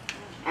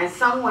 And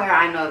somewhere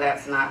I know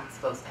that's not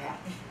supposed to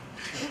happen.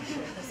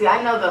 See,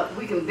 I know that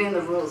we can bend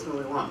the rules when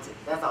we want to.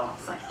 That's all I'm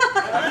saying.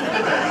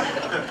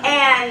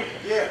 And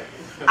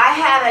I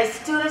had a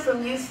student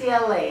from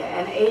UCLA,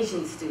 an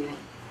Asian student,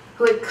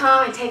 who had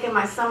come and taken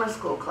my summer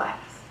school class.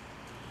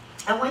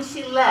 And when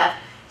she left,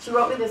 she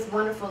wrote me this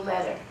wonderful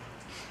letter.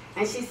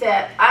 And she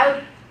said,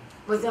 I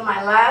was in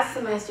my last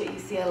semester at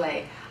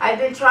UCLA. I'd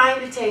been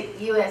trying to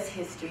take U.S.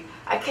 history.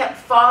 I kept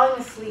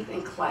falling asleep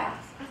in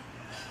class.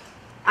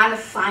 I'm a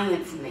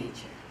science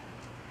major.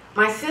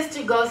 My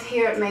sister goes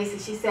here at Mesa.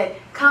 She said,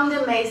 come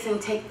to Mesa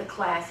and take the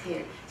class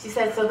here. She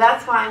said, so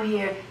that's why I'm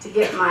here, to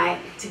get my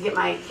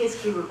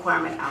history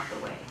requirement out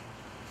the way.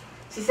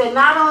 She said,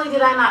 not only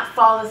did I not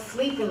fall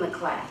asleep in the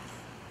class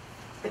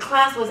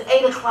was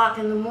 8 o'clock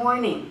in the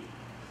morning.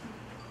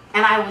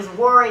 And I was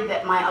worried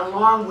that my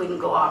alarm wouldn't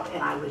go off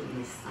and I would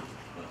miss something.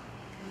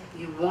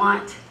 You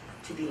want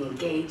to be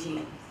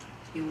engaging.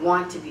 You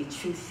want to be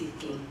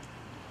truth-seeking.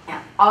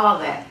 And all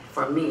that,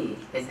 for me,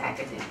 is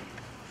academic.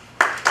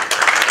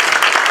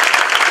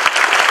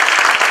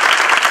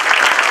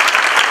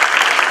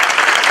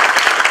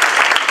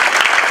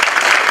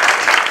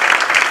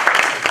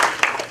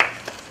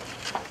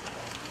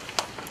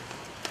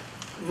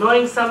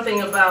 Knowing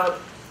something about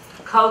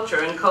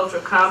culture and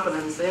cultural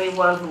competence,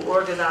 anyone who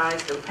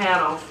organized a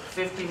panel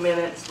for 50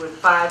 minutes with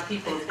 5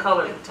 people of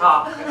color to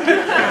talk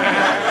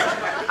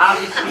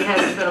obviously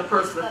hasn't been a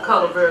person of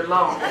color very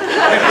long.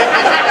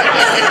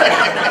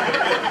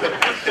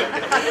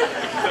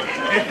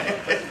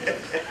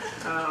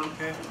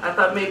 I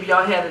thought maybe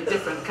y'all had a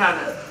different kind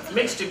of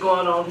mixture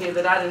going on here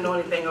that I didn't know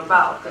anything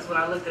about, because when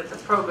I looked at the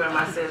program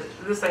I said,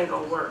 this ain't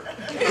gonna work.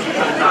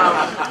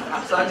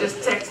 So I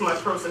just texted my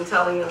person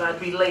telling them I'd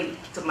be late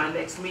to my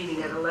next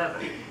meeting at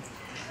 11.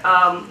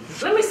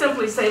 Let me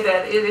simply say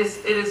that it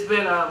has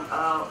been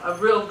a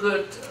real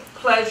good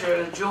pleasure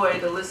and joy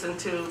to listen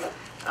to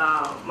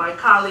my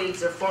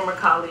colleagues or former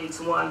colleagues,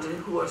 who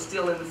are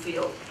still in the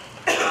field,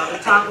 to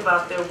talk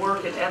about their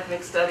work in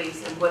ethnic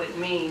studies and what it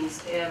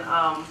means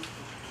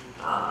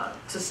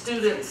to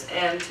students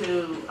and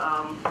to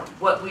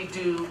what we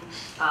do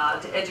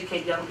to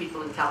educate young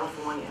people in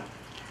California.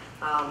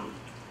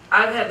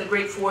 I've had the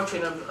great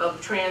fortune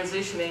of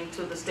transitioning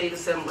to the State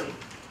Assembly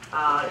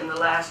in the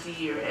last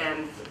year,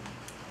 and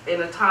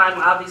in a time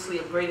obviously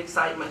of great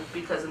excitement,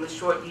 because in the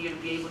short year to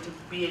be able to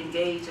be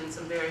engaged in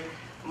some very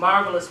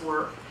marvelous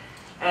work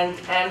and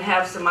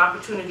have some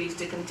opportunities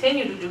to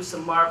continue to do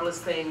some marvelous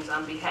things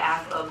on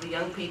behalf of the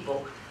young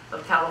people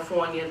of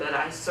California that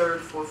I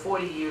served for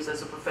 40 years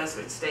as a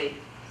professor at State.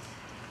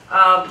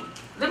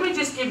 Let me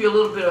just give you a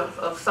little bit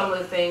of some of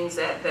the things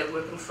that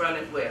we're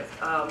confronted with.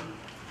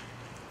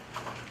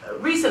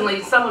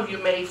 Recently, some of you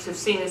may have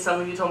seen it, some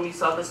of you told me you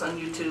saw this on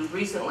YouTube.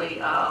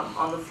 Recently,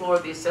 on the floor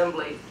of the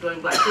Assembly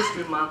during Black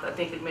History Month, I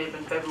think it may have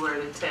been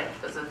February the 10th,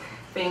 because the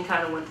thing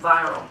kind of went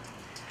viral.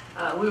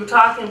 We were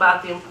talking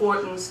about the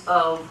importance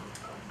of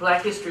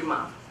Black History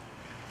Month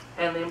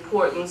and the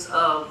importance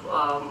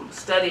of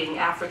studying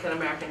African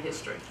American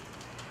history.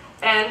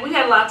 And we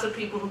had lots of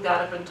people who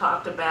got up and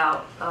talked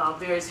about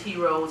various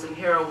heroes and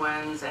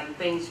heroines and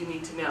things you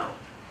need to know.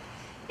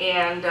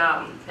 And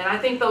I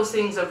think those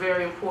things are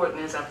very important,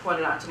 as I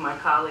pointed out to my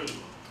colleagues.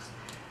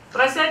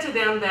 But I said to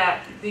them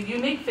that the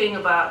unique thing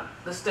about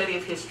the study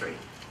of history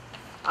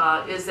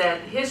is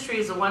that history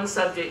is the one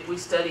subject we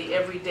study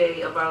every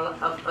day of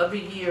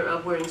every year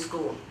of we're in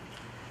school.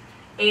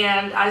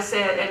 And I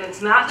said, and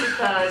it's not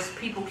because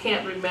people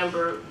can't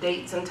remember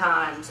dates and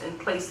times and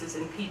places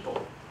and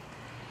people.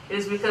 It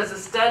is because the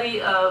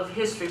study of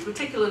history,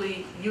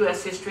 particularly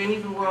U.S. history and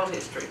even world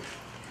history,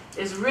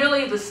 is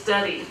really the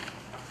study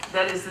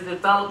that is the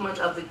development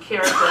of the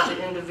character of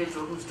the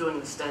individual who's doing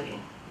the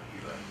studying.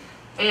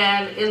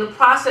 And in the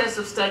process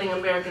of studying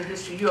American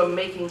history, you are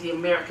making the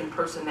American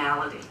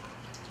personality,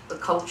 the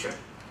culture.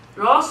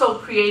 You're also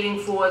creating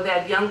for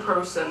that young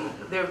person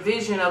their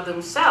vision of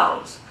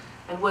themselves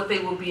and what they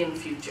will be in the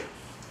future.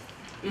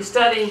 You're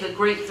studying the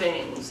great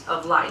things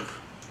of life,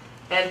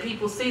 and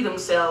people see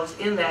themselves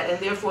in that and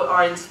therefore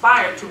are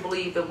inspired to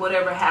believe that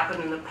whatever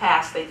happened in the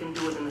past, they can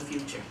do it in the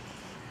future.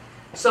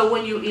 So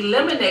when you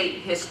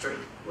eliminate history,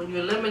 when you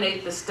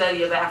eliminate the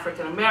study of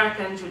African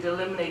Americans, you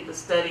eliminate the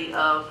study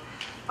of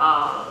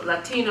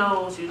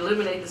Latinos, you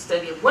eliminate the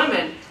study of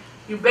women,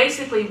 you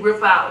basically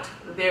rip out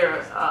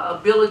their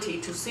ability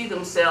to see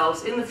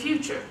themselves in the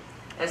future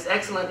as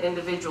excellent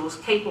individuals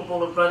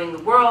capable of running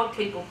the world,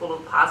 capable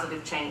of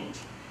positive change.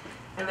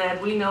 And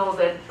that we know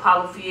that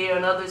Paulo Freire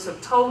and others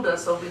have told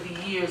us over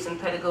the years in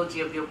Pedagogy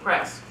of the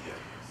Oppressed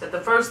that the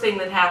first thing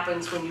that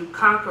happens when you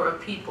conquer a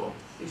people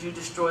is you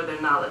destroy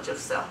their knowledge of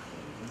self.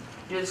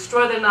 You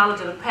destroy their knowledge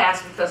of the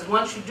past, because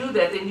once you do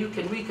that, then you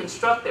can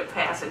reconstruct their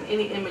past in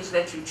any image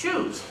that you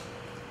choose,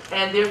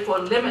 and therefore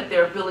limit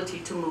their ability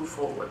to move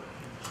forward.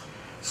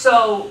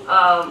 So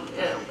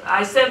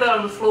I said that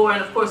on the floor,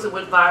 and of course it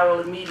went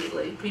viral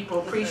immediately. People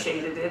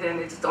appreciated it, and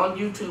it's on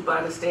YouTube, I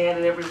understand,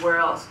 and everywhere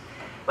else.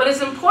 But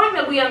it's important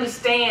that we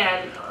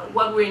understand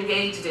what we're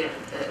engaged in.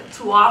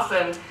 Too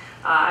often,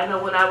 I know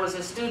when I was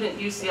a student at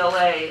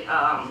UCLA,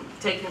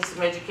 taking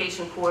some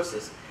education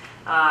courses,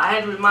 I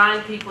had to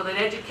remind people that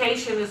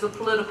education is a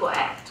political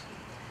act.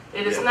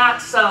 It is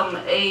not some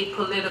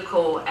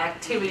apolitical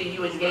activity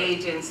you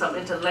engage in, some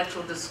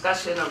intellectual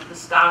discussion of the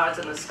stars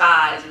and the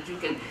skies that you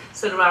can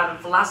sit around and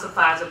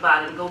philosophize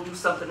about and go do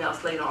something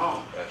else later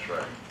on. That's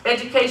right.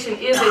 Education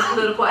is a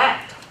political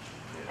act.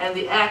 And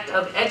the act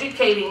of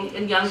educating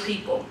in young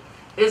people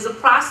is a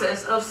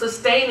process of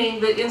sustaining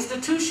the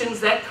institutions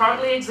that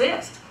currently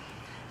exist.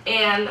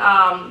 And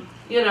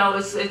you know,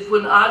 it's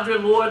when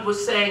Audre Lorde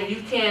was saying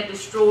you can't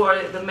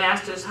destroy the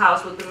master's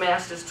house with the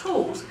master's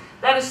tools.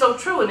 That is so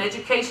true, and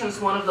education is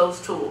one of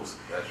those tools.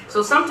 That's right.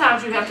 So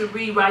sometimes you have to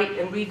rewrite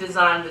and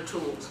redesign the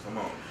tools. Come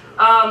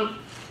on.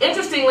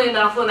 Interestingly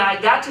enough, when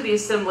I got to the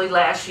assembly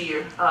last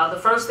year, the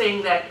first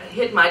thing that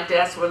hit my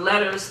desk were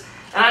letters.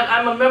 And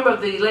I'm a member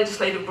of the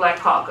Legislative Black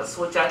Caucus,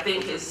 which I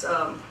think is,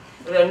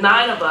 there are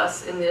 9 of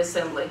us in the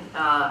assembly.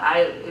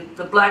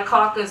 The Black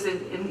Caucus,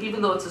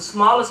 even though it's the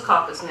smallest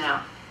caucus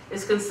now,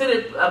 is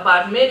considered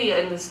by many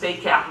in the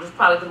state capitol as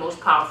probably the most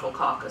powerful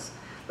caucus,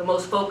 the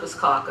most focused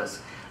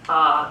caucus.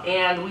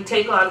 And we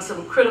take on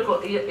some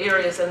critical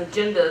areas and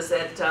agendas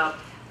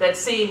that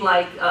seem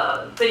like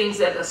things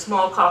that a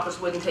small caucus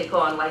wouldn't take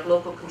on, like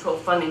local control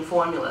funding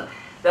formula.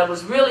 That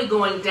was really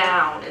going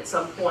down at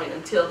some point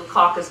until the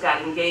caucus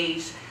got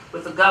engaged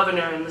with the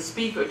governor and the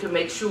speaker to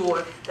make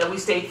sure that we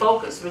stayed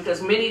focused,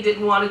 because many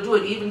didn't want to do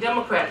it. Even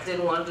Democrats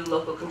didn't want to do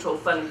local control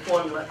funding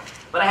formula.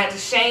 But I had to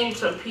shame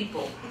some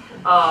people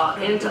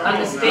into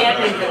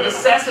understanding the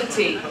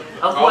necessity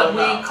of what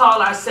we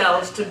call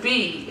ourselves to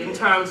be in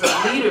terms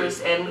of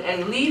leaders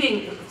and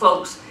leading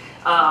folks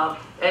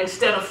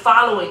instead of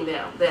following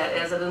them. That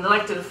as an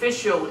elected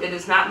official, it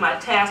is not my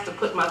task to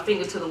put my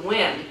finger to the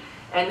wind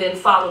and then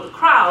follow the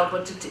crowd,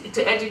 but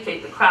to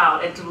educate the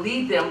crowd and to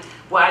lead them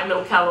where I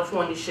know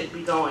California should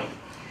be going.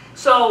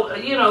 So,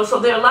 you know, so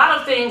there are a lot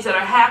of things that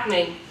are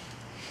happening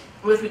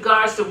with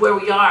regards to where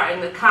we are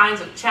and the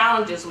kinds of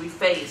challenges we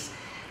face.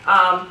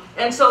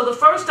 And so the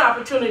first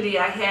opportunity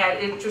I had,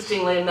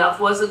 interestingly enough,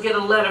 was to get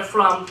a letter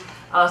from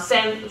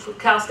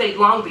Cal State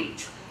Long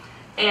Beach.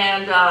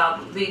 And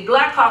the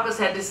Black Caucus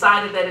had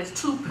decided that its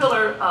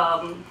 2-pillar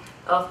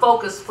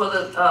focus for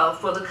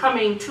the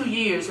coming 2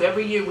 years.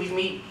 Every year we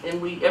meet,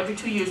 and every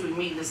 2 years we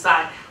meet and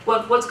decide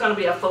what's going to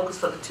be our focus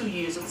for the 2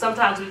 years, and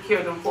sometimes we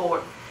carry them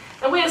forward.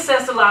 And we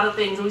assessed a lot of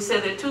things, and we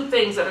said there are 2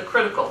 things that are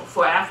critical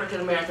for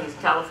African Americans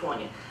in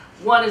California.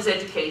 One is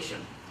education,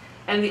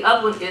 and the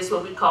other one is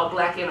what we call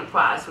black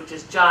enterprise, which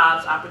is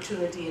jobs,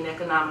 opportunity, and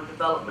economic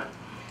development.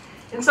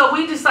 And so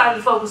we decided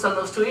to focus on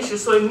those 2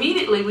 issues. So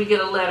immediately we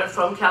get a letter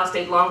from Cal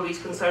State Long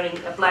Beach concerning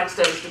a Black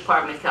Studies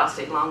department at Cal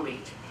State Long Beach.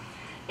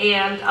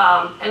 And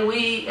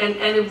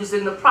it was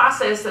in the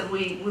process that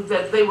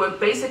they were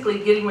basically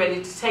getting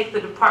ready to take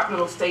the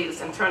departmental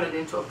status and turn it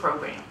into a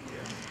program.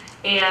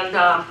 And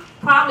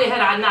probably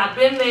had I not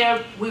been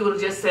there, we would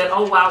have just said,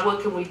 oh wow,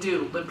 what can we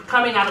do? But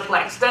coming out of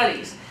Black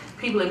Studies,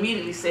 people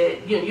immediately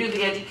said, you know, you're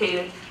the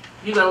educator,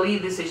 you're going to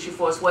lead this issue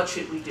for us, what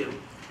should we do?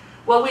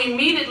 Well, we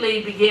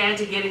immediately began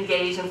to get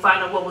engaged and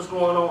find out what was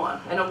going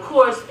on. And of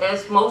course,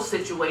 as most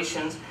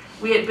situations,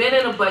 we had been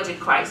in a budget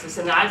crisis,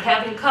 and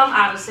having come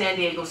out of San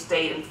Diego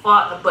State and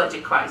fought a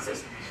budget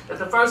crisis, that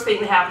the first thing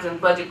that happens in a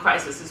budget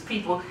crisis is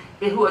people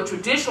who are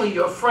traditionally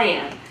your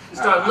friend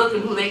start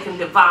looking who they can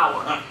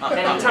devour. And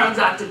it turns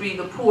out to be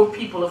the poor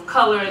people of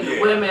color and the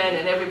women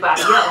and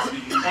everybody else.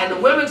 And the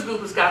women's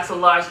group has got so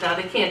large now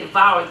they can't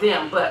devour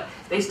them, but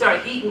they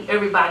start eating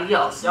everybody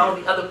else, all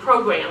the other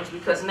programs,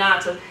 because now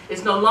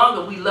it's no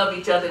longer we love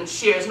each other and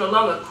share. It's no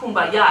longer a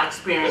kumbaya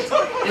experience.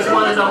 It's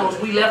one of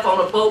those we left on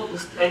a boat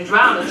and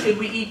drowned, and should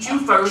we eat you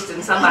first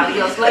and somebody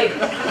else later?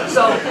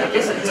 So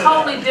it's a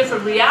totally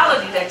different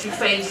reality that you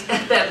face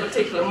at that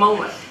particular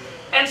moment.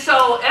 And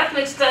so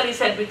ethnic studies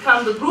had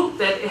become the group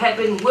that had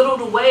been whittled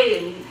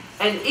away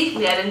and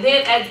eaten at. And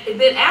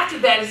then after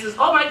that, it says,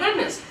 oh my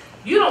goodness,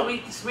 you don't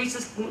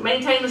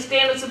maintain the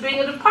standards of being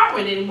a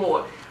department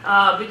anymore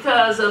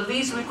because of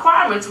these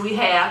requirements we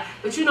have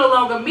that you no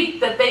longer meet,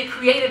 that they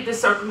created the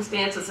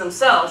circumstances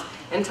themselves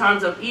in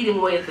terms of eating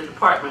away at the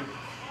department.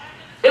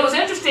 It was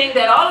interesting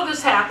that all of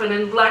this happened,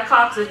 and Black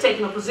Caucus had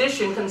taken a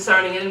position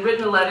concerning it and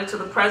written a letter to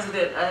the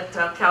president at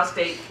Cal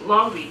State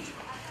Long Beach,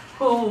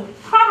 who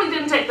probably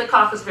didn't take the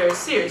caucus very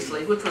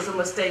seriously, which was a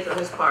mistake on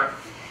his part.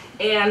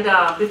 And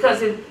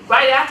because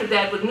right after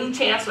that, the new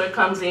chancellor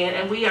comes in,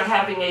 and we are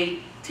having a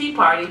tea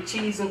party,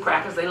 cheese and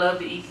crackers. They love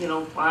to eat, you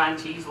know, wine,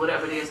 cheese,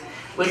 whatever it is,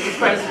 with the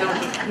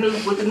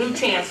president, with the new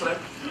chancellor.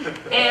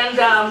 And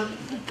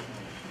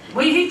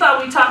he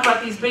thought we talked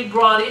about these big,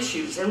 broad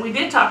issues, and we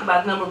did talk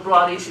about a number of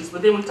broad issues,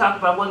 but then we talked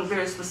about one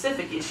very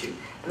specific issue,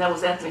 and that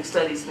was ethnic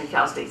studies in the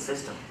Cal State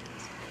system.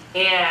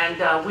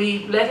 And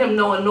we let him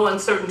know in no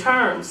uncertain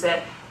terms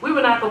that we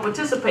were not going to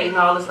participate in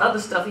all this other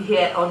stuff he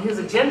had on his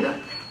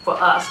agenda for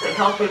us to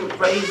help him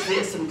raise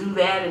this and do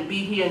that and be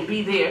here and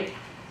be there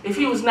if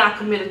he was not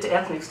committed to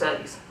ethnic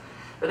studies.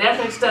 But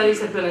ethnic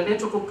studies have been an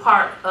integral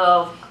part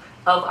of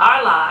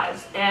our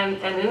lives and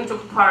an integral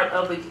part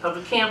of the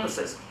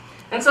campuses.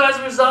 And so as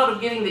a result of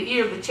getting the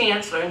ear of the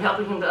chancellor and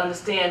helping him to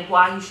understand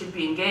why he should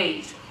be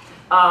engaged,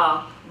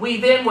 we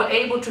then were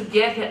able to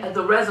get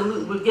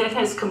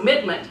his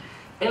commitment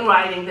in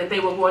writing that they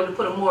were going to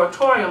put a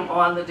moratorium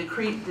on the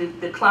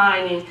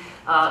declining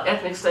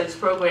ethnic studies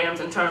programs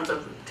in terms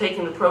of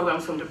taking the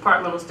programs from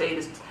departmental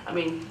status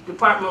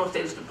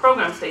to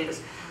program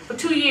status for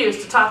 2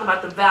 years to talk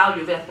about the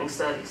value of ethnic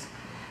studies.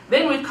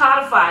 Then we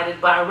codified it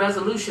by a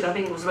resolution, I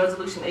think it was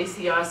resolution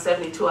ACR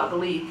 72, I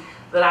believe,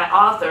 that I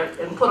authored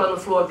and put on the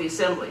floor of the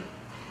Assembly.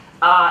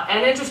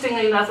 And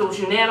interestingly enough, it was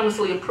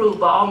unanimously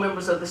approved by all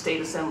members of the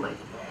State Assembly.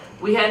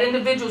 We had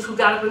individuals who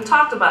got up and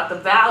talked about the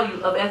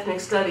value of ethnic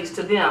studies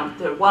to them,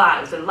 their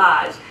wives, their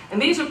lives.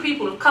 And these are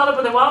people of color,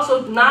 but there were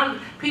also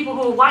people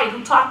who were white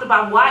who talked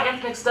about why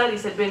ethnic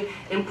studies had been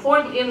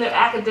important in their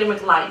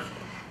academic life,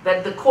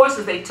 that the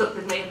courses they took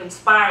that may have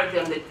inspired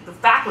them, the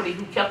faculty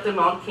who kept them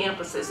on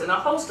campuses, and a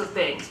host of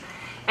things.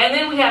 And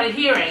then we had a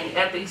hearing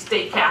at the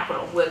state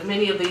capitol where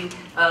many of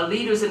the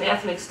leaders in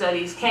ethnic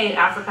studies came,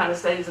 Africana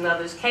studies and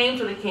others, came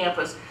to the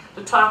campus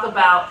to talk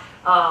about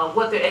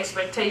what their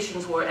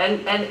expectations were.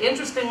 And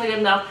interestingly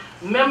enough,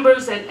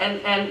 members and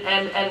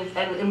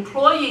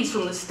employees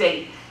from the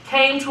state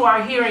came to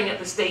our hearing at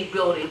the state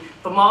building.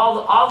 From all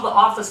the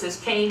offices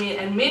came in,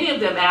 and many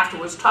of them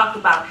afterwards talked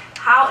about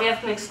how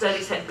ethnic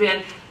studies had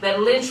been that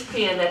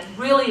linchpin, that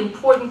really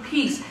important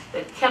piece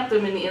that kept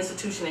them in the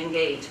institution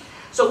engaged.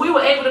 So we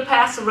were able to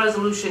pass a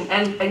resolution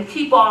and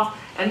keep off,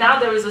 and now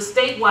there is a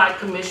statewide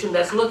commission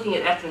that's looking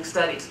at ethnic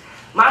studies.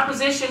 My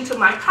position to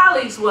my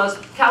colleagues was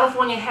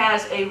California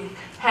has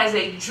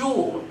a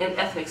jewel in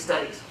ethnic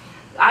studies.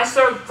 I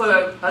served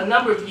for a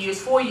number of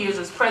years, 4 years,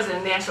 as president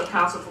of the National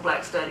Council for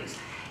Black Studies.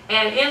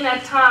 And in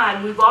that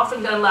time, we've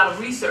often done a lot of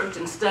research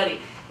and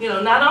study. You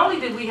know, not only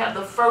did we have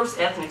the first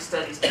ethnic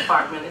studies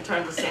department in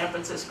terms of San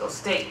Francisco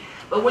State,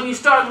 but when you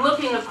start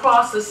looking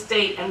across the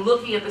state and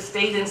looking at the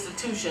state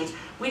institutions,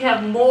 we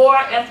have more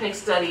ethnic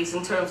studies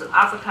in terms of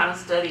Africana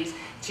studies,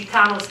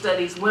 Chicano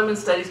studies, women's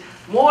studies,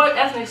 more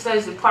ethnic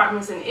studies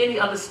departments than any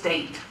other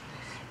state.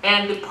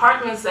 And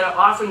departments that are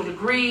offering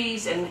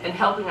degrees and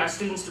helping our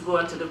students to go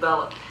on to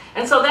develop.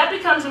 And so that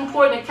becomes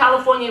important, and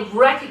California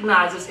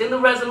recognizes, in the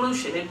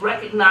resolution, it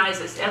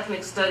recognizes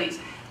ethnic studies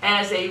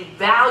as a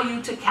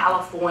value to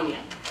California,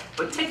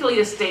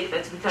 particularly a state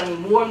that's becoming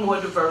more and more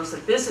diverse,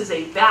 that this is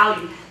a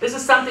value, this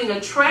is something,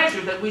 a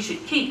treasure that we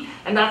should keep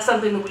and not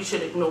something that we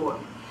should ignore.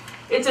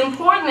 It's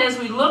important as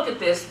we look at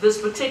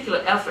this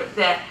particular effort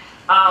that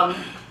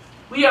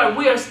we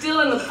are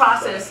still in the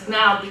process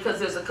now, because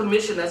there's a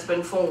commission that's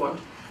been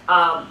formed,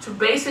 to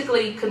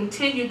basically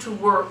continue to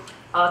work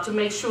to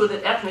make sure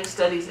that ethnic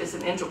studies is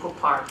an integral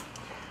part.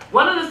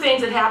 One of the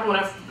things that happened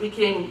when I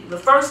became the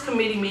first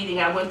committee meeting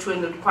I went to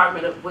in the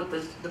with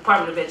the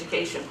Department of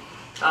Education,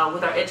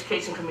 with our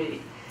education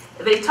committee,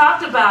 they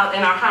talked about,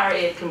 in our higher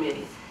ed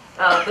committee,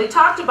 they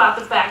talked about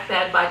the fact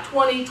that by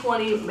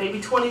 2020, maybe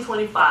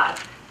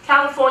 2025,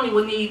 California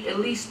will need at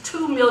least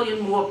 2 million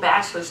more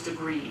bachelor's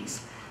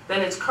degrees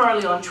than it's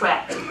currently on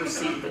track to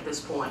receive at this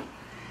point.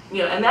 You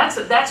know, and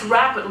that's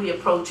rapidly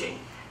approaching.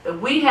 That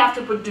we have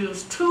to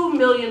produce 2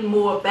 million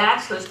more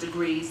bachelor's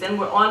degrees than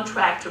we're on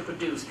track to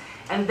produce.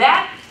 And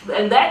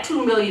that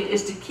 2 million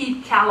is to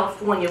keep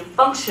California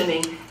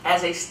functioning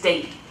as a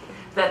state.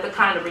 That the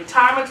kind of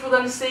retirements we're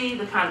going to see,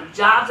 the kind of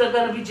jobs that are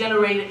going to be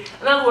generated.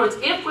 In other words,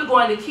 if we're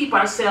going to keep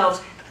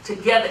ourselves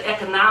together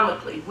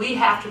economically, we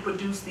have to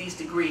produce these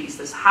degrees,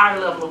 this higher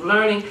level of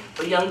learning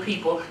for young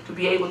people to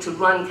be able to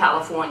run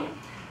California.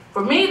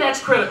 For me,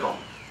 that's critical,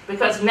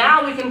 because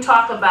now we can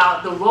talk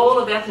about the role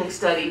of ethnic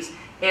studies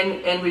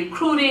in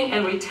recruiting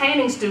and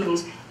retaining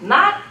students,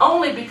 not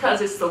only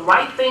because it's the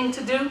right thing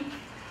to do,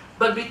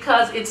 but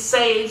because it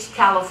saves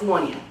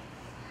California.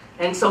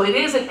 And so it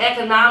is an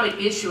economic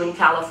issue in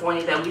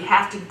California that we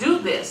have to do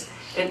this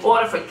in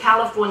order for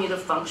California to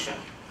function.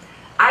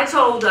 I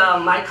told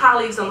my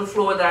colleagues on the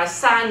floor that I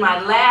signed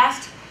my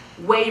last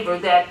waiver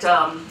that,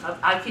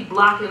 I keep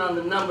blocking on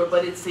the number,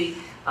 but it's the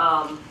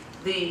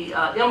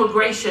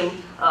immigration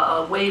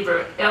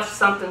waiver, F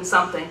something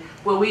something,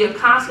 where we are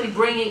constantly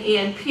bringing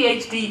in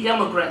PhD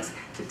immigrants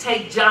to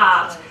take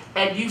jobs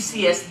at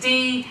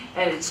UCSD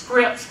and at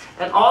Scripps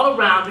and all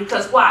around.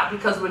 Because why?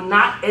 Because we're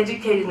not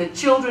educating the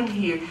children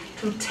here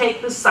to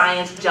take the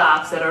science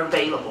jobs that are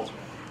available.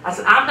 I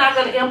said, I'm not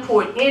going to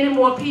import any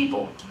more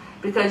people,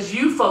 because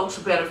you folks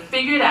better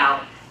figure it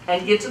out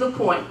and get to the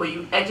point where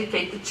you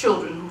educate the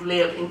children who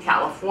live in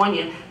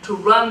California to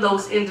run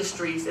those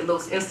industries and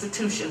those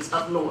institutions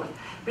up north.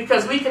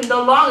 because we can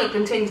no longer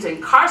continue to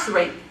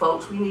incarcerate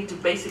folks. We need to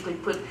basically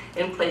put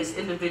in place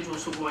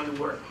individuals who are going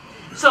to work.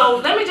 So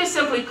let me just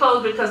simply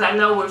close, because I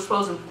know we're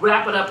supposed to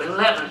wrap it up at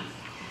 11,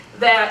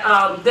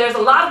 that there's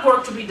a lot of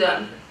work to be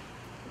done.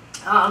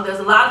 There's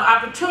a lot of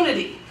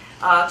opportunity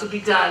to be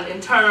done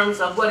in terms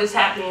of what is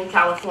happening in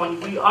California.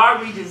 We are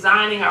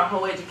redesigning our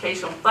whole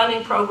educational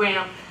funding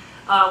program.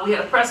 We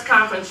had a press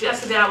conference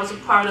yesterday I was a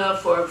part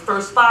of for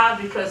First Five,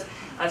 because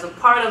as a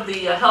part of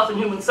the Health and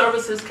Human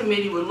Services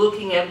Committee, we're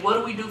looking at what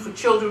do we do for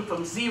children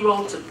from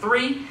 0 to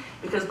 3,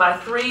 because by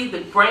 3 the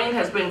brain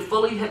has been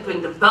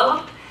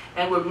developed,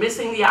 and we're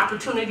missing the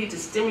opportunity to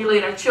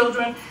stimulate our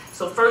children.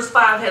 So First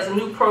Five has a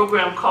new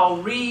program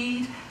called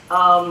Read,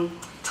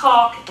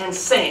 Talk, and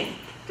Sing,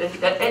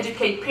 that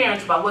educate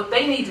parents about what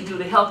they need to do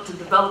to help to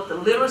develop the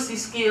literacy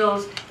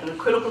skills and the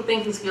critical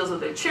thinking skills of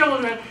their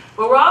children.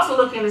 But we're also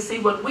looking to see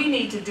what we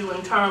need to do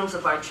in terms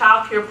of our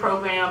child care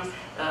programs.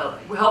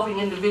 We're helping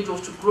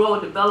individuals to grow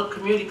and develop.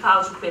 Community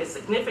college will play a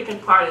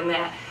significant part in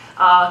that,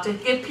 to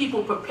get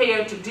people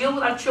prepared to deal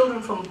with our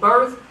children from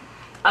birth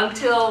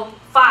until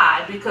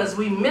 5, because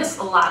we miss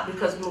a lot,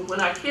 because when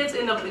our kids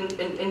end up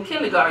in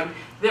kindergarten,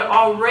 they're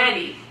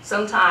already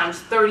sometimes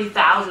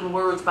 30,000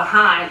 words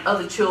behind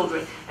other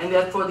children, and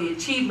therefore the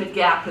achievement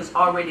gap has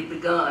already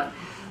begun.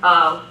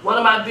 One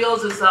of my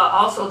bills is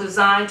also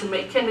designed to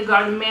make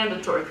kindergarten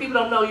mandatory. People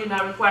don't know you're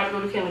not required to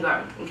go to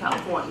kindergarten in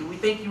California. We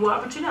think you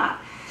are, but you're not.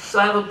 So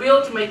I have a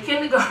bill to make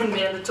kindergarten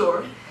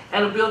mandatory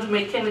and a bill to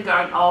make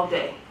kindergarten all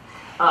day.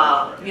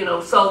 You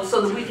know, so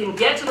that we can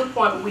get to the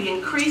point where we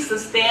increase the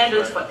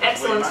standards for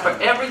excellence for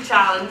every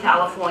child in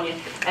California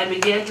and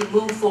begin to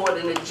move forward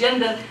an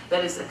agenda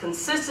that is a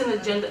consistent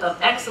agenda of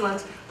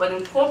excellence, but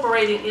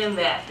incorporating in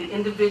that the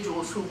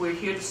individuals who we're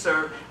here to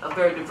serve, a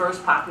very diverse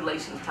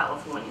population of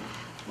California.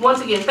 Once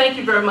again, thank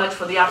you very much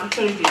for the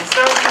opportunity to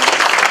serve you.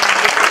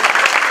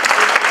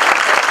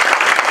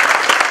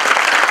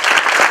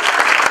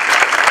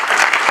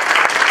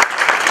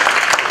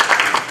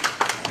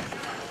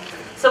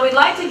 So we'd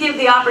like to give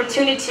the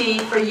opportunity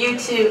for you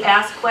to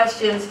ask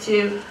questions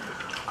to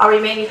our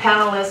remaining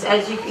panelists.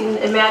 As you can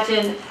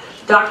imagine,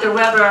 Dr.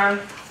 Weber,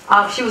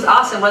 she was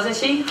awesome, wasn't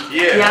she?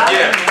 Yeah.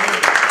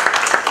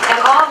 And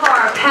all of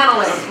our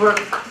panelists were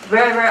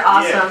very, very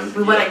awesome. Yeah.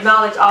 We want to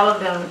acknowledge all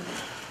of them,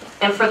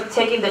 and for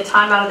taking the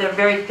time out of their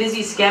very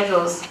busy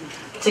schedules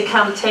to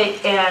come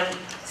take and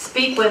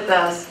speak with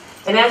us.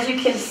 And as you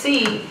can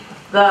see,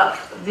 the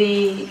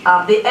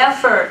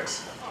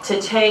effort to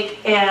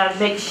take and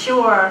make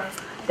sure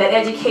that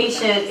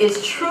education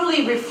is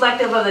truly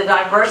reflective of the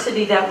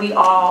diversity that we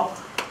all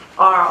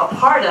are a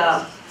part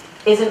of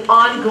is an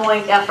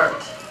ongoing effort,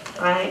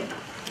 right?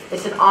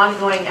 It's an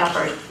ongoing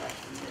effort.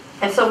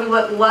 And so we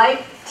would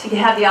like to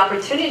have the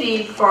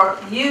opportunity for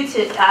you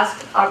to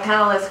ask our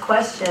panelists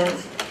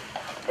questions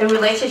in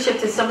relationship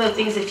to some of the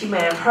things that you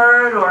may have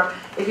heard, or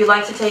if you'd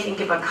like to take and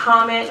give a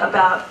comment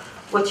about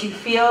what you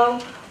feel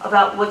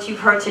about what you've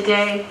heard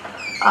today.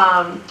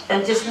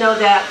 And just know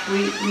that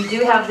we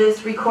do have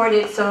this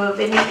recorded, so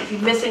if you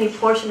miss any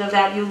portion of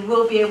that, you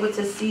will be able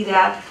to see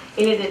that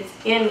in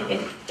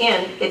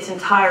its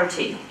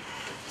entirety.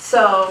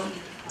 So,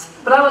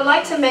 but I would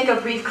like to make a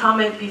brief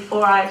comment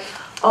before I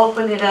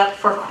open it up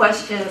for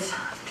questions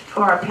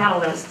for our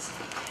panelists.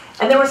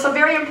 And there were some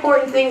very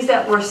important things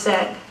that were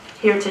said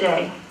here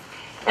today.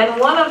 And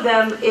one of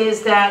them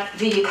is that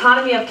the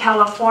economy of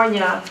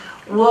California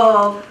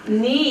will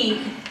need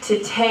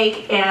to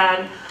take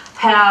and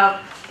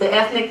have the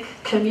ethnic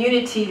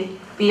community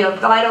be a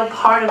vital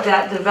part of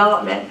that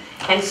development,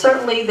 and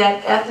certainly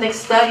that ethnic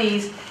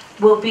studies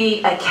will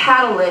be a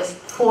catalyst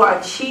for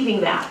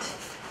achieving that,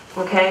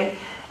 okay?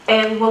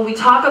 And when we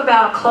talk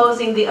about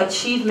closing the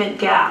achievement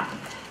gap,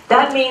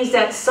 that means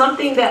that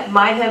something that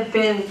might have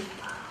been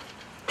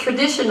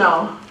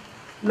traditional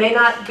may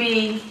not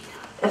be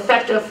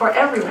effective for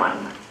everyone.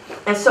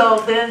 And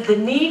so then the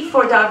need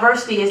for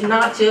diversity is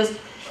not just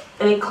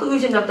an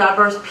inclusion of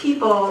diverse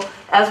people,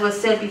 as was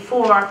said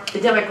before, the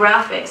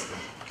demographics,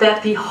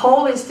 that the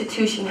whole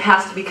institution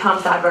has to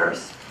become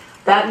diverse.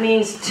 That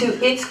means to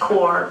its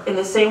core, in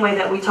the same way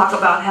that we talk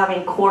about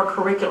having core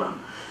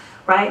curriculum,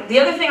 right? The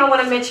other thing I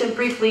want to mention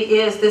briefly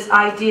is this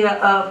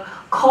idea of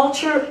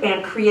culture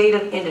and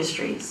creative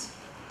industries.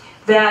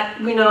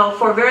 That, you know,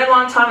 for a very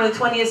long time in the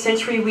 20th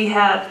century, we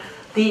had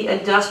the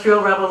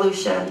Industrial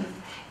Revolution.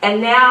 And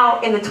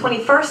now, in the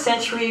 21st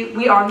century,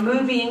 we are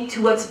moving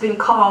to what's been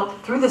called,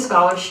 through the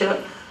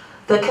scholarship,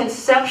 the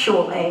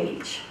conceptual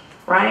age,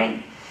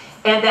 right?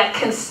 And that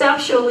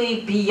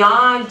conceptually,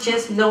 beyond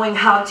just knowing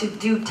how to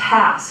do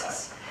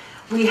tasks,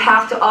 we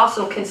have to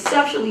also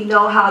conceptually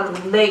know how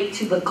to relate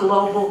to the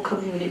global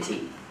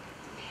community.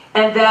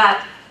 And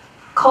that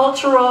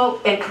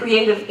cultural and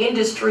creative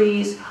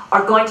industries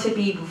are going to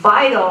be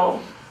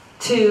vital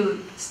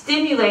to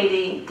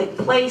stimulating the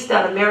place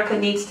that America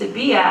needs to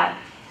be at,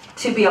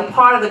 to be a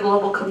part of the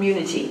global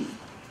community.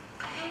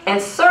 And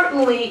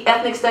certainly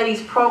ethnic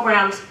studies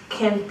programs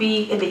can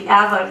be in the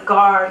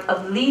avant-garde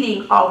of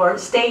leading our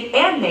state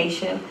and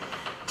nation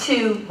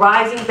to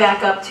rising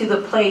back up to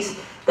the place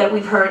that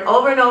we've heard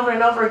over and over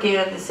and over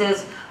again that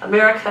says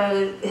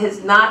America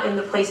is not in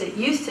the place it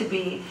used to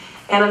be,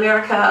 and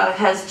America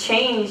has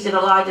changed in a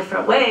lot of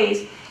different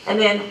ways. And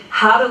then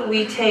how do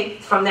we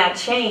take from that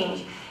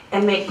change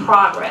and make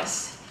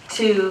progress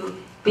to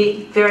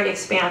be very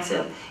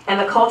expansive? And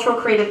the cultural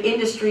creative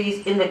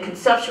industries in the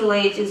conceptual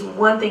age is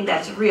one thing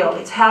that's real.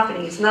 It's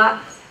happening. It's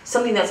not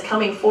something that's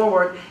coming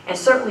forward, and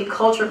certainly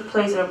culture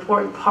plays an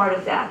important part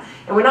of that.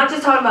 And we're not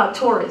just talking about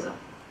tourism.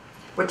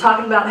 We're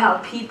talking about how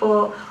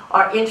people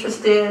are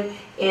interested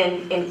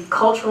in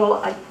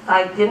cultural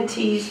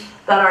identities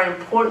that are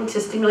important to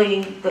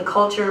stimulating the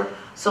culture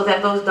so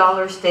that those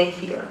dollars stay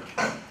here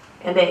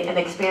and they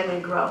expand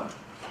and grow.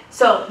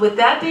 So with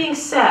that being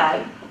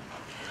said,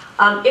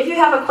 if you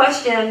have a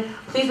question,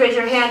 please raise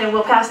your hand and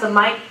we'll pass the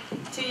mic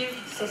to you.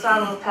 Cesar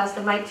will pass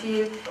the mic to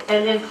you.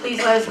 And then please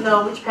let us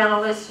know which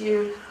panelists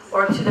you,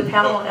 or to the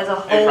panel as a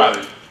whole. Hey,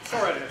 probably. It's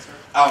all right, answer.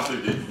 I don't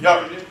think you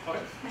y'all,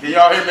 can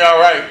y'all hear me all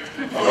right?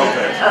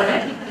 Okay.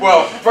 Okay.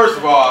 Well, first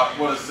of all, I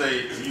want to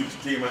say to you,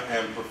 Thekima,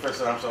 and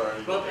Professor, I'm sorry,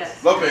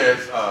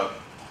 Lopez,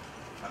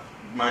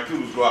 my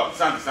kudos go out.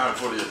 Sound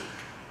for this,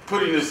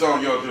 putting this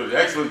on. Y'all doing an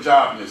excellent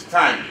job and it's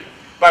timely.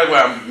 By the way,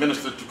 I'm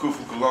Minister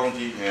Tukufu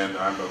Kalonji, and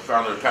I'm a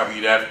founder of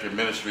Kawid African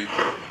Ministry,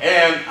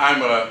 and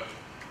I'm a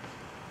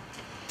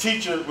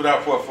teacher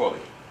without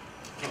portfolio,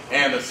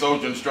 and a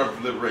soldier in the struggle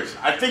for liberation.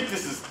 I think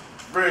this is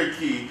very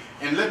key,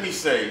 and let me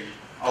say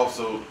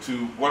also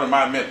to one of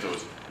my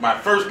mentors, my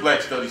first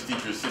Black Studies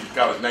teacher at City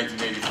College in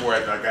 1984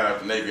 after I got out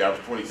of the Navy. I was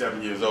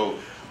 27 years old,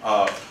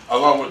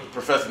 along with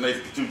Professor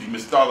Nathan Katuji,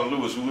 Ms. Starla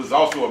Lewis, who was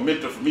also a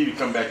mentor for me to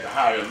come back to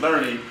higher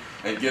learning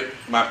and get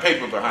my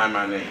paper behind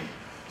my name.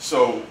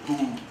 So,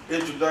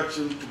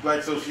 Introduction to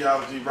Black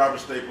Sociology, Robert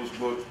Staples'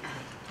 book,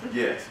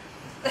 yes.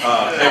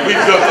 And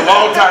we've built a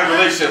long-time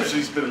relationship.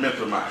 She's been a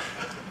mentor of mine.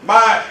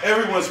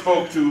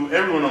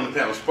 Everyone on the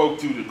panel spoke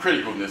to the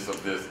criticalness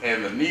of this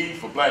and the need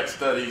for Black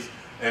studies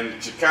and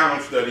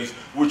Chicano studies,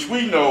 which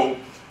we know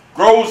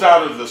grows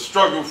out of the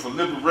struggle for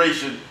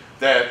liberation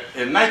that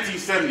in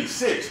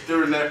 1976,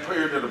 during that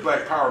period of the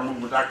Black Power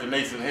movement, Dr.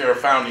 Nathan Hare,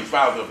 founding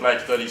father of Black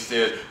Studies,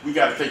 said, we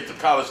got to take the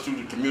college to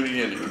the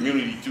community and the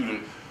community to the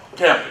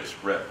campus,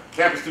 rather.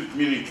 Campus to the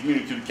community,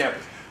 community to the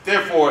campus.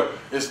 Therefore,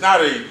 it's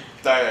not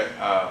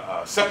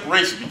a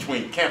separation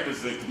between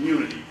campus and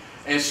community.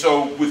 And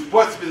so, with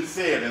what's been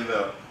said in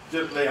the,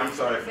 I'm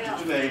sorry, forget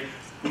your name,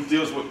 who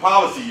deals with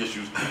policy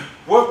issues,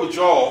 what would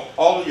y'all,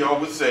 all of y'all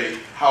would say,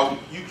 how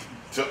you,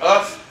 to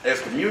us as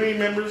community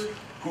members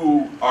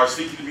who are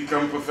seeking to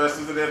become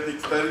professors in ethnic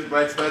studies,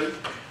 Black studies,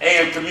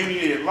 and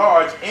community at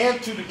large,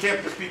 and to the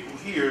campus people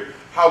here,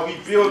 how we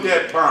build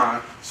that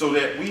bond so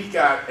that we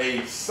got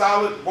a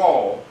solid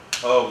wall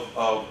of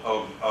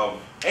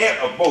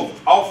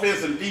both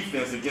offense and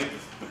defense against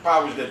the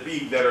powers that be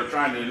that are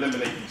trying to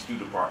eliminate these two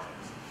departments.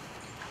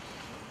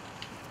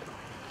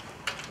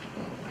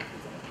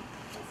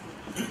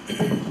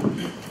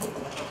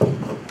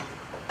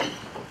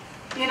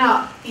 You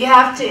know, you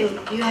have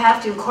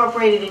to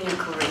incorporate it in your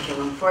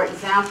curriculum. For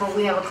example,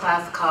 we have a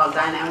class called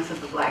Dynamics of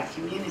the Black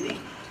Community.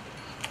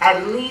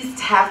 At least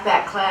half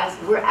that class,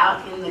 we're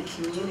out in the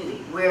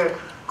community. We're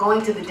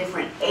going to the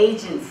different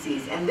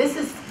agencies, and this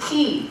is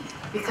key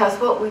because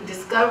what we've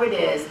discovered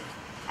is,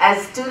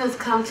 as students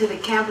come to the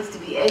campus to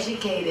be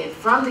educated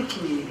from the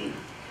community,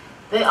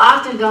 they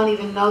often don't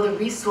even know the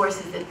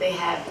resources that they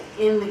have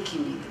in the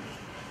community.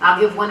 I'll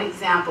give one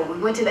example. We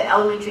went to the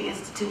Elementary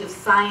Institute of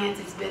Science.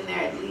 It's been there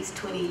at least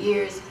 20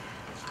 years,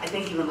 I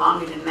think even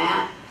longer than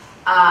that.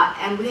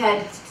 And we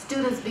had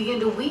students begin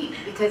to weep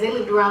because they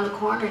lived around the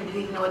corner and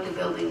didn't even know what the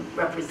building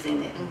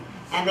represented.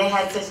 And they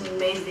had such an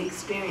amazing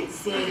experience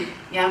seeing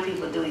young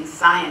people doing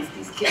science.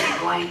 These kids are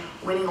going,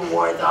 winning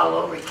awards all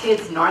over.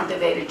 Kids north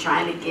of 8 are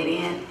trying to get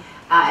in.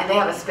 And they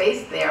have a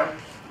space there,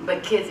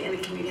 but kids in the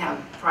community have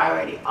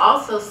priority.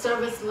 Also,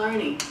 service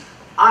learning.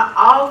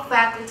 All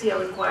faculty are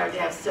required to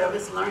have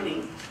service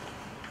learning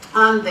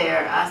on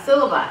their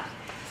syllabi.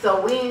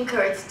 So we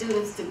encourage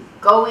students to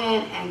go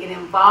in and get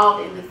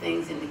involved in the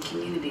things in the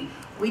community.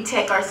 We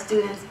take our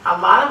students, a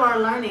lot of our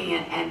learning,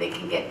 and they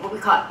can get what we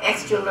call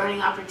extra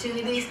learning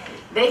opportunities.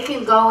 They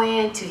can go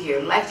in to hear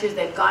lectures.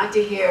 They've gone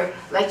to hear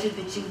lectures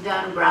that you've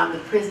done around the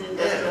prison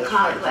industrial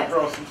complex.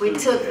 We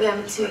took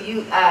them to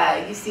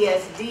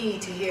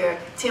UCSD to hear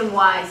Tim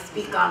Wise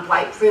speak on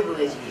white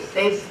privilege.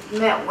 They've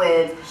met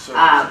with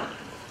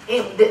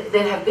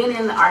that have been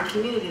in our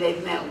community.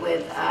 They've met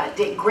with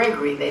Dick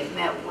Gregory. They've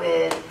met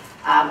with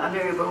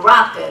Amiri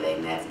Baraka.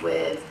 They've met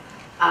with,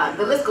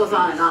 the list goes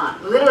on and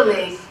on.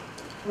 Literally,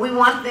 we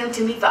want them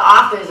to meet the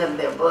authors of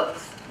their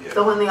books. Yeah.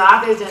 So when the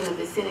authors are in the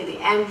vicinity,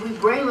 and we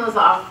bring those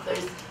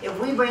authors, if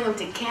we bring them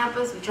to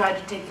campus, we try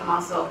to take them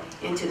also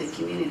into the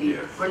community.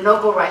 Yeah.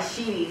 Renoko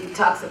Rashidi, who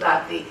talks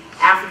about the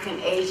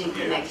African-Asian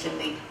connection,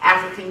 the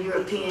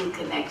African-European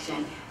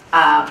connection.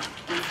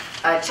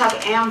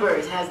 Chuck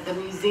Ambers has the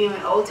museum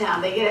in Old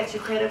Town. They get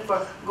extra credit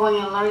for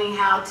going and learning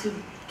how to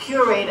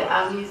curate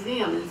a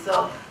museum. And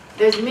so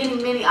there's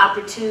many, many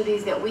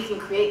opportunities that we can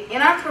create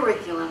in our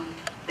curriculum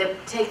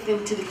that take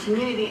them to the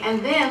community,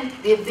 and then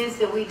the events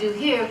that we do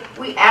here,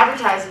 we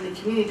advertise in the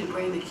community to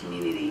bring the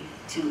community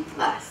to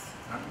us.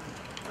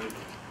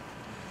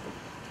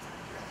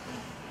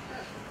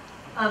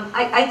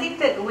 I think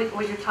that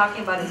what you're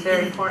talking about is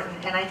very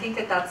important, and I think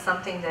that that's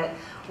something that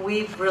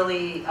we've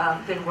really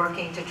been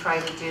working to try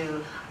to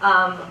do.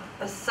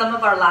 Some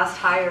of our last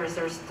hires,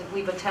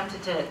 we've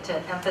attempted to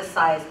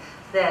emphasize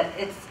that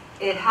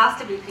it has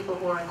to be people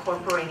who are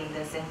incorporating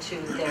this into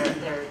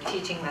their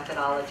teaching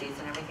methodologies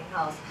and everything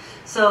else.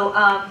 So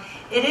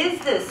it is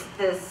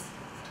this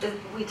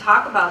we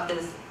talk about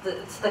this.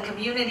 It's the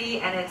community,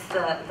 and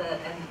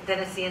and then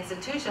it's the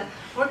institution.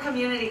 We're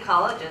community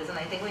colleges, and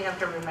I think we have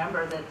to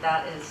remember that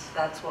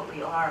that's what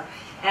we are.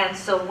 And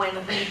so when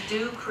we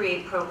do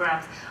create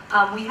programs,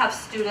 we have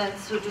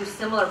students who do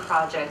similar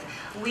projects.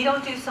 We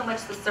don't do so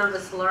much the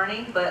service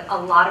learning, but a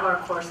lot of our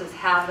courses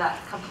have that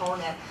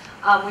component.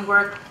 We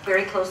work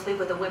very closely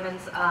with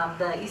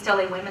the East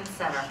LA Women's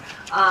Center,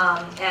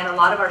 and a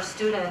lot of our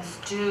students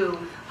do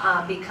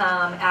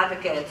become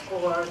advocates,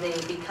 or they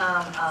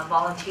become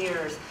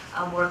volunteers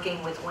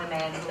working with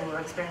women who are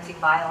experiencing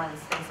violence,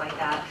 things like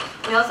that.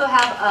 We also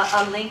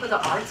have a link with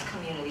the arts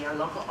community, our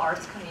local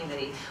arts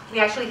community. We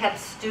actually had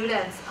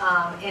students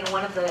in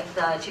one of the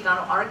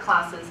Chicano art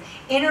classes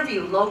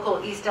interview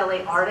local East LA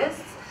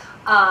artists,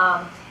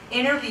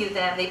 interview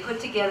them. They put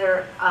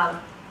together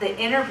the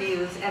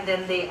interviews, and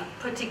then they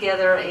put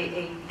together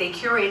they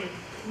curated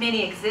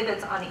mini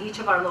exhibits on each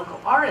of our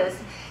local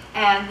artists,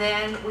 and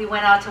then we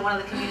went out to one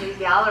of the community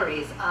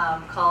galleries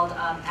called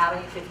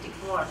Avenue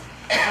 54,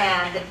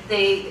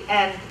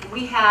 and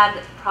we had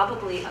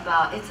probably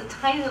about, it's a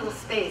tiny little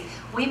space,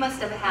 we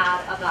must have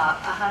had about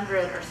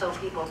 100 or so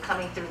people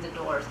coming through the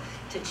doors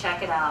to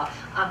check it out,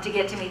 to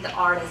get to meet the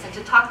artists and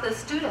to talk to the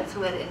students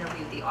who had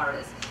interviewed the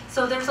artists.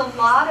 So there's a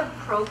lot of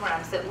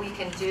programs that we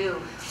can do,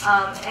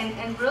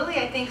 and really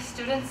I think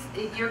students,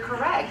 you're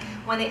correct,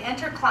 when they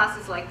enter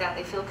classes like that,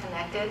 they feel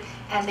connected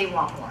and they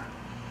want more,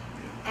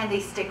 and they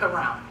stick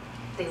around.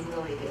 They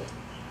really do.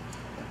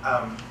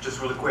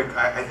 Just really quick,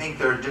 I think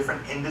there are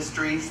different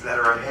industries that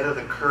are ahead of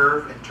the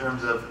curve in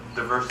terms of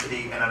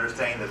diversity and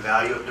understanding the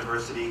value of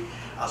diversity.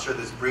 I'll share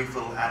this brief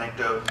little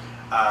anecdote.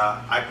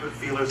 I put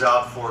feelers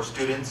out for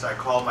students. I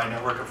call my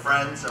network of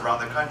friends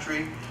around the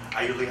country.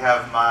 I usually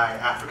have my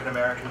African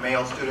American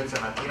male students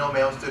and Latino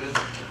male students.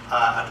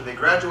 After they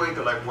graduate,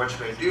 they're like, what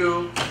should I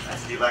do? I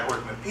said, do you like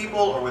working with people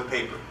or with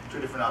paper? Two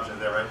different options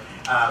there, right?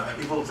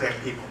 And people will say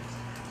people.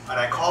 And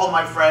I call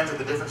my friends at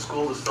the different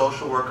schools of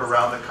social work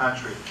around the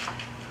country.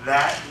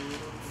 That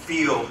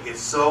field is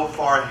so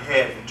far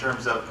ahead in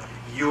terms of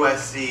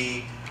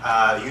USC,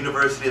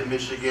 University of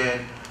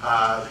Michigan,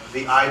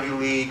 the Ivy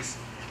Leagues.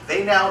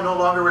 They now no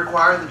longer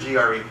require the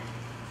GRE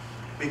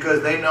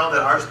because they know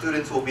that our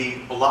students will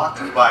be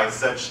blocked by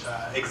such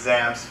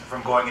exams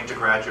from going into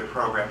graduate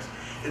programs.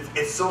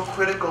 It's so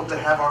critical to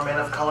have our men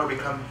of color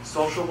become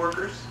social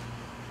workers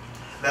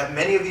that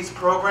many of these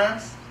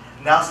programs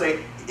now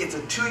say it's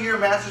a 2-year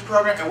master's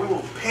program and we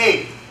will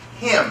pay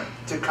him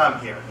to come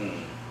here.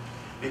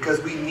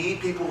 Because we need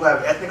people who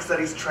have ethnic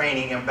studies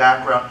training and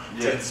background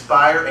to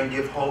inspire and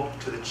give hope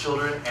to the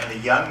children and the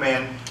young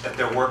men that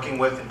they're working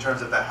with in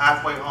terms of the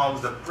halfway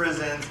homes, the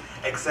prisons,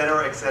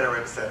 etc.,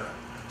 etc., etc.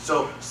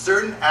 So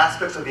certain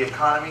aspects of the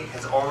economy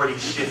has already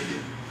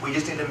shifted. We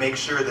just need to make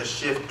sure the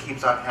shift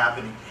keeps on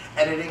happening.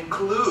 And it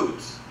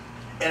includes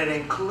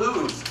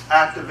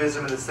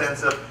activism in the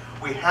sense of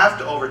we have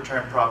to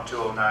overturn Prop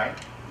 209.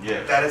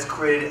 Yes. That has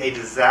created a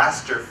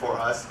disaster for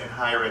us in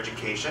higher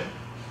education.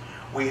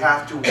 We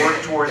have to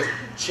work towards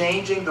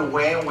changing the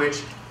way in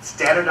which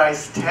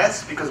standardized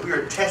tests, because we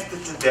are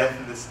tested to death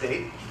in this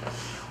state.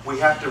 We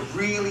have to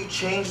really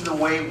change the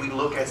way we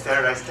look at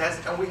standardized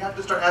tests, and we have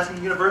to start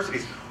asking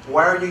universities,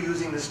 why are you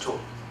using this tool?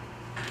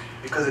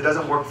 Because it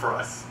doesn't work for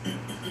us.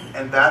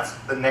 And that's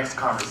the next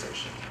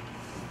conversation.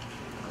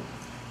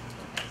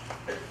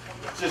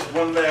 Just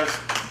one last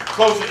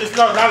closing. It's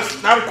not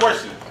a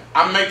question.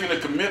 I'm making a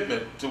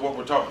commitment to what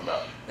we're talking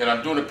about. And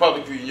I'm doing it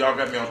publicly, and y'all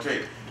got me on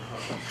tape.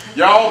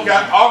 Y'all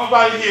got,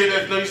 everybody here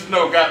that needs to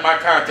know got my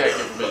contact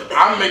information.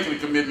 I'm making a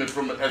commitment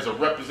as a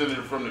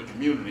representative from the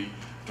community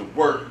to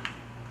work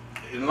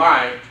in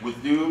line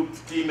with you,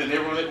 Thekima, and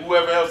everyone,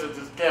 whoever else at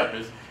this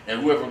campus, and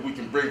whoever we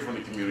can bring from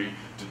the community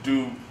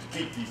to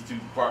keep these two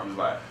departments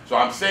alive. So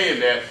I'm saying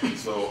that,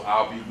 so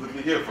I'll be looking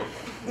to hear from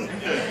you.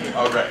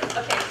 All right.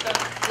 Okay,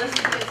 so let's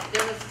do this.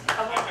 There was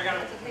I got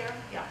it. here.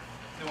 Yeah.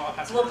 No, I'll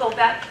pass it. We'll go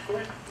back.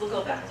 We'll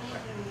go back.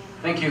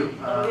 Thank you.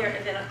 Over here,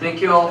 and then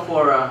Thank you all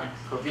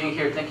for being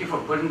here. Thank you for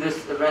putting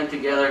this event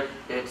together.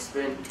 It's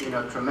been,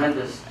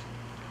 tremendous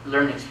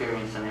learning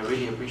experience, and I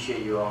really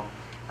appreciate you all.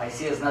 I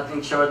see it as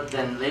nothing short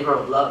than labor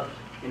of love.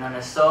 And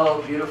it's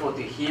so beautiful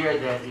to hear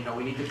that,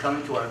 we need to come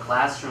into our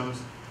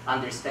classrooms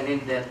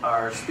understanding that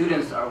our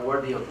students are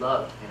worthy of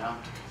love,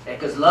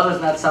 Because love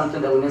is not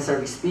something that we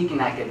necessarily speak in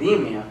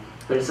academia,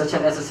 but it's such a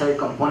necessary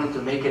component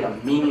to make it a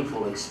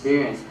meaningful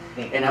experience.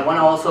 And I want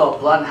to also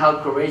applaud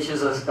how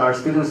courageous our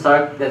students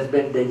are.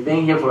 They've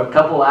been here for a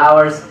couple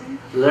hours.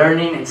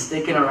 learning and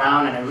sticking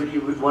around, and I really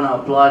want to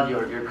applaud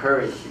your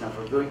courage,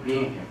 for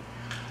being here.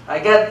 I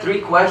got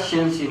 3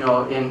 questions,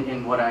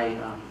 in what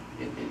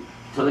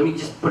so let me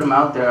just put them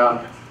out there.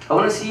 I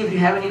want to see if you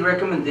have any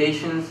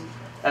recommendations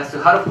as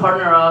to how to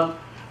partner up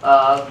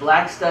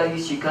Black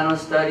studies, Chicano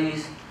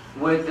studies,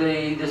 with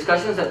the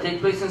discussions that take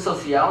place in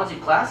sociology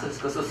classes,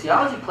 because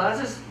sociology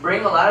classes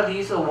bring a lot of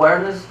these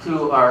awareness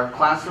to our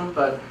classroom,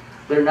 but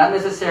they're not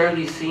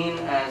necessarily seen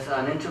as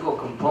an integral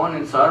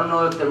component. So I don't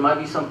know if there might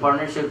be some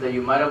partnership that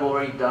you might have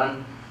already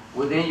done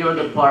within your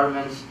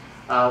departments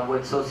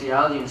with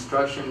sociology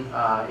instruction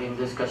in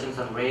discussions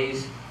on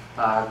race,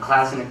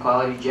 class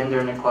inequality,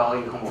 gender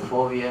inequality,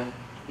 homophobia,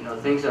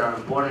 things that are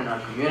important in our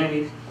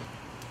communities.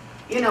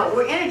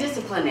 We're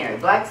interdisciplinary.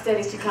 Black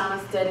studies, Chicano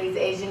studies,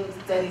 Asian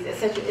studies,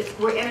 etc.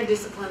 We're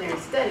interdisciplinary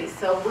studies.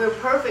 So we're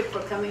perfect for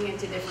coming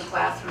into different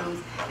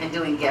classrooms and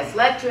doing guest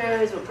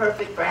lectures. We're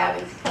perfect for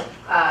having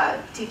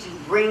teachers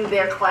bring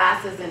their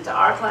classes into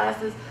our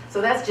classes. So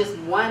that's just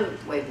one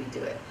way we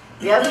do it.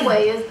 The other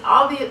way is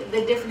all the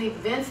different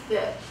events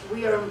that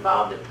we are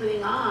involved in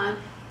putting on,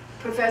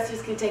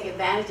 professors can take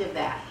advantage of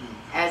that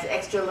as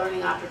extra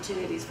learning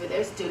opportunities for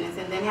their students,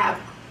 and then have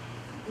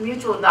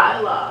mutual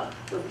dialogue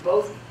with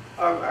both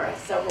or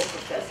several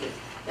professors.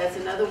 That's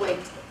another way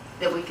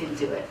that we can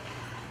do it.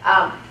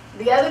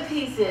 The other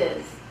piece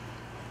is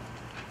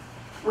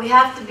we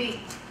have to be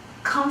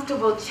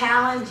comfortable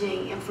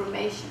challenging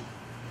information.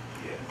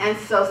 And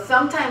so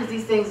sometimes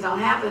these things don't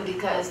happen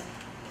because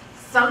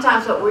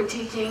sometimes what we're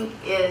teaching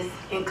is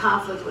in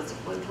conflict with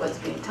what's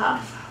being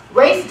taught.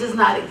 Race does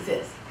not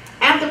exist.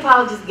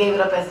 Anthropologists gave it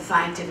up as a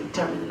scientific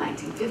term in the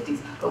 1950s,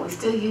 but we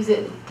still use it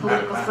in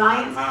political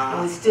science,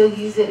 and we still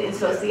use it in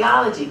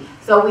sociology.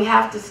 So we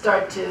have to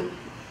start to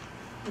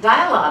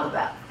dialogue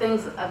about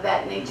things of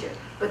that nature.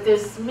 But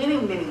there's many,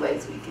 many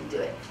ways we can do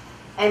it.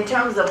 In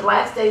terms of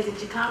Black studies and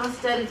Chicano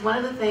studies, one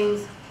of the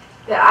things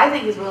that I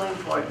think is really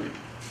important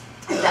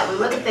is that we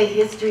look at the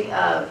history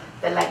of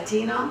the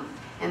Latino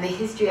and the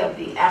history of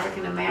the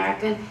African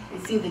American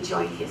and see the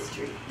joint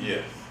history.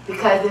 Yes.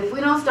 Because if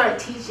we don't start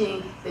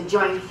teaching the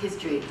joint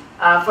history,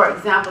 for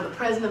example, the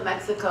President of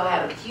Mexico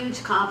had a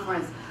huge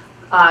conference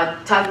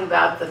talking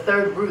about the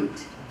third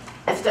root.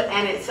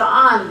 And it's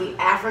on the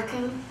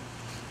African,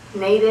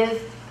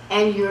 Native,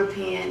 and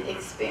European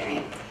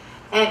experience.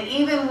 And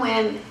even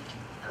when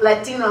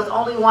Latinos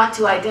only want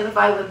to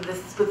identify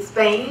with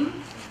Spain,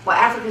 well,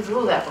 Africans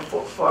ruled that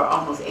for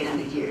almost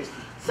 800 years.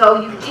 So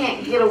you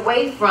can't get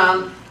away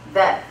from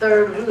that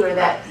third root or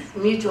that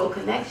mutual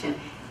connection.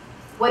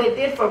 What it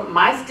did for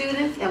my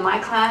students and my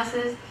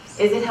classes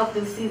is it helped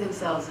them see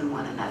themselves in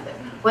one another.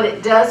 What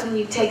it does when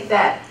you take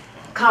that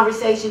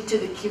conversation to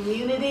the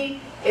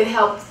community, it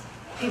helps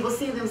people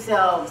see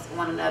themselves in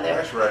one another.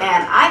 That's right.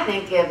 And I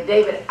think if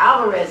David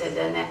Alvarez had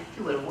done that,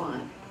 he would have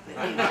won.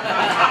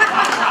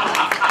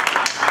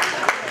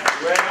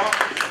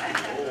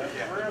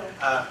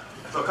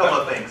 So a couple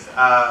of things.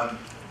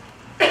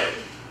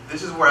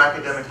 This is where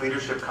academic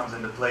leadership comes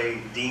into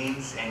play,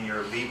 deans and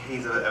your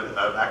VPs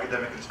of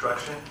academic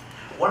instruction.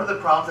 One of the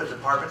problems that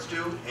departments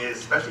do is,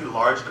 especially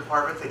large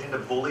departments, they tend to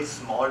bully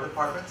smaller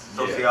departments,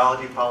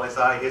 sociology,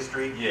 poli-sci,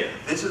 history. Yeah.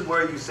 This is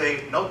where you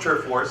say, no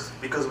turf wars,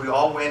 because we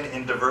all win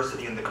in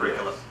diversity in the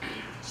curriculum.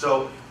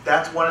 So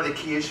that's one of the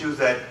key issues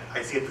that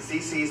I see at the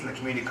CCs and the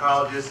community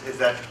colleges, is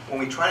that when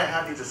we try to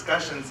have these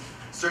discussions,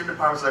 certain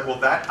departments are like, well,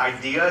 that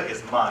idea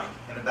is mine,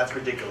 and that's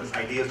ridiculous.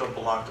 Ideas don't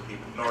belong to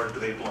people, nor do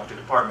they belong to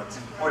departments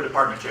or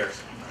department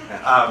chairs.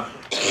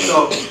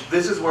 So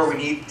this is where we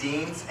need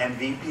deans and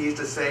VPs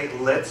to say,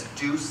 let's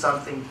do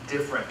something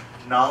different.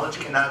 Knowledge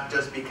cannot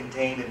just be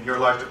contained in your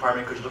large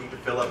department because you're looking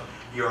to fill up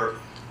your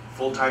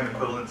full-time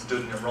equivalent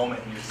student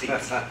enrollment in your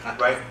seats,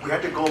 right? We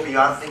have to go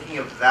beyond thinking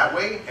of that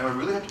way, and we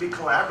really have to be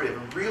collaborative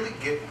and really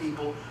get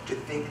people to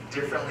think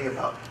differently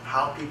about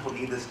how people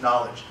need this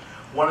knowledge.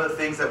 One of the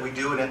things that we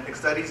do in ethnic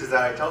studies is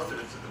that I tell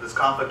students this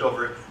conflict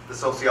over the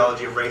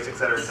sociology of race, et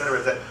cetera,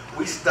 is that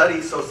we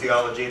study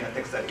sociology and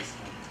ethnic studies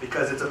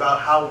because it's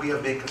about how we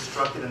have been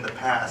constructed in the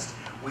past.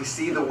 We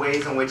see the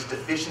ways in which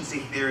deficiency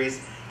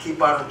theories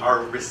keep on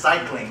our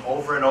recycling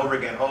over and over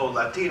again. Oh,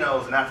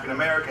 Latinos and African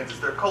Americans, it's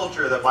their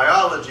culture, their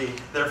biology,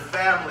 their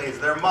families,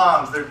 their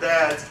moms, their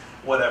dads,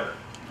 whatever.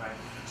 Right?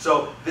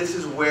 So this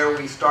is where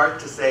we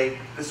start to say,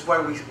 this is why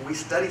we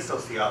study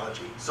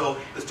sociology. So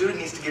the student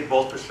needs to get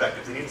both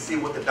perspectives. They need to see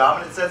what the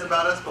dominant says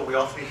about us, but we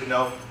also need to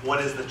know what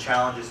is the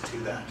challenges to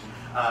that.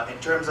 In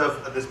terms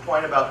of this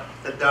point about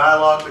the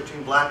dialogue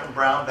between black and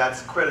brown,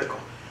 that's critical.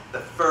 The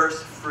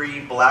first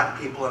free black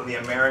people in the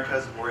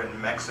Americas were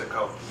in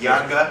Mexico.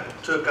 Yanga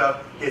took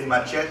up his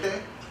machete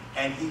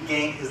and he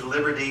gained his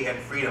liberty and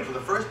freedom. So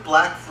the first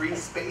black free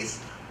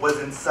space was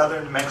in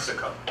southern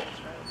Mexico.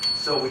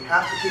 So we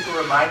have to keep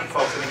reminding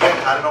folks, and again,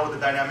 I don't know what the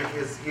dynamic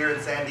is here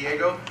in San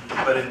Diego,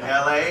 but in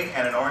LA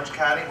and in Orange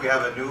County, we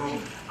have a new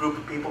group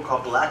of people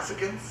called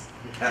Blaxicans.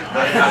 The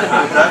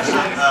production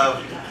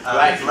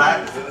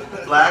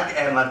of black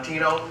and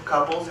Latino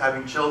couples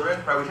having children.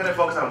 Right? We tend to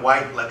focus on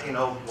white,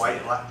 Latino,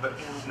 white, black, but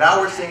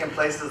now we're seeing in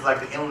places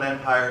like the Inland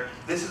Empire,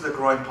 this is a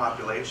growing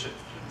population.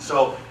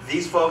 So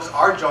these folks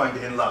are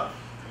joined in love,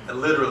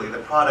 literally the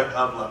product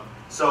of love.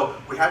 So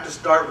we have to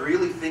start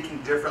really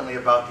thinking differently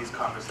about these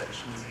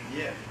conversations.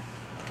 Yeah.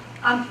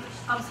 I'm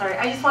sorry,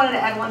 I just wanted to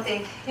add one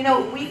thing. You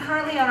know, we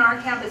currently on our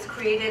campus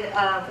created,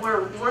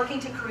 we're working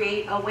to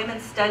create a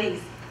women's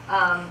studies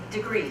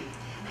degree.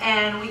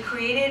 And we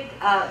created,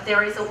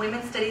 there is a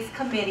women's studies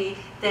committee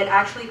that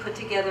actually put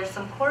together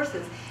some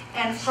courses.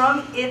 And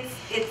from its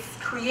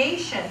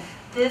creation,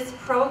 this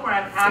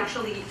program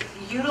actually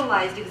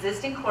utilized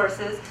existing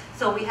courses.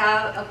 So we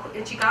have,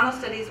 in Chicano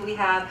studies, we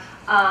have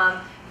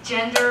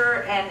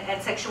gender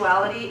and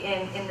sexuality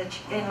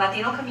in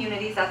Latino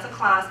communities. That's a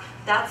class.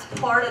 That's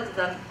part of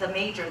the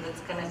major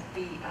that's going to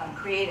be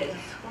created.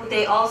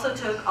 They also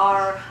took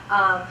our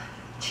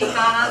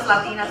Chicanas,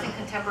 Latinas, and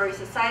Contemporary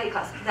Society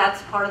class.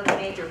 That's part of the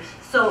major.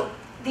 So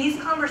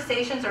these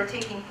conversations are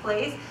taking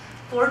place.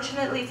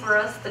 Fortunately for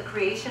us, the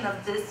creation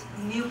of this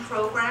new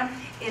program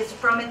is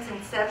from its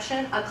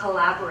inception a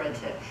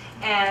collaborative.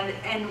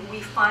 And we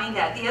find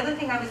that. The other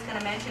thing I was going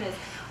to mention is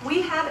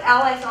we have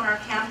allies on our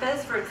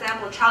campus. For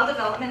example, Child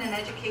Development and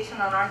Education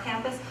on our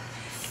campus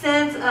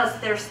sends us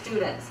their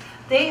students.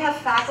 They have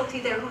faculty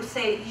there who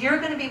say, you're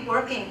going to be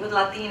working with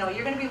Latino,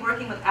 you're going to be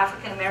working with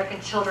African American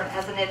children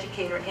as an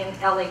educator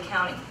in LA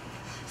County.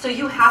 So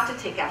you have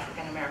to take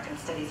African American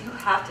studies, you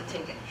have to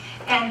take it.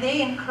 And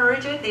they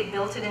encourage it, they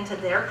built it into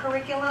their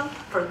curriculum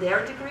for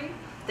their degree,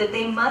 that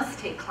they must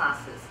take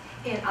classes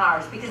in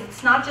ours, because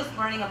it's not just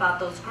learning about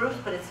those groups,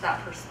 but it's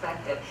that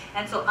perspective.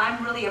 And so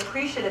I'm really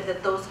appreciative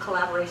that those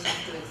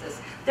collaborations do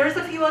exist. There's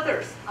a few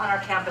others on our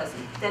campus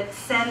that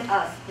send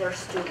us their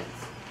students.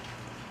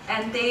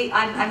 And they,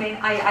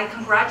 I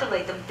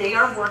congratulate them. They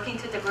are working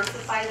to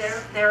diversify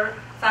their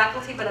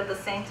faculty, but at the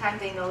same time,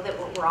 they know that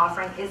what we're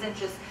offering isn't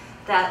just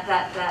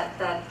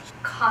that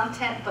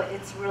content, but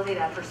it's really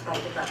that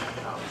perspective, that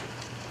methodology.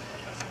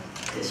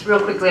 Just real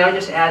quickly, I'll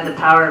just add the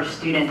power of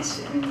students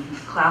in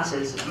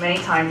classes. Many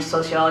times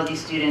sociology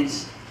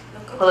students,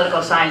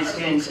 political science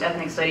students,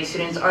 ethnic studies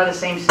students are the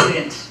same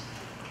students.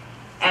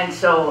 And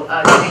so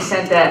to the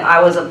extent that I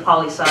was a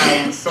poli-sci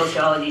and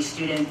sociology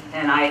student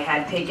and I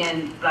had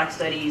taken Black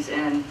Studies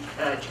and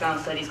Chicano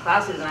Studies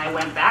classes, and I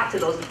went back to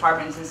those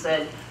departments and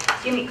said,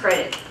 give me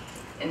credit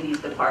in these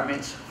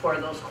departments for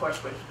those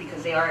coursework,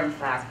 because they are in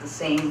fact the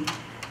same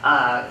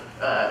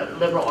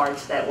liberal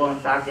arts that will in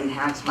fact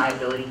enhance my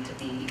ability to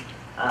be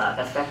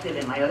effective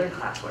in my other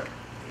classwork.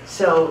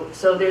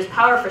 So there's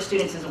power for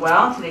students as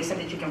well, to the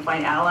extent that you can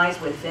find allies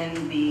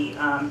within the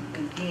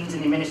deans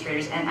and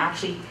administrators, and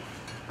actually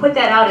put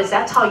that out as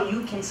that's how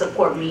you can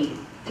support me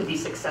to be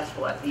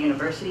successful at the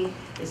university,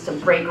 is to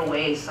break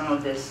away some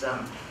of this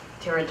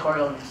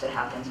territorialness that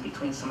happens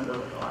between some of the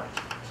liberal arts.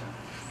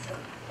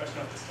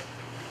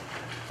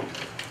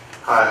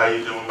 Hi, how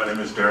you doing? My name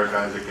is Derek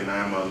Isaac, and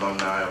I am an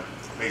alumni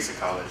of Mesa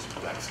College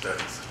Black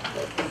Studies.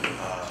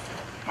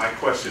 My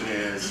question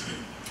is,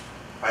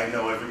 I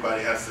know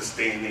everybody has to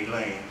stay in their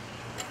lane,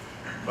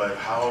 but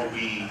how are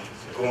we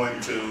going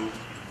to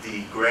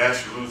the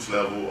grassroots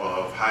level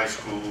of high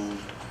school,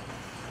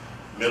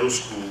 middle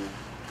school,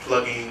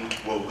 plugging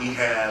what we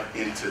have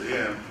into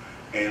them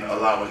and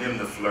allowing them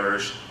to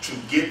flourish to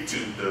get to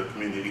the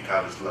community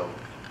college level?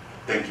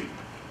 Thank you.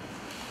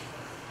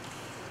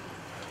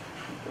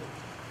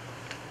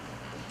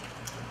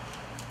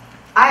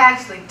 I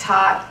actually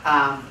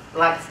taught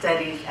Black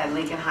Studies at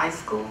Lincoln High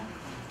School.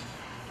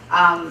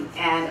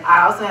 And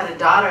I also had a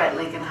daughter at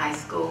Lincoln High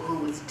School who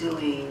was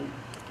doing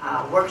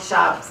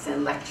workshops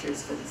and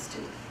lectures for the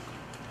students.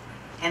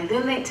 And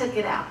then they took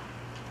it out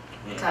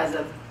because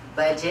of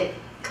budget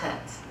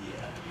cuts.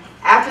 Yeah.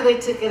 After they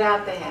took it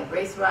out, they had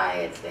race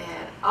riots, they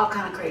had all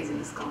kind of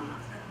craziness going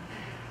on.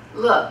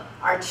 Look,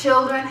 our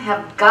children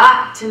have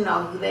got to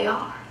know who they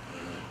are.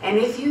 And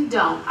if you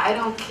don't, I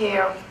don't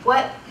care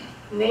what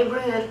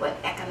neighborhood, what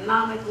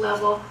economic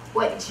level,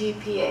 what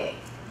GPA,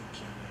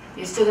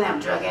 you're still going to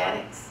have drug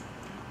addicts.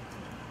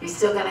 You're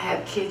still going to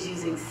have kids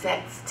using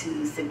sex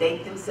to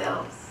sedate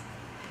themselves.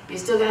 You're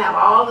still going to have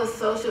all the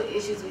social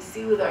issues we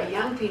see with our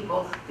young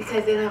people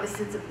because they don't have a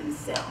sense of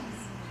themselves.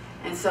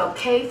 And so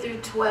K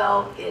through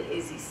 12, it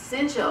is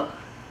essential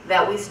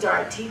that we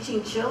start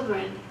teaching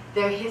children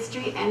their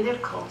history and their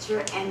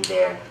culture and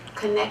their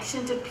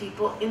connection to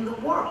people in the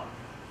world.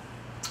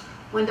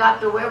 When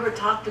Dr. Weber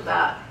talked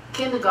about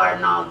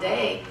kindergarten all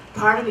day,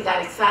 part of me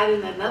got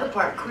excited and another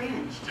part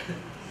cringed.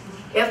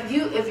 If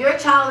your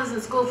child is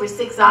in school for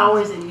 6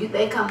 hours and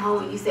they come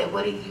home and you say,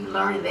 what did you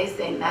learn? And they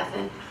say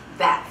nothing,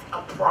 that's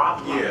a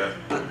problem. Yeah.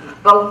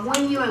 But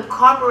when you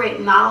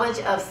incorporate knowledge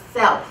of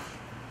self,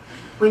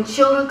 when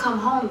children come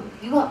home,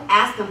 you won't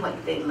ask them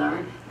what they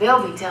learned.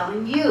 They'll be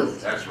telling you.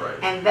 That's right.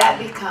 And that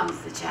becomes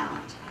the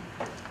challenge.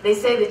 They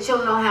say that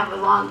children don't have a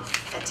long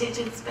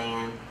attention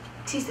span.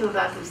 Teach them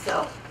about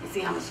themselves and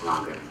see how much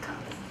longer it becomes.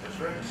 That's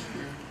right.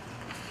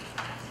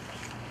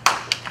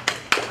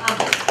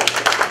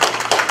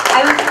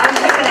 I was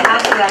just going to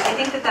add to that. I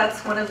think that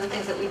that's one of the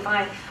things that we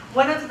find.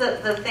 One of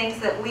the things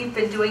that we've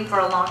been doing for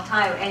a long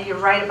time, and you're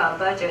right about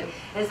budget,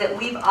 is that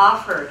we've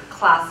offered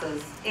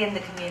classes in the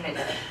community.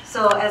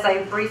 So as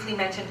I briefly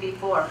mentioned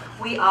before,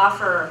 we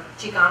offer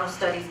Chicano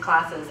studies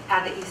classes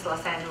at the East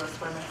Los Angeles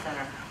Women's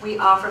Center. We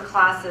offer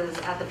classes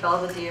at the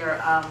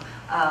Belvedere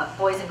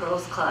Boys and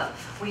Girls Club.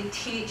 We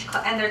teach,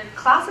 and they're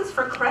classes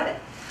for credit.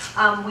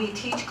 We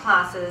teach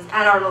classes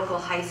at our local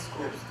high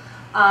schools.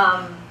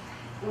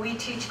 We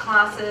teach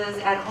classes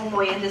at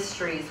Homeboy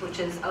Industries, which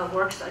is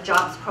a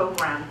jobs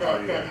program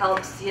that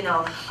helps, you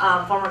know,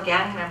 former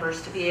gang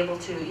members to be able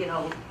to, you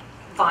know,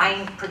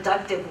 find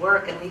productive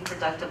work and lead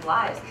productive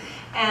lives.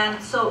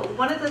 And so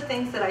one of the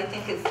things that I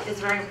think is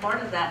very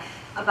important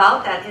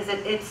about that is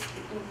that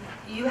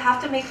you have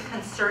to make a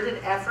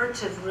concerted effort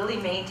to really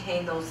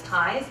maintain those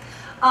ties.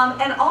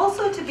 And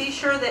also to be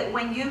sure that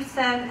when you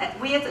send,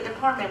 we as a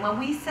department, when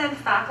we send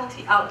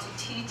faculty out to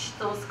teach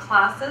those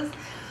classes,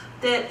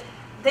 that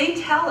they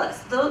tell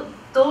us,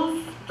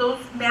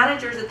 those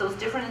managers at those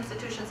different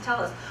institutions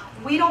tell us,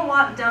 we don't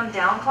want dumbed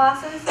down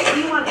classes.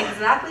 We want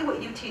exactly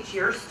what you teach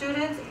your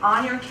students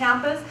on your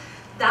campus.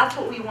 That's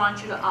what we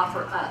want you to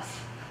offer us.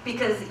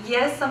 Because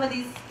yes, some of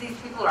these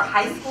people are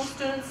high school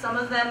students, some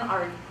of them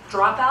are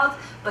dropouts,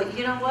 but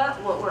you know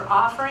what we're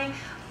offering,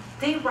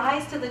 they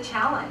rise to the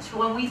challenge.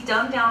 When we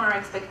dumb down our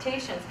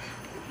expectations,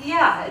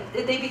 yeah,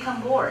 they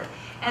become bored.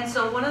 And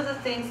so one of the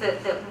things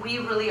that we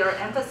really are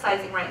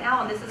emphasizing right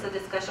now, and this is a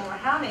discussion we're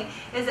having,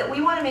 is that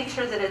we want to make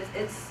sure that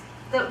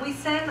that we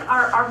send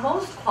our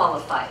most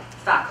qualified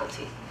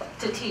faculty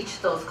to teach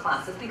those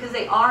classes, because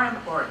they are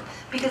important.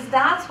 Because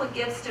that's what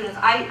gives students,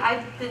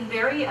 I've been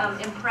very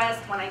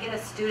impressed when I get a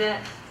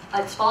student,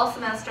 it's fall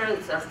semester,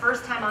 it's their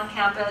first time on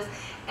campus,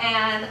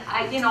 and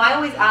I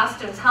always ask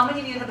students, how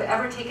many of you have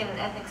ever taken an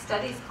ethnic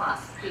studies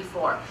class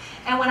before?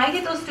 And when I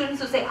get those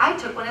students who say, I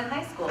took one in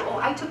high school, oh,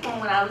 I took one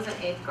when I was in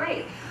 8th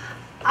grade.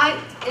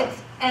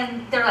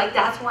 And they're like,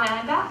 that's why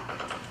I'm back.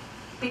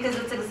 Because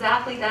it's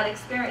exactly that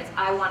experience.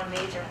 I want to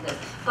major in this.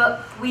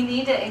 But we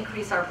need to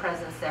increase our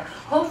presence there.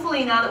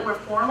 Hopefully now that we're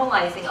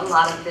formalizing a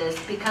lot of this,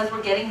 because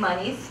we're getting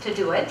monies to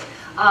do it,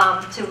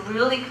 to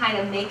really kind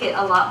of make it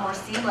a lot more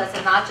seamless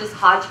and not just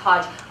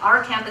hodgepodge.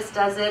 Our campus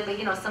does it, but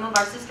some of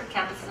our sister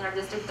campuses in our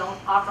district don't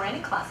offer any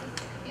classes in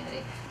the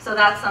community. So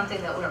that's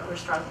something that we're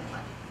struggling with.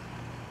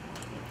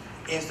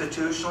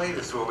 Institutionally,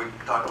 this is where we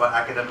talk about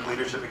academic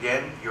leadership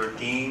again. Your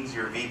deans,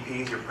 your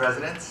VPs, your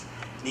presidents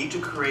need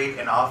to create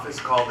an office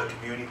called the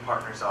Community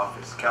Partners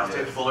Office. Cal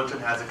State Fullerton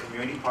has a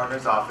Community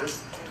Partners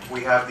Office.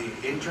 We have the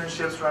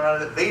internships run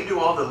out of it. They do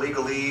all the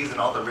legalese and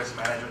all the risk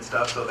management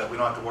stuff so that we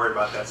don't have to worry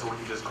about that, so we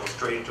can just go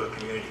straight into a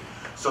community.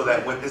 So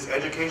that with this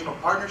Educational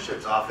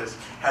Partnerships Office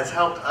has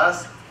helped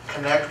us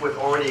connect with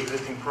already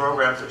existing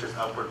programs such as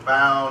Upward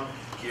Bound,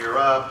 Gear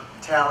Up,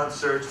 Talent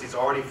Search, these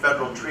already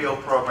federal TRIO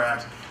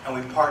programs, and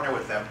we partner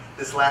with them.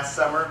 This last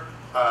summer,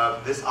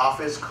 this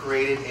office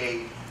created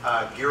a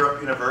Gear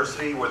Up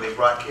University where they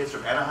brought kids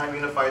from Anaheim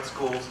Unified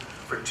Schools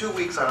for 2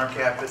 weeks on our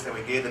campus, and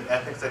we gave them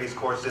ethnic studies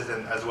courses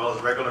and as well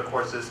as regular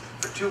courses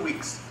for 2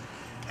 weeks.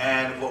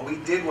 And what we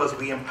did was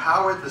we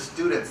empowered the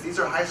students. These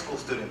are high school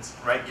students,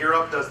 right? Gear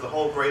Up does the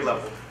whole grade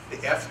level.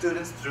 The F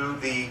students through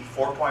the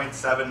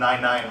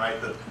 4.799,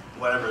 right? The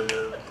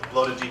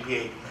loaded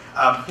GPA.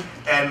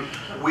 And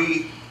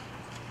we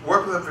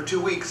worked with them for 2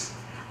 weeks.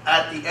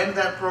 At the end of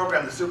that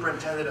program, the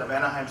superintendent of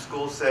Anaheim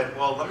Schools said,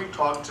 well, let me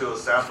talk to a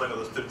sampling of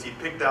the students. He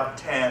picked out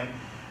 10,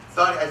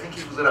 I think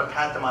he was going to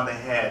pat them on the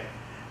head.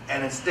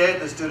 And instead,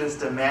 the students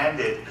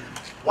demanded,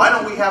 why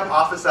don't we have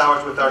office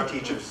hours with our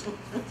teachers?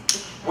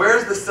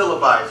 Where's the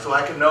syllabi so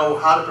I can know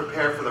how to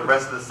prepare for the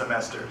rest of the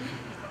semester,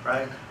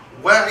 right?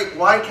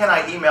 Why can't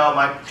I email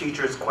my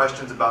teachers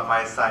questions about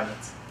my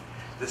assignments?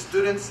 The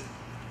students,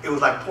 it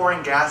was like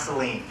pouring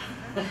gasoline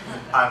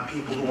on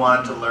people who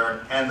wanted to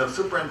learn. And the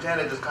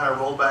superintendent just kind of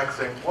rolled back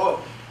saying,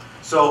 whoa.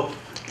 So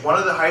one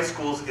of the high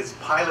schools is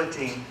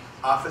piloting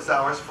office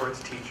hours for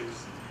its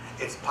teachers.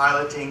 It's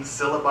piloting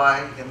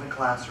syllabi in the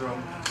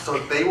classroom so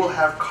they will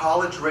have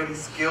college-ready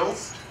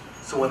skills.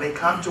 So when they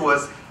come to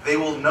us, they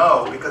will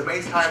know, because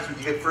many times when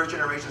you get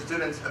first-generation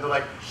students and they're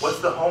like, what's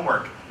the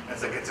homework? And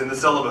it's like, it's in the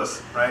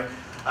syllabus, right?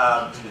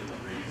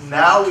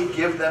 Now we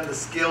give them the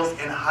skills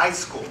in high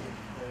school.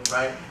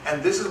 Right?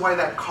 And this is why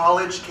that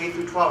college, K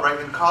through 12, right?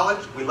 In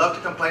college, we love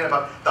to complain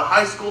about the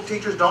high school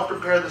teachers don't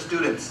prepare the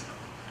students.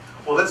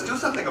 Well, let's do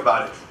something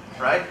about it,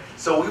 right?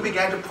 So we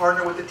began to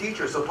partner with the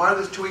teachers. So part of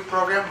this 2-week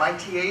program, my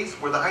TAs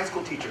were the high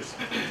school teachers.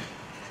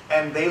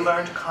 And they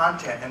learned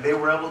content, and they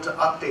were able to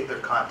update their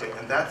content,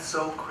 and that's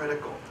so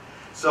critical.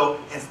 So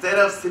instead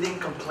of sitting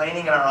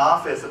complaining in our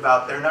office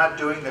about they're not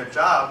doing their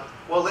job,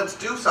 well, let's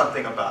do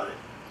something about it,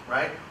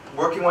 right?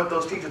 Working with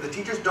those teachers. The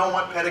teachers don't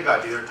want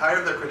pedagogy. They're tired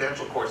of their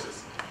credential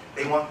courses.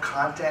 They want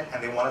content,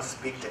 and they want to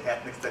speak to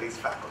ethnic studies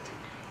faculty.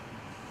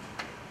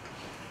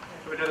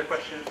 I have another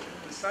question.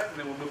 side, and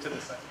then we'll move to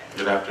this side.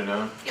 Good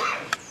afternoon.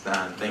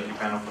 Thank you,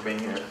 panel, for being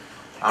here.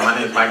 My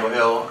name is Michael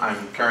Hill.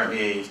 I'm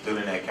currently a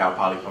student at Cal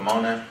Poly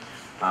Pomona.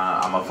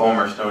 I'm a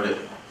former student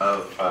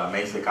of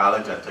Mesa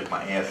College. I took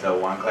my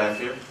ASL 1 class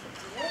here.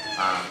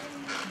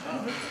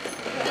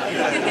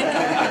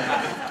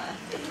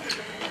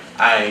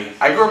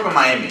 I grew up in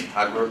Miami.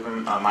 I grew up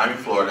in Miami,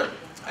 Florida.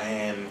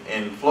 And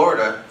in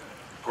Florida,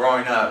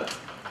 growing up,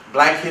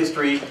 Black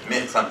history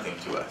meant something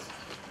to us.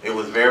 It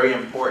was very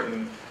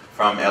important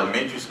from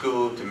elementary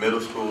school to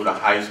middle school to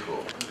high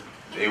school.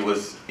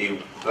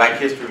 Black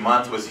History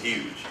Month was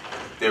huge.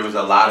 There was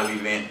a lot of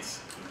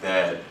events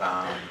that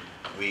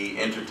we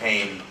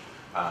entertained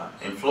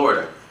in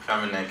Florida.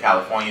 Coming to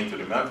California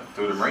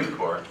through the Marine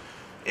Corps,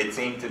 it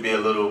seemed to be a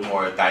little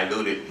more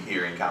diluted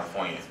here in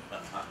California.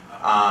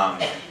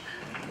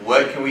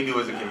 What can we do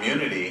as a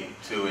community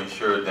to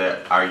ensure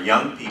that our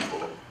young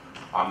people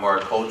are more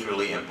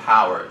culturally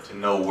empowered to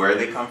know where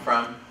they come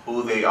from,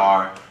 who they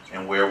are,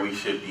 and where we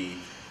should be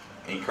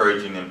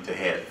encouraging them to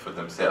head for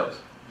themselves?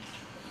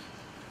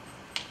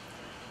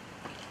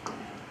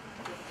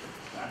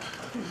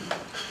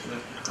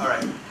 All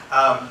right.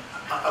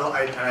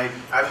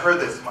 I've heard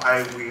this.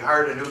 We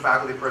hired a new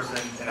faculty person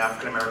in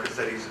African American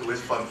Studies who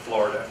is from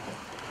Florida.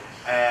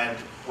 And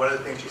one of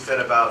the things she said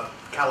about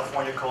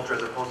California culture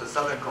as opposed to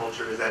Southern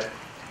culture is that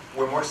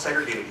we're more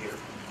segregated here.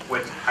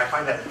 Which I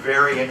find that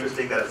very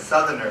interesting that a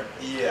Southerner,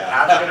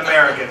 African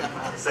American,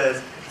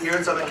 says here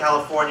in Southern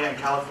California and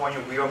California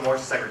we are more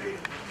segregated.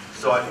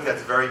 So I think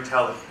that's very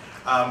telling.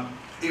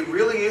 It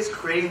really is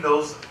creating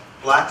those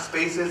black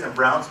spaces and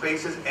brown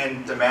spaces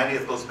and demanding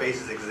that those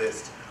spaces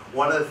exist.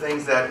 One of the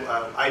things that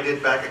I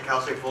did back at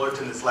Cal State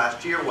Fullerton this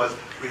last year was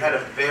we had a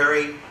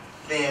very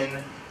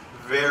thin,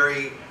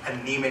 very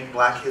anemic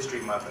Black History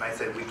Month, and I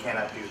said we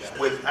cannot do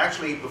that.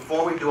 Actually,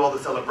 before we do all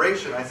the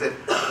celebration, I said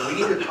we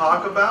need to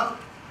talk about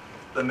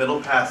the Middle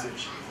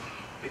Passage,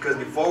 because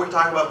before we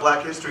talk about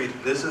Black history,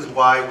 this is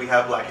why we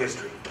have Black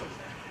history.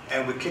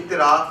 And we kicked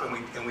it off, and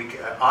we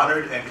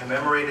honored and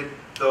commemorated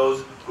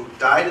those who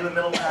died in the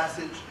Middle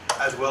Passage,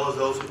 as well as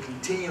those who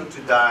continue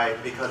to die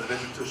because of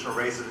institutional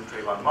racism.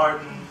 Trayvon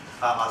Martin,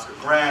 Oscar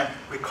Grant.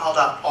 We called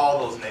out all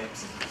those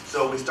names.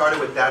 So we started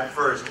with that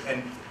first,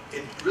 and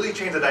it really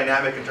changed the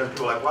dynamic in terms of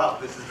people like, wow,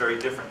 this is very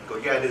different. We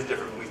go, yeah, it is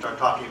different when we start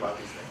talking about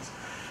these things.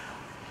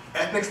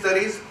 Ethnic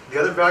studies, the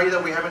other value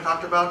that we haven't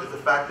talked about is the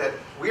fact that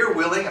we are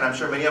willing, and I'm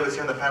sure many of us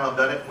here on the panel have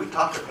done it, we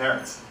talk to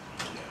parents.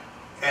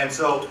 And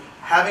so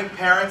having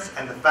parents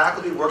and the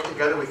faculty work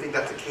together, we think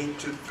that's a K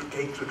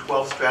through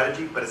 12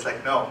 strategy, but it's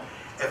like, no.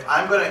 If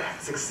I'm going to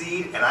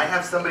succeed and I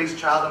have somebody's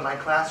child in my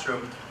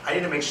classroom, I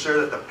need to make sure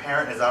that the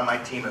parent is on my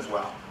team as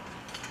well.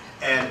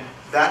 And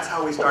that's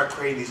how we start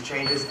creating these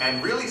changes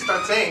and really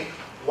start saying,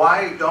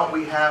 why don't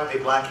we have a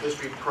Black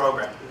History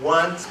program?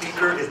 One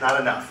speaker is not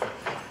enough,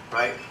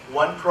 right?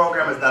 One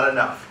program is not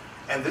enough.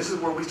 And this is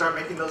where we start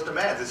making those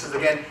demands. This is,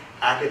 again,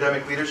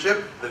 academic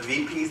leadership. The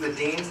VPs, the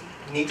deans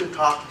need to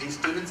talk to these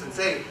students and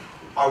say,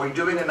 are we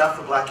doing enough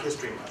for Black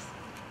History Month?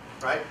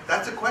 Right?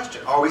 That's a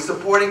question. Are we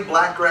supporting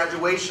Black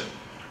graduation?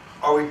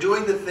 Are we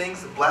doing the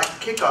things, Black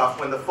kickoff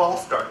when the fall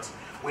starts?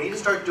 We need to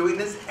start doing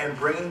this and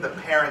bringing the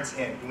parents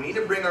in. We need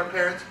to bring our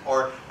parents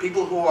or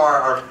people who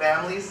are our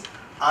families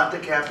onto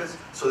campus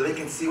so they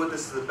can see what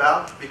this is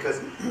about,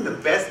 because the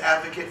best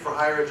advocate for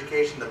higher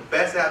education, the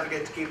best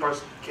advocate to keep our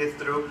kids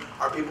through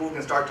are people who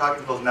can start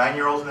talking to those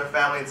 9-year-olds in their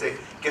family and say,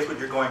 guess what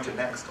you're going to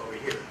next over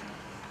here.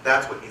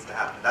 That's what needs to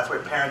happen. That's why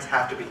parents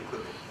have to be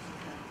included.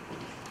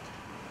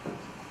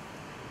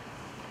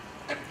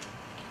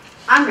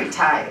 I'm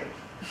retired,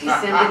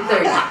 December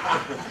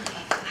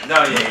 30th.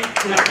 No, you ain't.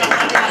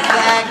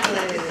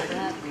 Exactly.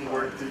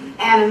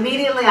 And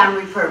immediately I'm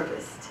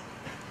repurposed.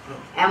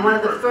 And one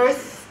of the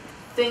first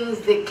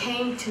things that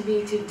came to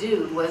me to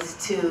do was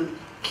to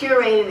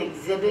curate an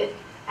exhibit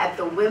at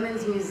the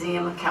Women's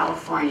Museum of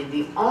California,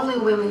 the only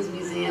women's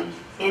museum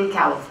in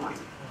California.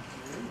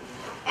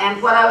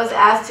 And what I was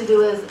asked to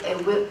do is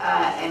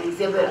an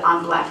exhibit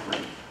on Black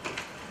women.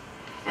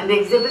 And the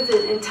exhibit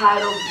is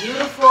entitled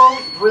Beautiful,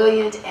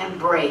 Brilliant, and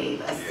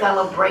Brave, a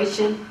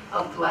celebration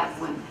of Black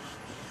women.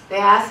 They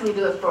asked me to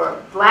do it for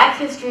Black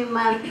History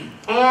Month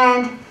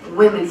and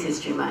Women's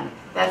History Month.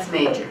 That's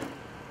major.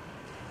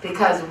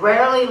 Because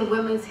rarely in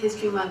Women's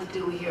History Month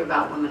do we hear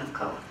about women of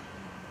color.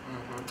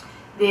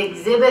 The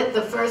exhibit,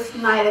 the first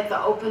night at the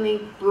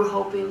opening, we were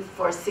hoping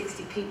for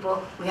 60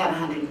 people. We had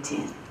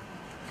 110.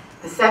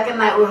 The second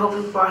night we were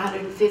hoping for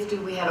 150.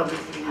 We had over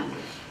 300.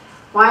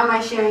 Why am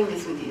I sharing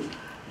this with you?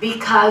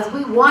 Because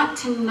we want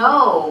to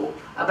know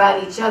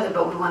about each other,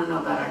 but we want to know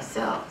about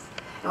ourselves.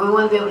 And we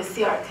want to be able to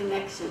see our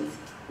connections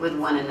with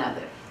one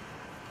another.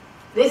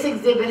 This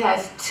exhibit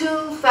has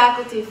 2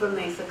 faculty from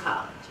Mesa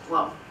College.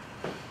 Well,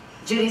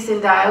 Judy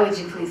Sendaya, would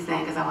you please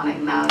stand, because I want to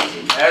acknowledge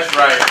you. That's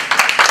right.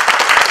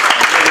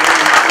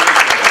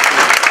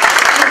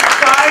 She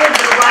started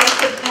the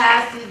Rites of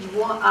Passage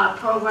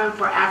program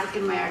for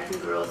African American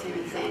girls here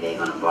in San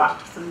Diego and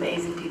brought some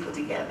amazing people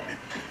together.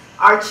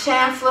 Our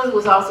chancellor, who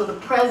was also the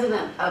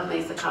president of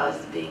Mesa College,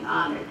 is being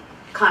honored,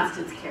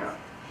 Constance Carroll.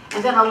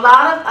 And then a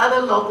lot of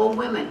other local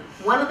women.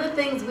 One of the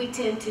things we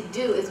tend to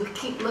do is we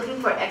keep looking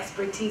for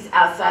expertise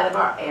outside of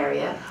our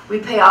area. We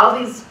pay all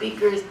these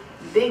speakers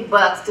big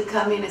bucks to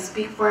come in and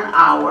speak for an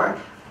hour.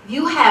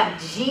 You have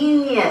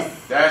genius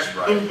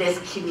in this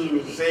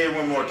community. Say it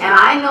one more time. And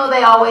I know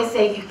they always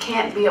say you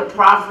can't be a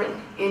prophet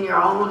in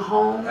your own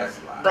home. That's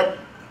a lie.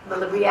 But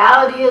the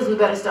reality is we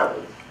better start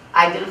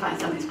identifying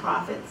some of these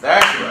prophets.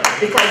 That's right.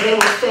 Because they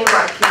will save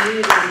our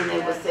communities and they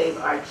will save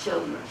our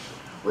children.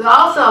 We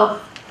also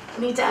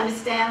need to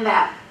understand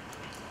that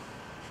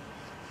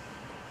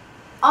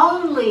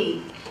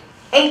only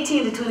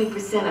 18 to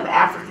 20% of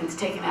Africans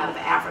taken out of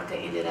Africa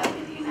ended up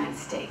in the United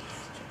States.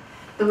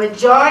 The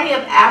majority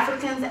of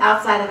Africans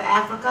outside of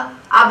Africa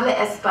habla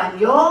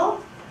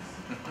español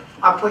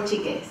or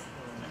Portuguese.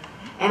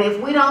 And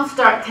if we don't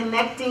start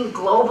connecting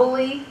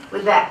globally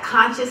with that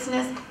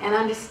consciousness and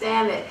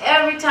understand that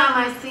every time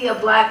I see a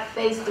black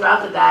face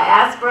throughout the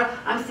diaspora,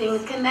 I'm seeing a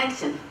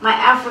connection. My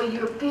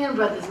Afro-European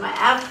brothers, my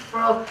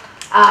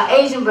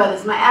Afro-Asian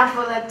brothers, my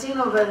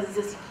Afro-Latino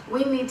brothers,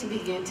 we need to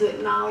begin to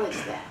acknowledge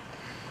that.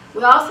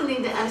 We also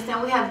need to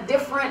understand we have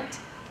different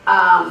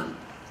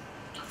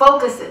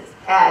focuses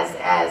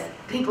as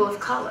people of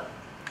color.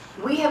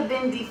 We have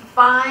been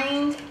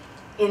defined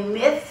in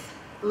myths,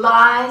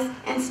 lies,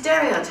 and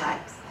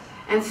stereotypes.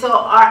 And so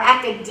our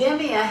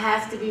academia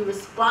has to be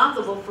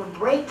responsible for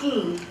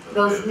breaking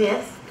those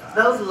myths,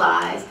 those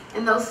lies,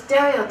 and those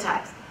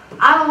stereotypes.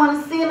 I don't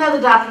want to see another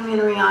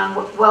documentary on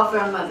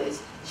welfare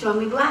mothers showing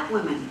me black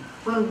women.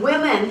 When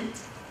women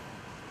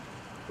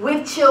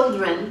with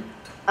children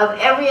of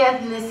every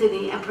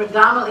ethnicity and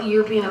predominantly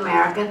European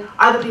American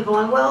are the people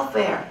on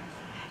welfare.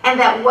 And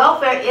that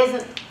welfare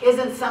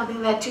isn't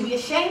something that to be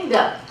ashamed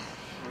of.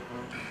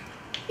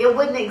 It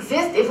wouldn't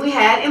exist if we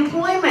had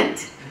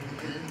employment.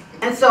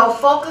 And so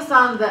focus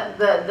on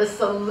the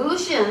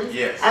solutions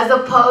as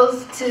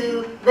opposed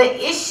to the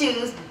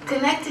issues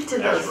connected to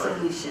those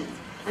solutions.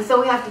 And so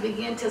we have to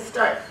begin to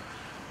start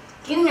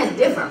getting a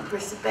different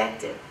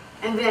perspective.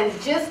 And then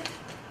just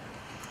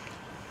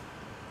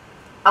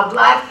a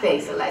black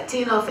face, a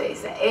Latino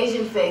face, an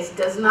Asian face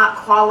does not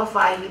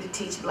qualify you to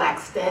teach black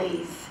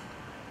studies,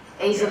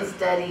 Asian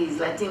studies,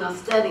 Latino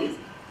studies.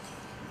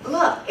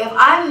 Look, if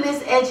I'm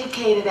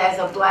miseducated as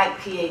a black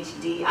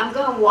PhD, I'm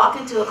going to walk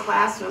into a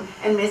classroom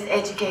and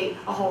miseducate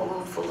a whole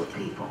room full of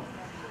people.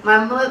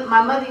 My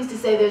mother used to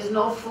say there's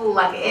no fool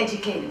like an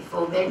educated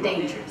fool, they're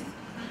dangerous.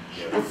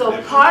 And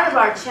so part of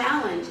our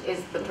challenge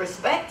is the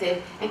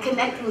perspective and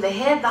connecting the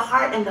head, the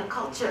heart, and the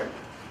culture.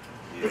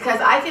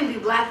 Because I can be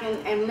black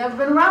and never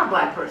been around a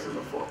black person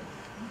before.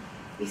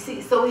 You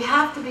see, so we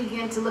have to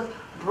begin to look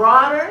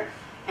broader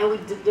and we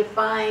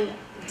define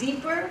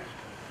deeper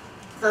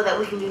so that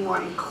we can be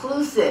more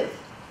inclusive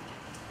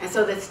and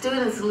so that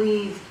students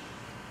leave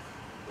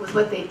with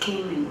what they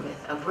came in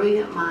with, a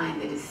brilliant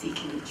mind that is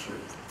seeking the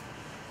truth.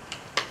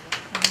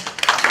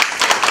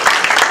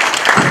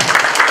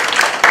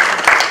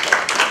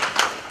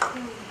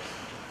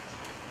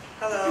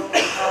 Hello,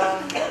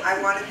 I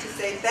wanted to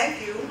say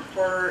thank you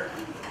for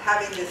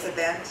having this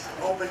event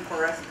open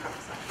for us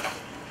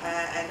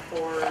and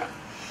for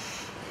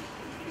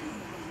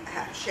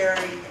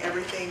sharing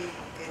everything,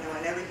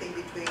 and everything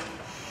between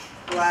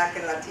Black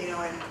and Latino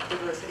and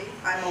diversity.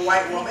 I'm a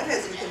white woman,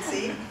 as you can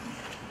see,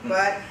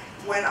 but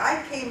when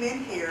I came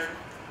in here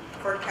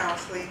for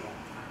counseling,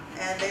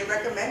 and they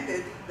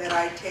recommended that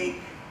I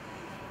take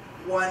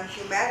one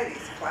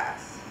humanities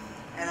class,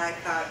 and I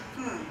thought,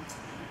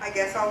 I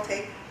guess I'll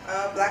take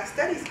a Black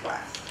Studies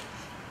class.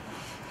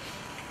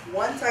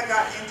 Once I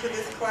got into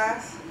this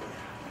class,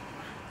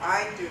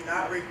 I do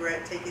not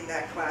regret taking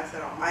that class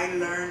at all. I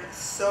learned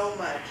so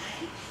much,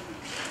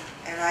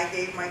 and I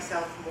gave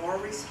myself more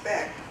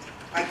respect.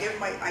 I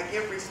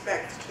give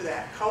respect to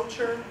that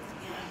culture,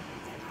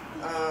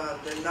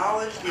 the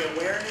knowledge, the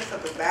awareness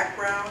of the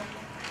background.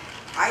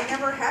 I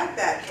never had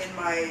that in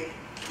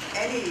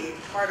any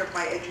part of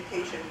my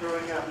education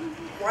growing up.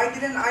 Why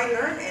didn't I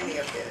learn any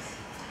of this?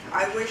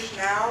 I wish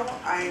now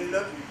I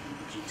look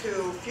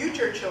to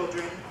future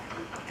children,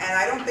 and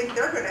I don't think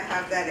they're going to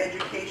have that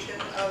education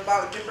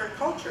about different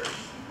cultures.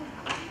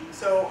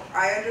 So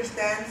I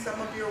understand some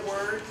of your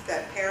words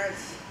that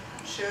parents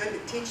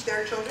should teach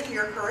their children.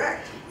 You're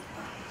correct.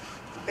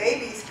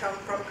 Babies come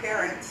from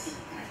parents,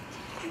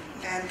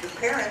 and the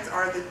parents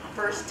are the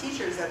first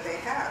teachers that they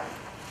have.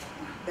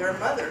 Their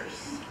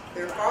mothers,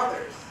 their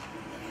fathers.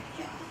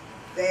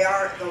 They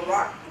are the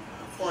rock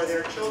for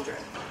their children.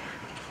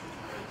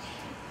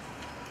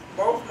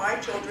 Both my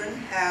children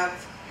have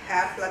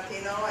half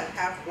Latino and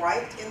half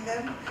white in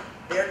them.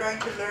 They're going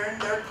to learn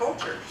their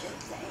cultures.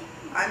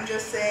 I'm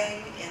just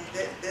saying, in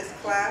this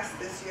class,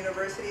 this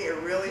university, it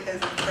really has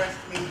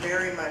impressed me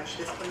very much.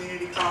 This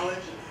community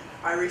college,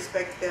 I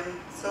respect them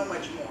so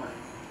much more.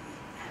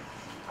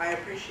 I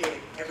appreciate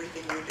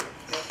everything you do.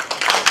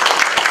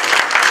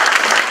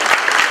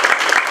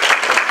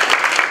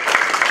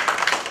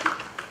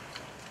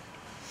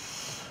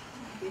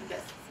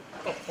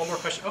 Oh, one more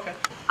question. Okay.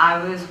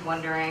 I was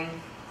wondering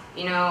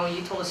You know,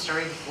 you told a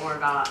story before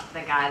about the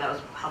guy that was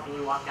helping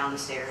you walk down the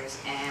stairs,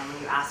 and when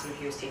you asked him if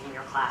he was taking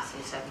your class,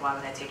 and he said, why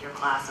would I take your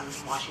class? I'm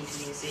from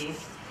Washington, D.C.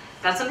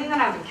 That's something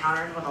that I've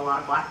encountered with a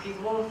lot of black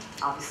people.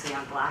 Obviously,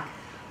 I'm black.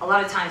 A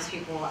lot of times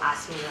people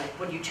ask me, like,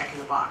 what do you check in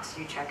the box?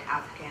 Do you check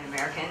African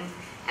American?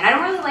 And I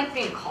don't really like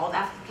being called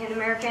African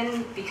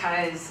American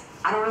because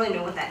I don't really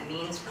know what that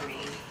means for me.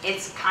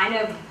 It's kind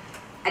of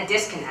a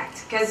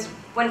disconnect, because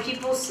when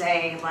people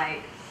say,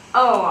 like,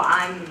 oh,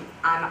 I'm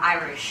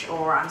Irish,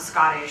 or I'm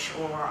Scottish,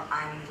 or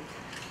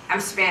I'm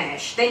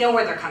Spanish, they know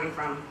where they're coming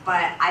from,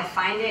 but I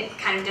find it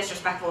kind of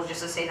disrespectful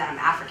just to say that I'm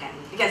African,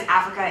 because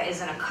Africa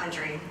isn't a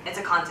country, it's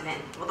a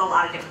continent with a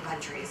lot of different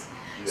countries.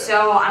 Yeah.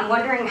 So I'm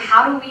wondering,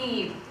 how do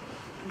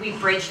we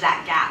bridge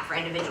that gap for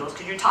individuals?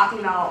 Because you're talking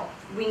about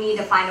we need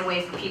to find a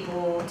way for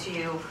people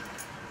to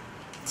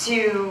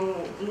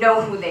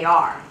know who they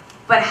are.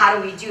 But how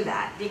do we do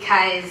that?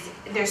 Because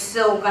there's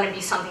still going to be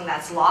something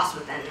that's lost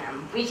within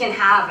them. We can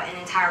have an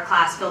entire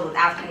class filled with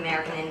African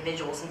American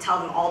individuals and tell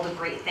them all the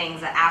great things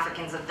that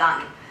Africans have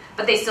done,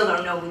 but they still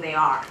don't know who they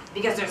are.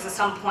 Because there's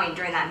some point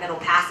during that middle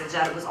passage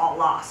that it was all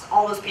lost.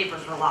 All those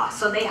papers were lost.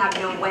 So they have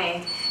no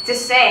way to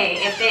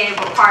say if they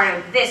were part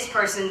of this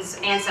person's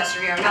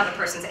ancestry or another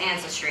person's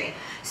ancestry.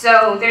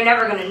 So they're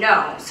never going to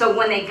know. So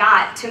when they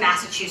got to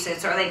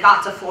Massachusetts, or they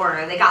got to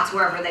Florida, or they got to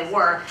wherever they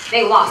were,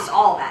 they lost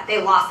all that.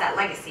 They lost that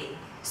legacy.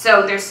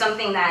 So there's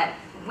something that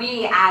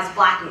we as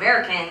black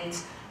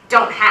Americans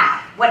don't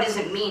have. What does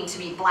it mean to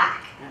be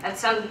black?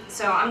 So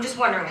I'm just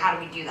wondering, how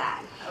do we do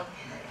that? Oh,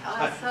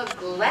 I'm so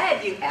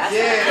glad you asked.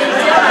 Yeah.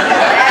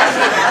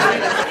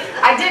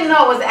 I didn't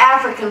know it was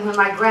African when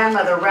my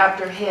grandmother wrapped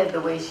her head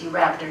the way she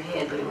wrapped her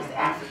head, but it was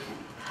African.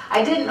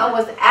 I didn't know it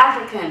was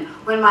African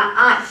when my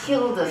aunt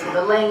healed us with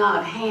the laying on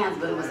of hands,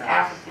 but it was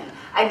African.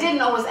 I didn't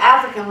know it was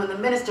African when the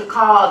minister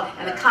called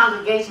and the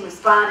congregation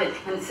responded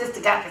and the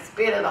sister got the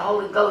spirit of the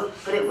Holy Ghost,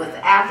 but it was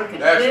African.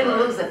 We didn't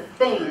lose a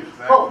thing.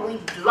 Exactly. What we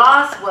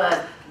lost was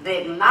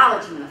the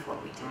acknowledgement of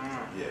what we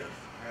did.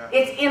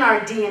 It's in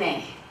our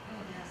DNA.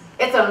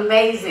 It's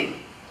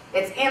amazing.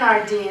 It's in our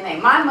DNA.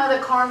 My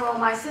mother cornrowed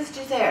my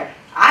sister's hair.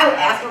 I would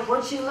ask her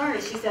what she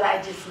learned. She said, I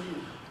just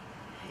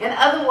knew. In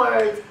other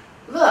words,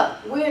 look,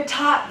 we're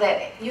taught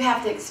that you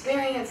have to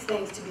experience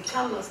things to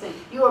become those things.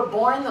 You are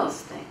born those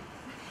things.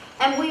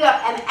 And we are,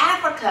 and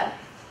Africa,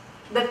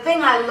 the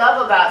thing I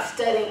love about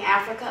studying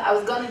Africa, I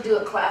was going to do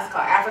a class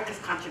called Africa's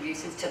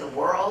Contributions to the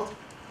World,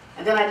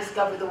 and then I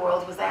discovered the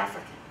world was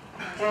African.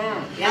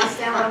 You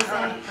understand what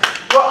I'm saying?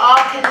 We're all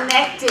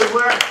connected.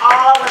 We're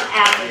all an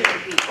African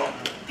people.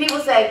 People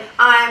say,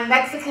 I'm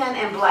Mexican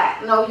and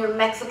black. No, you're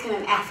Mexican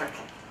and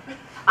African.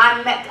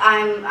 I'm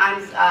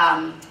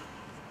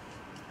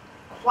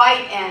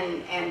white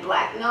and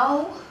black.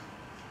 No.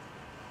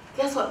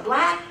 Guess what?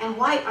 Black and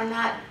white are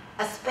not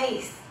a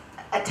space,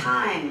 a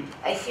time,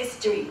 a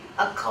history,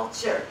 a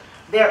culture.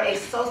 They're a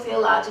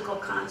sociological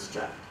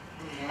construct.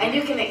 And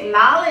you can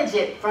acknowledge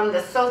it from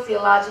the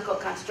sociological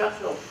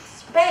constructional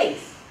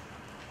space,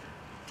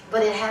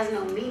 but it has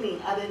no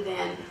meaning other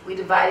than we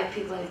divided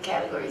people into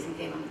categories and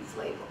gave them these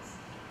labels.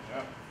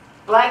 Yeah.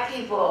 Black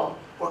people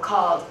were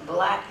called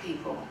black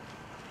people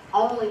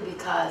only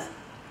because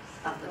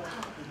of the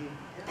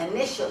color,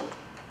 initially.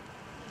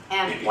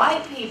 And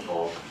white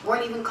people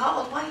weren't even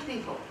called white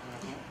people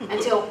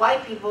until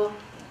white people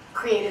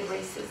created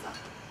racism.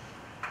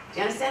 Do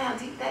you understand how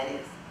deep that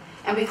is?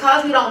 And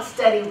because we don't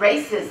study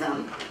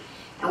racism,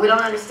 and we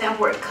don't understand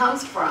where it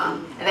comes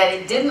from, and that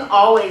it didn't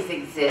always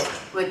exist,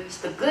 which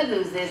the good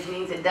news is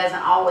means it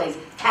doesn't always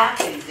have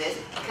to exist,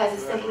 because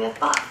it's simply a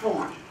thought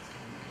form.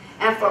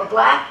 And for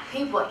black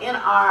people in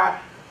our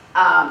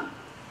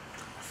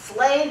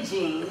slave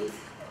genes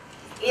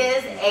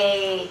is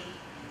a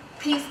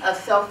piece of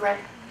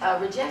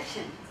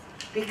self-rejection,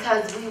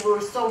 because we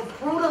were so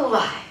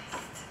brutalized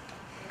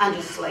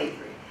under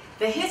slavery.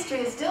 The history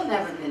has still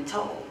never been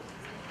told.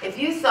 If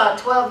you saw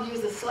 12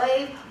 years a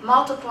slave,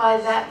 multiply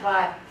that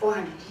by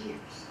 400 years.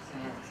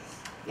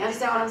 You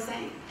understand what I'm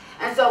saying?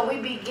 And so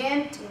we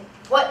begin to,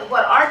 what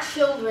our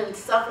children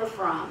suffer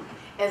from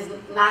is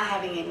not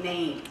having a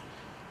name.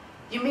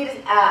 You meet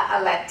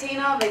a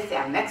Latino, they say,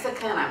 I'm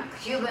Mexican, I'm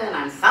Cuban,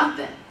 I'm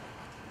something.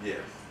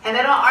 Yes. And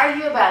they don't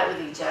argue about it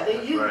with each other.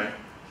 Right.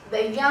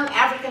 The young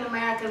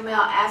African-American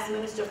male asked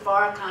Minister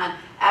Farrakhan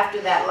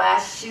after that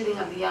last shooting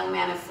of the young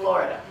man in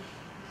Florida,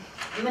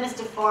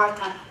 Minister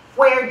Farrakhan,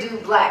 where do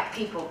black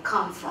people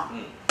come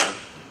from?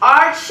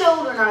 Our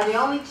children are the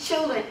only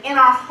children in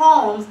our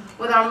homes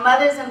with our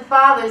mothers and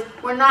fathers.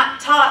 We're not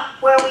taught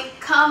where we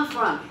come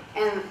from.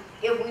 And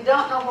if we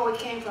don't know where we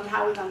came from,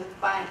 how are we going to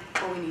find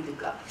where we need to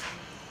go?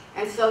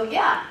 And so,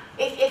 yeah,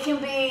 it can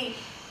be,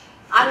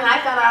 I mean, I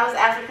found out I was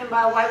African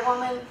by a white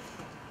woman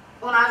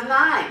when I was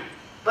 9.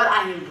 But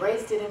I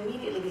embraced it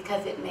immediately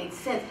because it made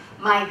sense.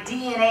 My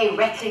DNA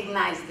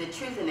recognized the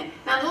truth in it.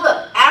 Now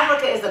look,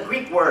 Africa is a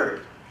Greek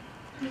word.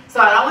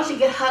 So I don't want you to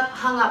get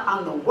hung up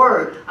on the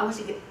word. I want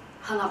you to get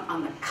hung up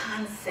on the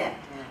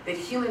concept that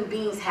human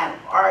beings have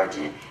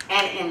origin.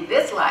 And in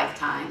this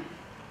lifetime,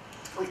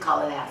 we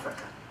call it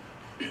Africa.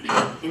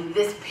 in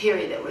this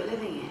period that we're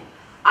living in.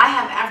 I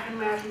have African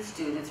American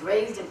students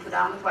raised in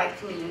predominantly white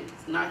communities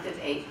north of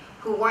 8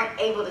 who weren't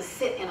able to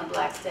sit in a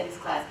black studies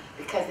class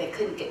because they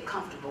couldn't get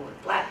comfortable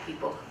with black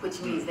people, which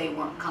means they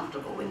weren't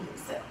comfortable with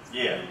themselves.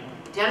 Yeah.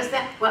 Do you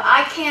understand? Well,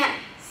 I can't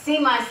see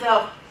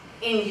myself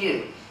in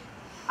you.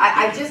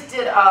 I just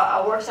did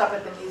a workshop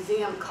at the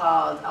museum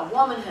called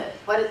Womanhood,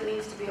 what it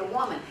means to be a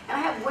woman. And I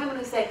have women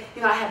who say,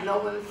 you know, I have no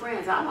women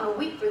friends. I want to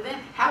weep for them.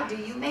 How do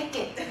you make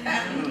it?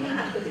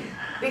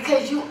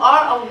 Because you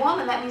are a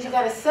woman. That means you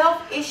got a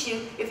self-issue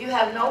if you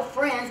have no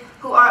friends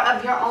who are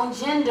of your own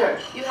gender.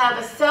 You have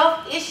a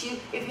self-issue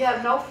if you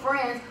have no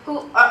friends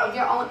who are of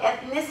your own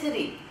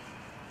ethnicity.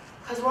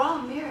 Because we're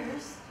all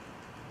mirrors.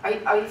 Are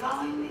you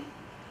following me?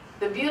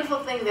 The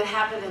beautiful thing that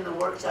happened in the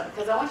workshop,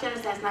 because I want you to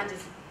understand it's not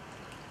just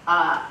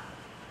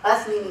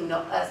us needing to know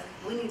us,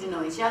 we need to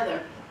know each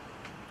other.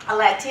 A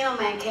Latino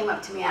man came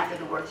up to me after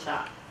the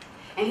workshop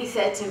and he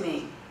said to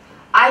me,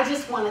 I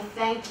just want to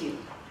thank you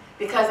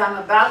because I'm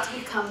about to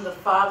become the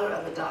father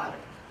of a daughter.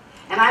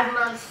 And I've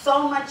learned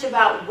so much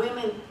about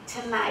women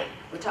tonight,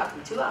 we're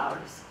talking 2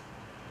 hours,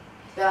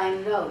 that I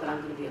know that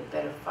I'm going to be a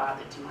better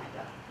father to my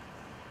daughter.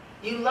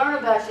 You learn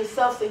about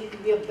yourself so you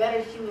can be a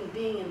better human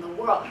being in the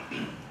world.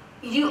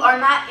 You are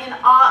not in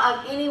awe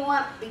of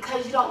anyone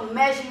because you don't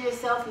measure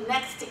yourself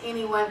next to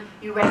anyone.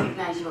 You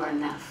recognize you are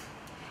enough.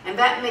 And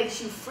that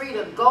makes you free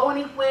to go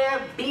anywhere,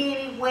 be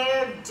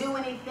anywhere, do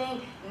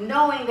anything,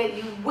 knowing that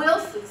you will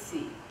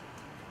succeed.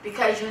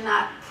 Because you're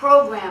not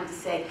programmed to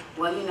say,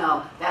 well, you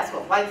know, that's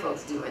what white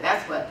folks do, or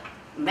that's what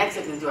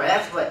Mexicans do, or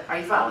that's what, are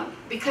you following?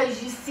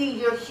 Because you see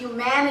your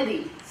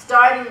humanity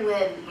starting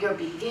with your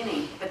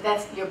beginning, but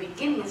that's, your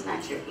beginning is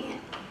not your end.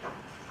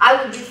 I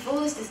would be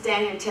foolish to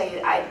stand here and tell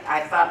you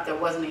I thought there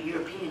wasn't a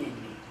European in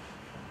me.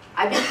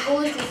 I'd be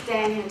foolish to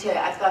stand here and tell you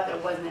I thought there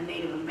wasn't a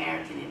Native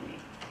American in me.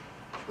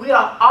 We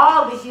are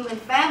all, the human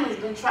family, has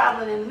been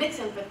traveling and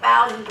mixing for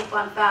thousands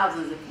upon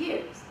thousands of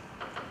years.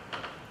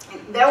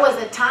 There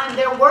was a time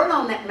there were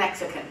no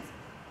Mexicans.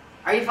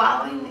 Are you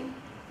following me?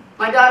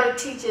 My daughter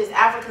teaches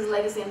Africa's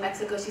legacy in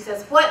Mexico. She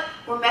says, what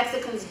were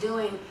Mexicans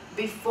doing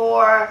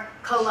before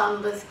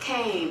Columbus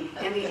came?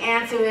 And the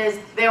answer is,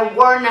 there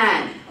were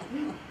none.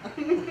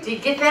 Do you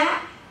get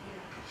that?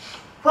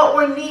 What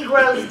were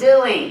Negroes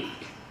doing?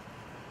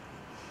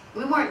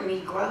 We weren't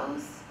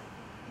Negroes.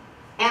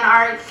 And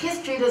our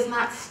history does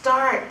not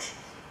start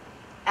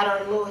at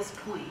our lowest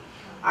point.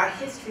 Our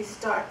history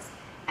starts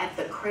at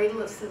the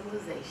cradle of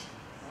civilization.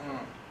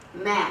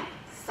 Math,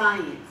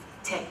 science,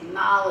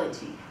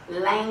 technology,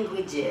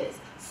 languages,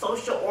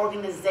 social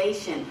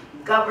organization,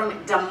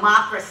 government,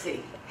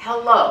 democracy.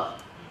 Hello.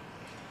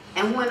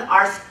 And when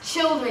our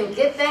children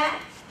get that,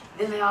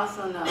 then they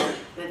also know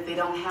that they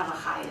don't have a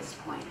highest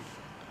point,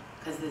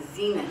 because the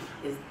zenith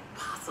is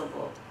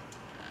possible.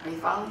 Are you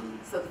following me?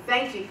 So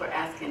thank you for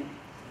asking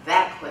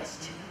that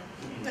question.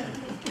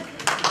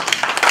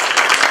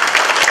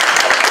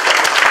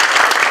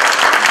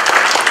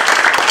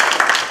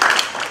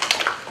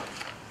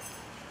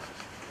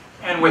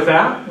 And with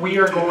that, we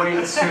are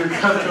going to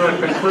come to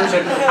a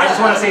conclusion. I just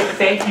want to say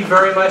thank you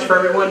very much for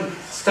everyone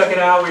stuck it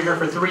out. We're here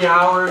for 3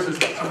 hours.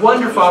 It's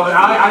wonderful.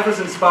 I was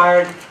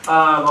inspired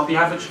on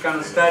behalf of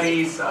Chicano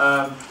Studies.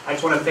 I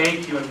just want to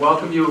thank you and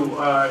welcome you.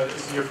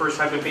 This is your first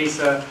time at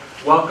Mesa.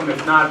 Welcome.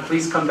 If not,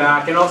 please come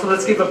back. And also,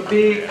 let's give a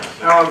big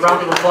round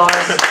of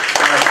applause